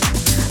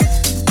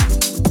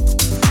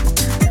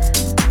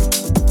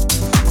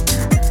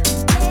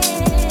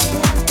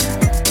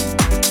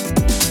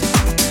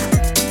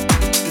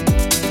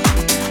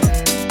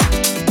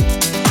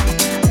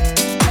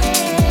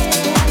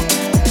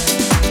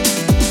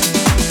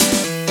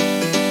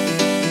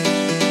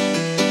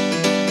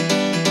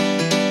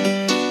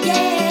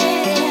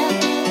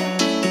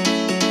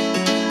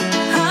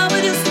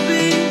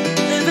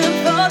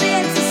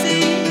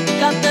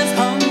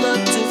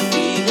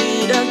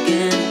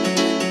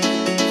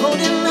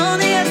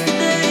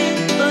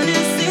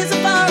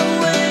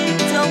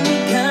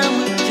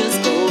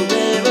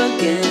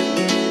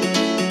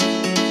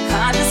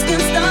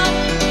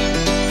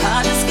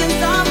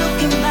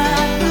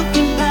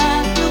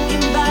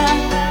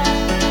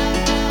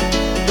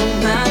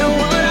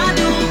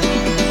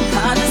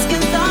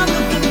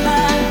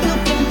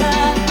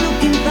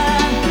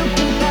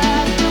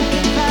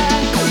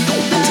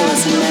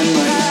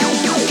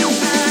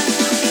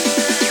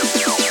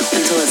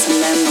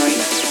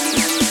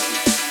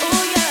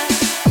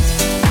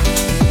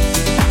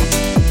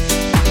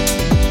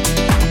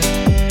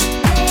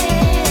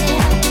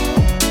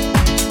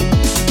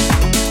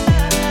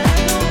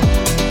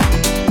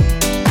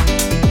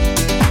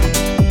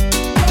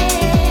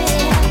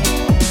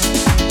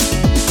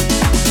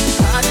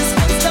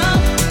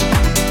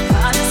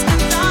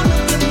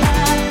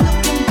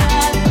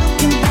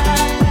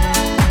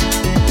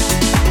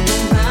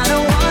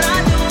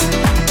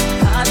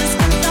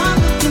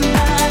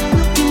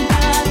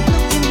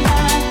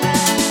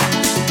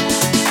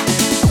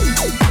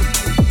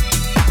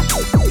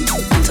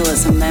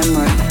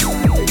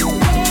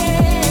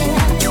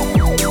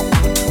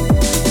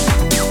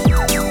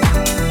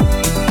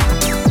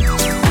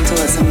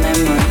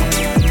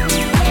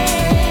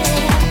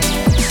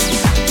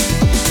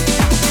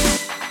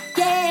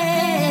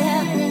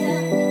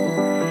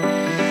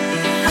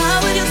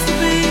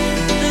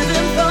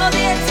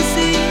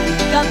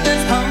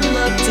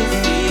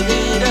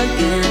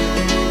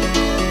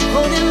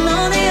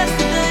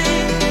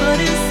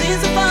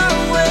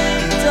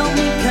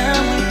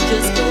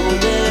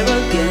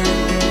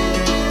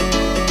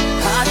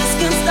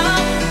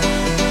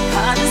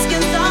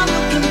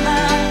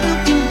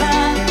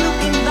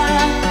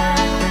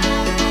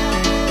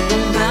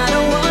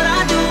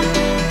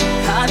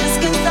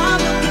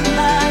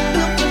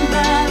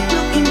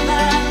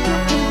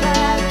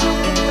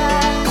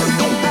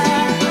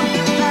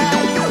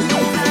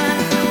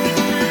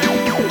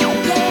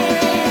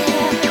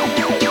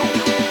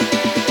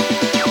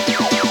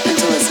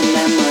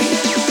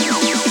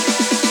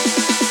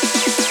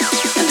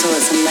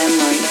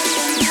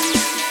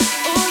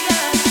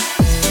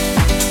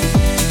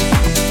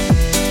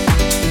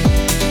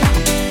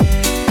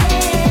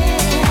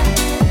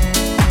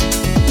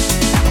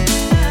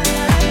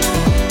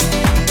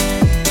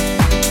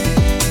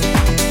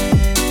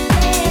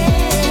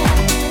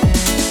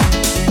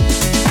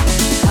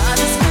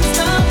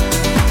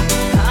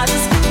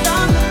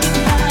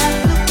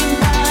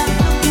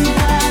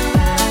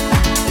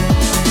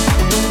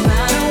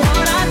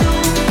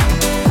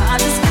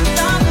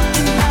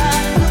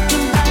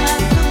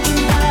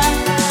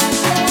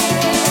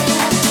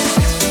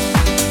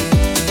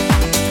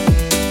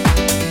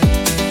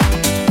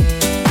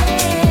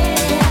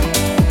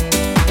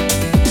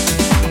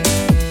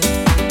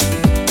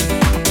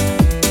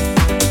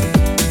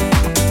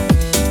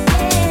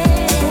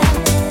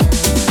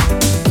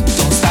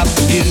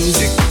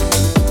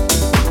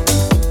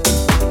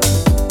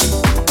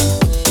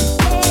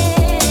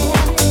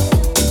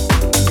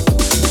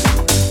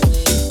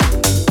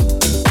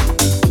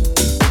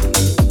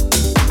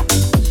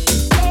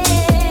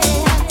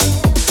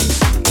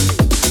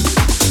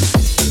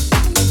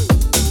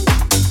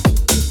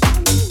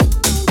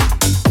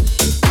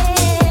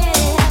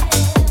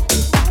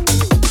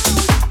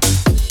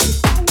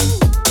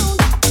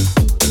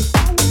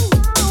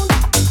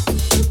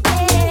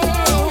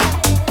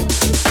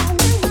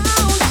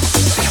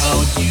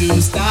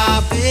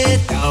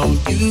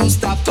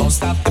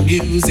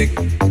 music.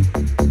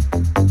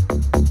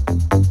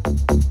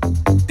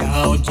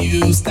 Don't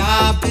you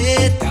stop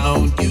it,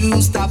 don't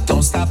you stop,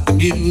 don't stop the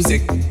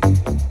music.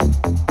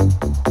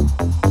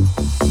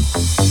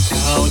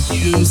 Don't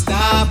you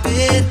stop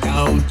it,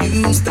 don't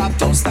you stop,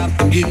 don't stop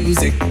the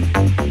music.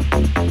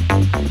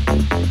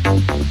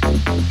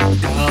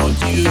 Don't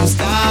you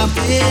stop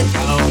it,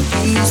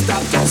 don't you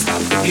stop, don't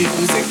stop the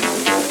music.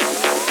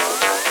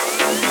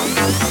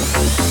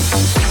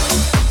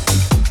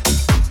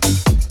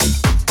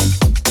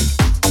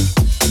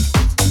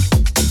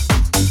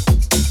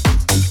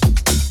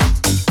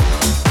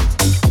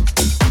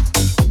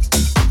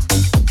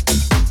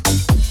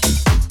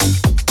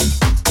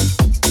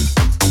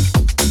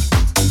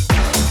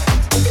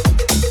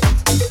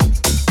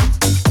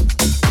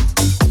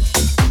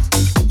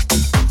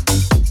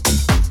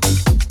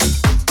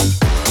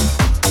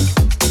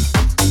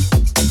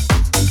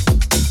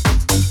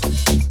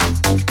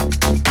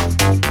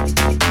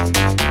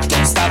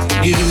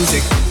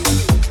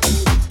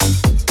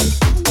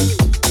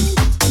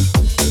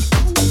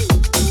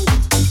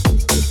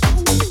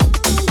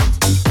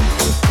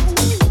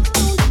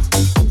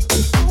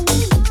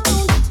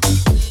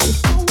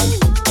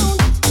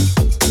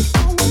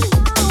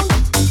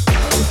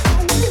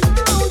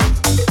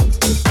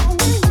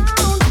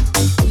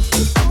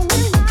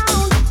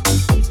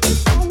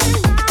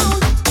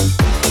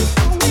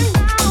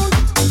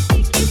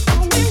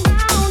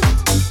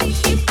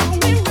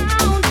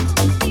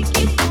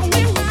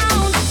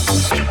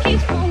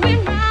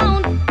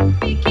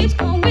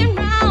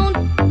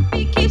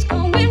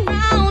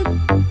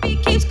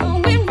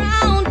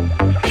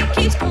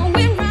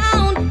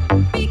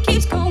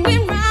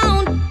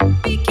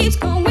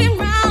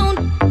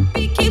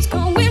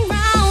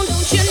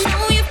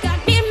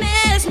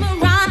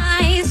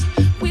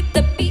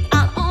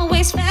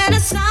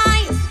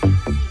 size.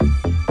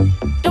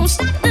 Don't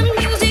stop the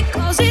music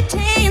 'cause it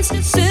tends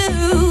to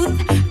soothe.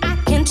 I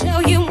can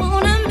tell you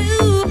wanna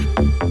move.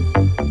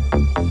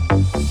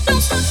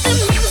 Don't stop the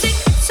music,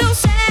 it's so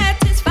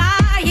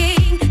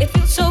satisfying. It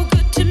feels so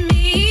good to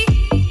me.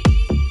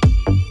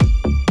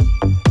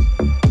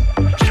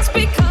 Just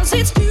because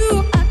it's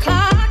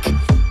 2:00,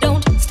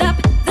 don't stop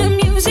the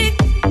music.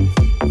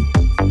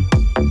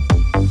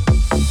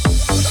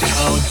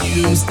 Don't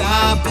you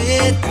stop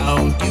it,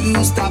 don't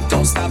you stop,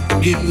 don't stop the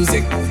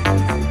music.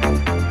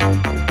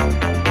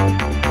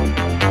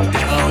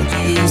 Don't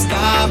you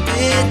stop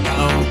it,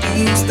 don't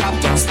you stop,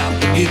 don't stop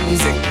the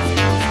music.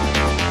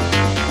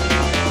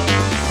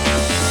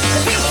 The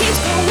beat keeps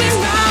going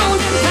round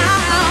and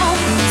round.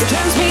 It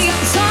turns me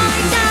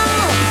upside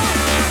down.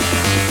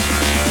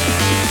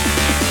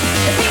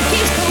 The beat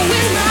keeps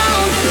going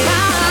round and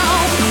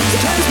round. It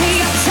turns me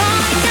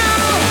upside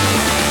down.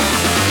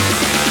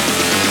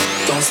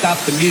 Don't stop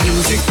the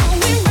music.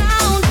 Going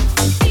round.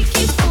 Beat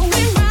keeps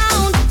going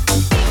round.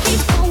 Beat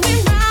keeps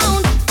going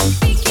round.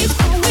 Beat keeps going round. Beat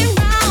keeps going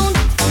round.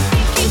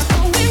 Beat keeps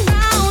going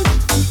round.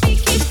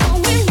 Beat keeps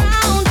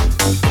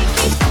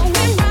going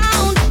round.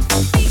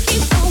 Beat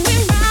keeps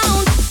going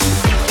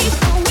round. Beat keeps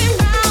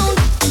going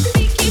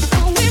round. Beat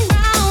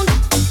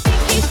keeps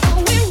going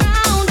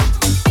round.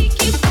 Beat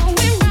keeps going round. Beat keeps going round. Beat keeps going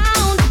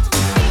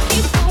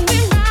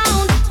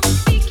round.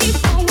 Beat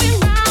keeps going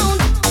round.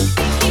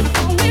 Beat keeps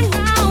going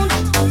round.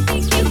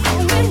 Beat keeps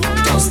going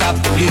round. Don't stop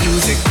the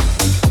music.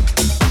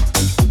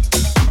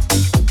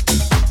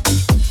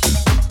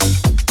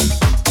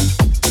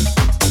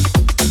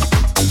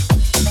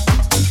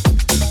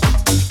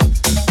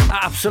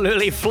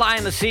 Absolutely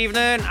flying this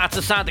evening at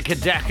the sound of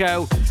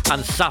Kadeko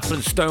and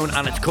Saffron Stone,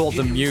 and it's called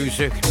The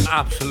Music.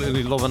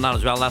 Absolutely loving that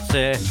as well.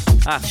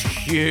 That's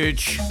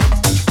huge.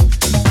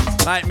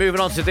 Right,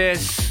 moving on to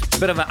this.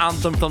 Bit of an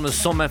anthem from the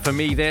summer for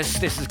me, this.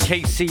 This is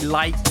KC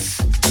Lights,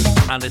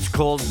 and it's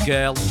called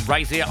Girl,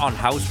 right here on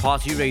House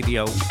Party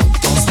Radio.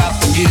 Don't stop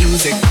the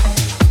music.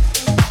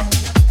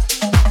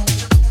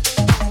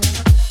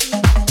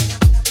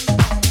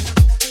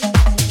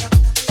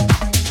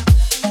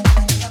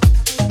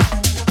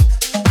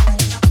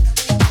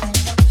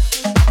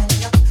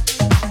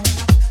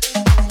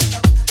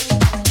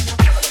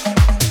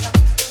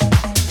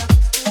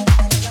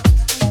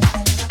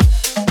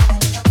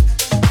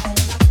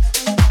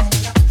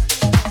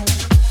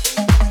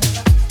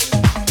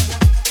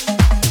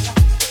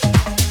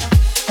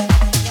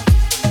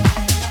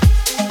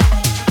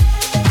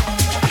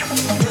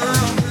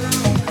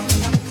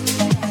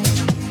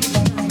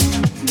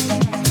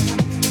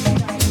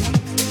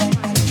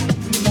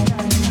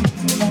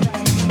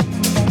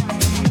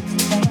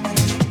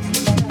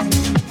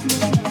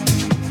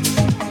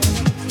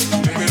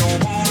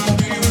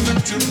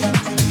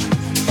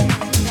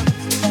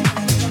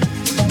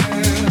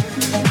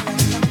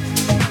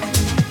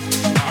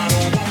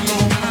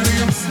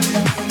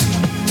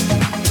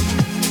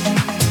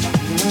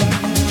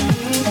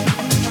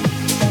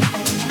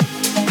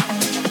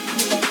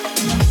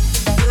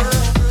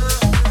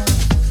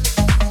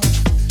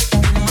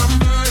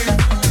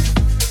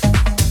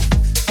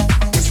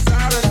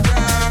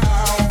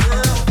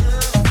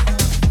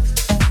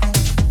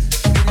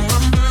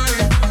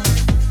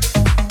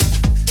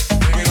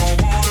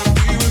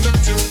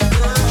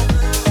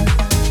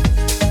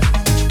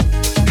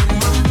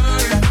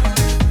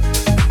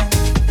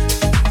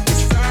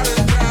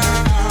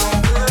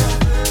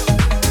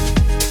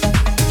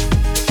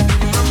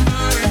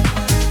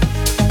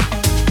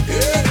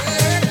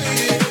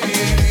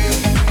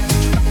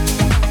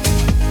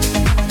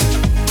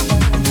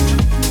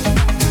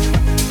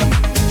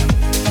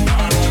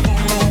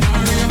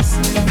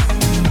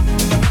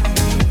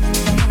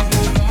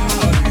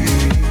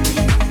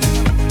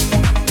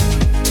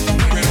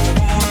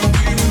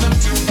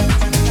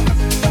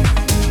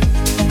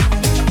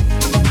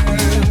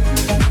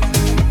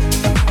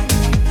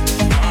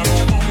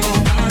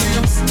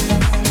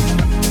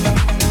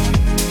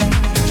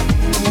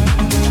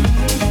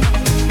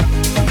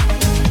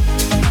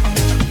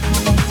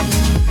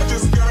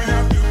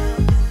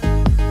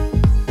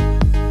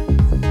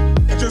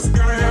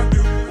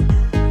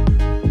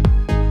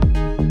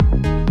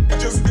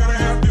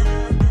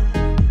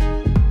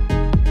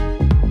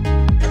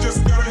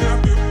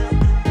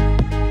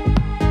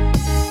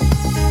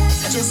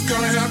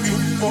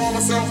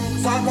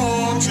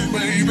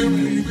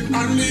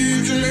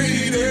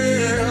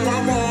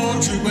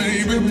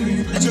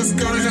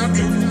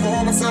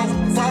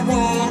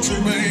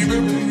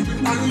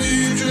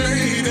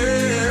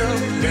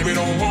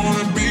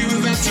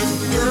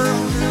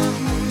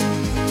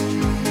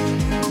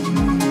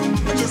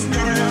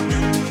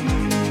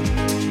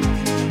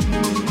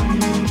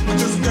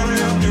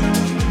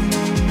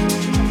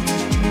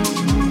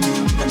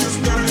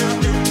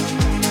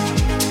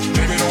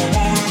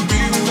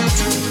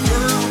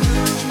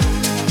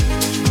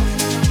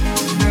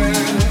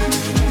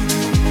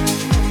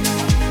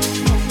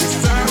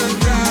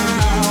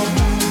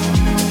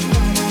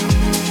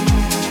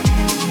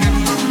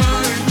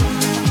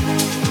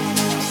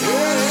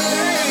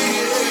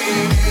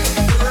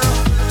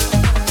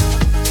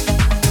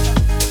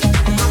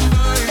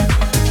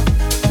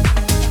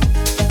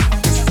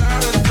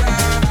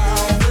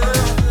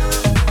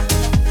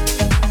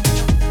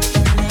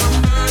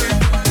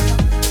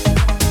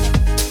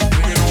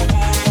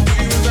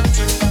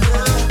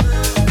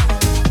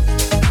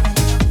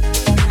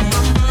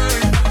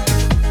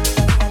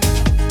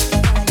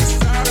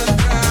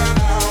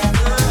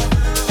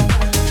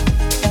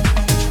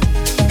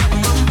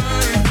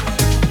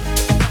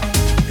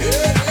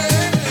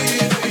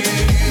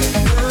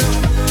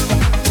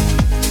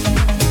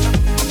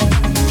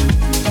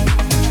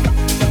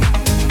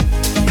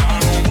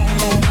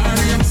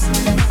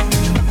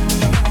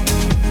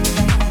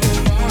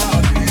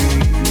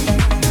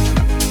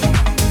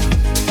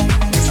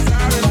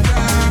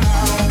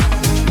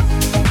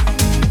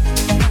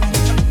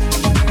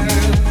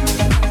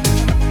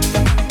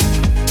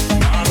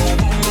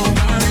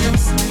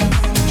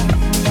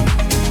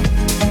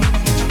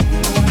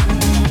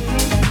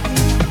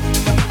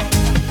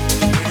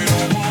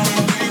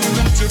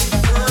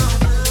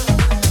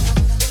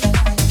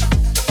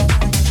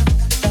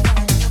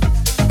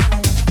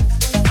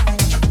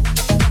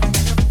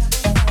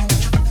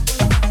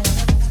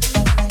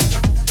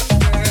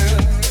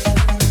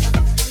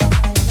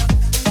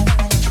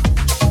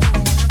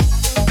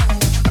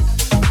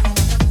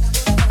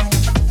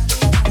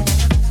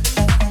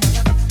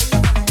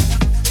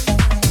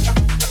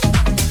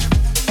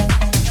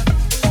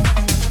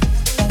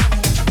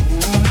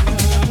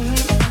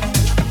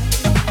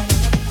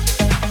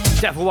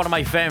 Definitely one of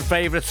my fan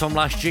favourites from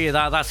last year.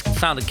 That's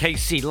sound of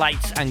KC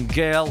Lights and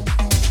Girl.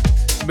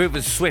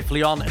 Moving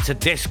swiftly on to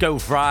Disco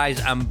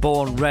Fries and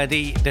Born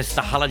Ready. This is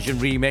the Halogen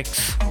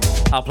remix.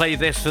 I'll play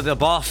this for the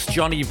boss,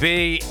 Johnny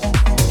B.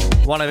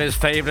 One of his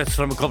favourites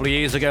from a couple of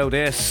years ago,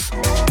 this.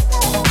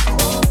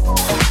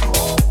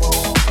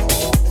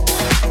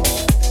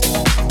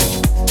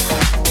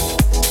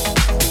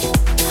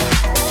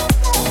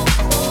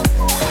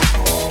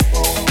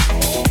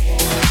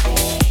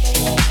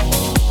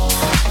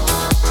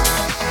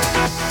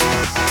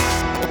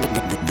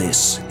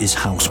 This is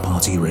House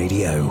Party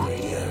Radio.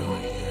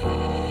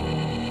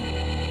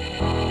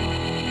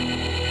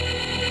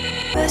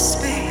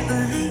 Best be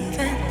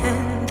believing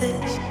in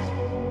this.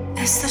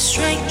 It's the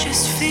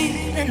strangest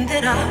feeling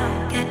that I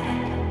get.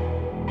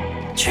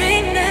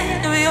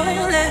 Dreaming of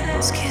your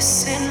lips,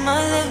 kissing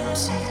my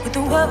lips, with the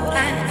world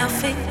at our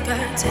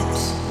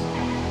fingertips.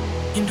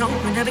 You know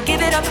we never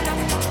give it up.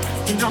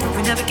 You know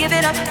we never give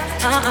it up.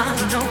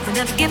 You know we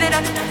never give it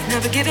up.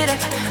 Never give it up.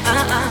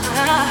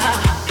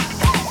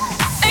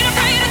 Ain't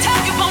afraid to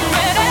tell you I'm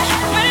ready.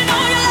 Ready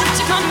know you love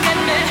to come get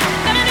me.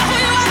 Let me know who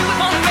you are.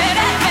 I'm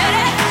ready,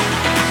 ready.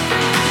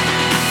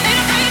 Ain't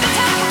afraid to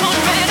tell you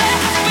I'm ready.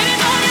 Ready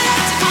know you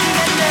love to come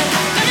get me.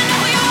 Let me know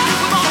who you are.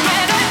 I'm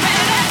ready,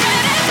 ready,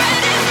 ready,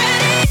 ready,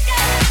 ready.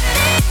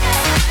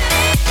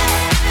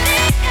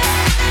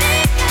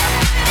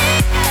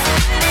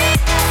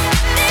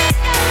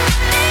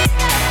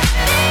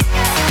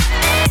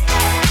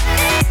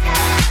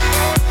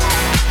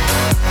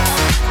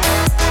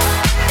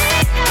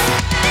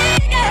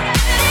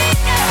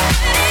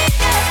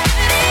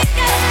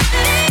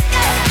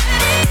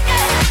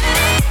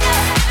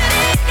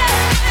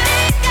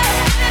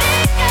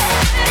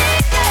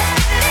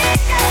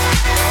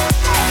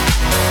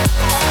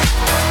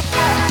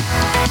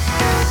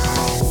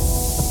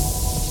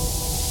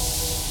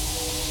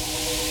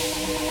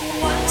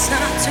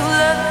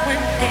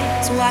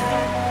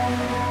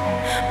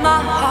 My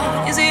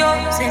heart is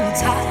yours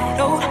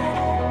entitled.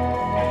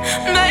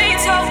 Made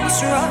our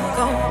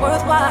struggle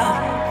worthwhile.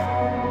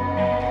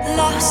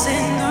 Lost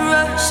in the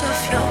rush of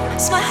your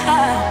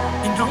smile.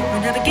 You know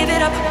we never give it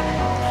up.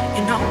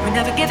 You know we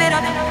never give it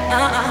up.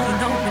 You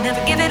know we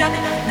never give it up.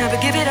 Never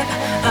give it up.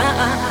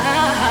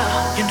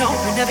 You know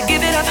we never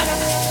give it up.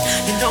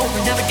 You know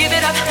we never give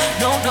it up.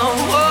 No, no,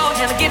 oh,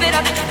 never give it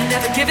up.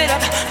 Never give it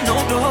up. No,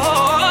 no.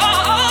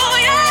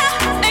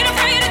 Yeah, ain't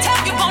afraid to tell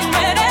you I'm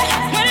ready.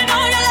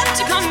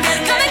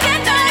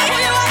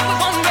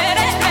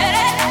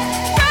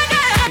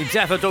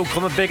 Defo don't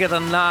come bigger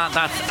than that.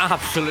 That's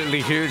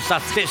absolutely huge.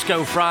 That's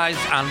Disco Fries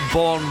and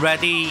Born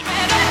Ready.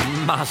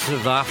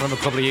 Massive that from a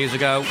couple of years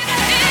ago.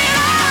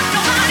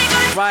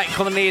 Right,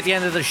 coming near the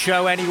end of the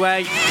show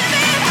anyway.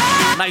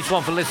 Nice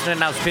one for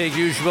listening as per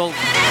usual.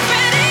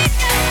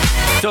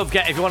 Don't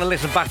forget, if you want to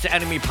listen back to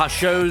any of my past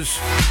shows,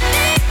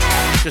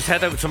 just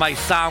head over to my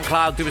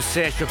SoundCloud, do a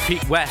search for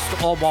Pete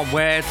West, all one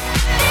word,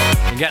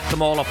 and get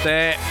them all up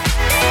there.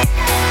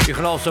 You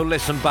can also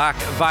listen back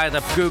via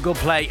the Google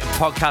Play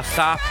podcast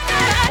app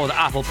or the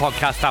Apple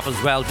podcast app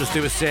as well. Just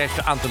do a search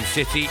for Anthem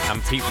City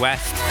and Pete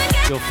West.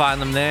 You'll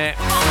find them there.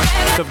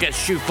 Don't forget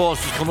Shoot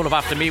Forces coming up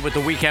after me with the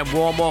weekend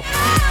warm-up.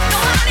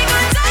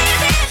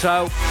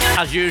 So,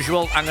 as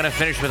usual, I'm going to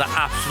finish with an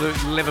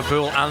absolute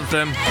Liverpool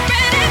anthem.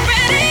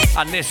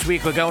 And this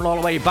week we're going all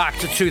the way back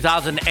to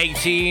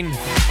 2018.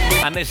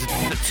 And this is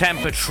the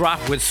Temper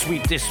Trap with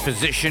Sweet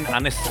Disposition.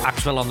 And this is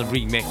Axwell on the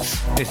remix.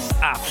 This is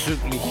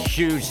absolutely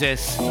huge,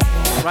 this.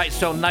 Right,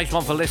 so nice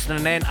one for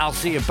listening in. I'll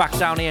see you back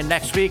down here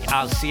next week.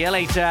 I'll see you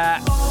later.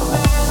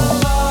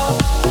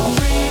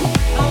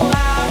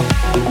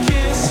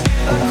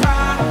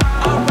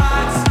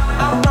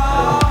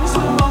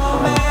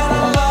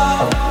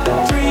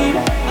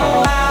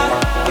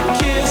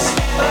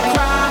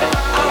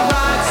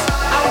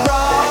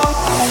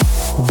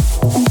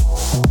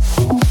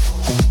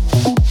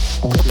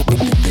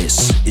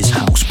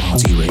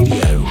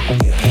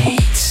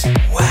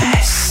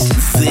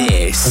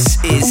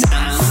 This is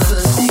Anthem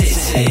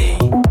City.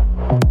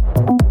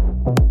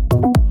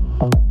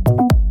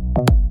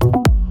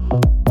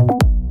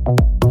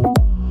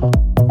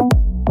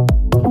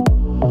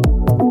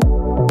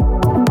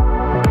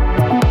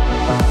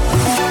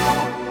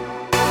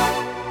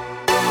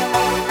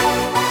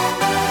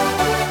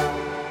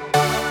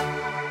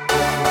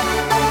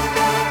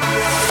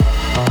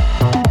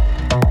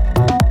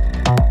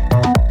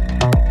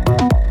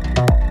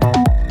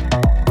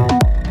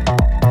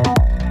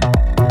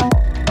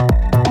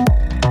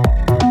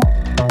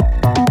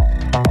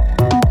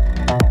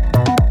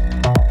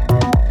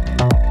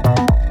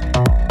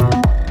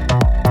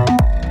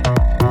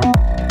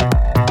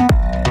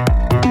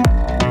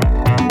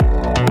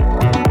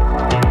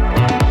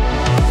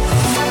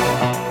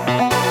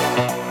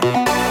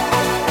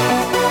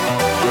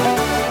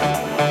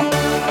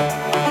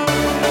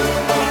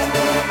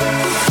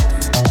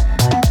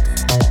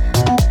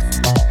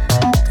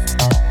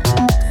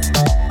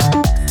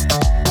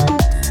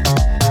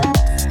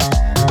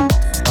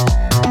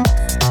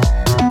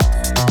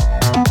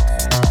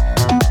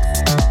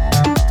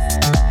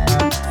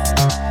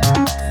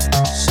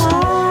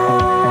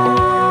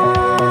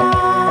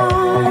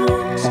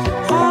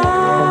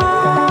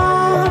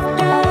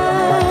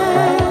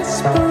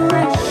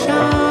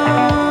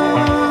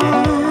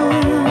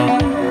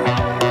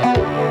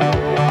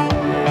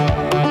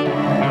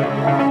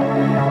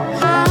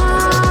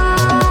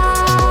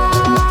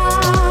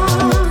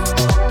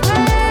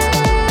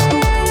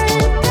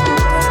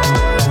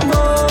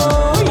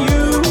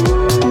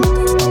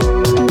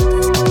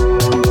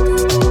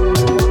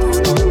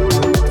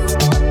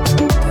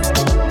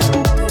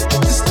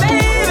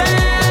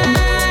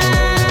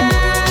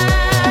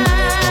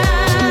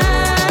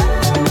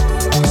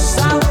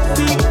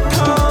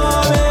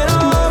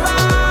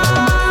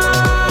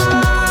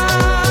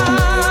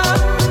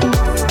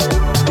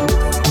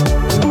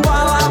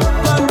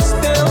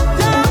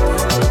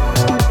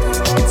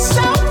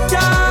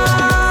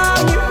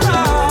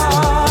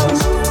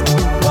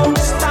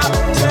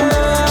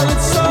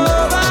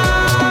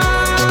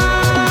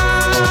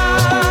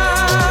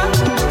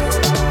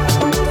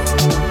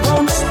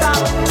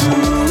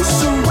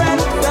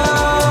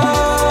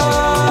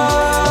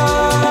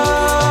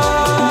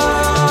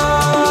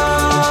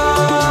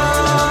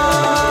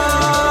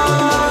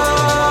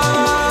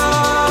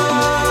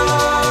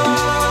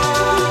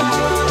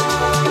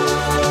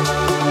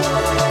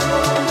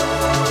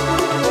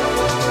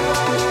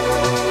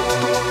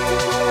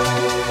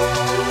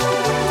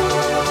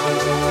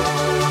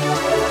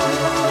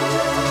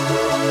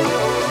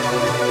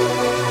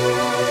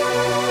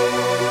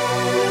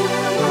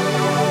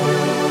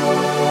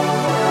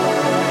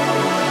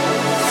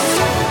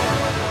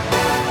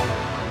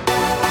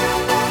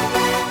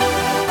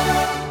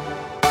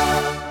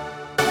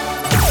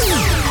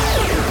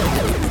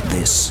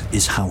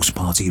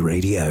 Party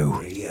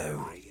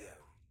Radio.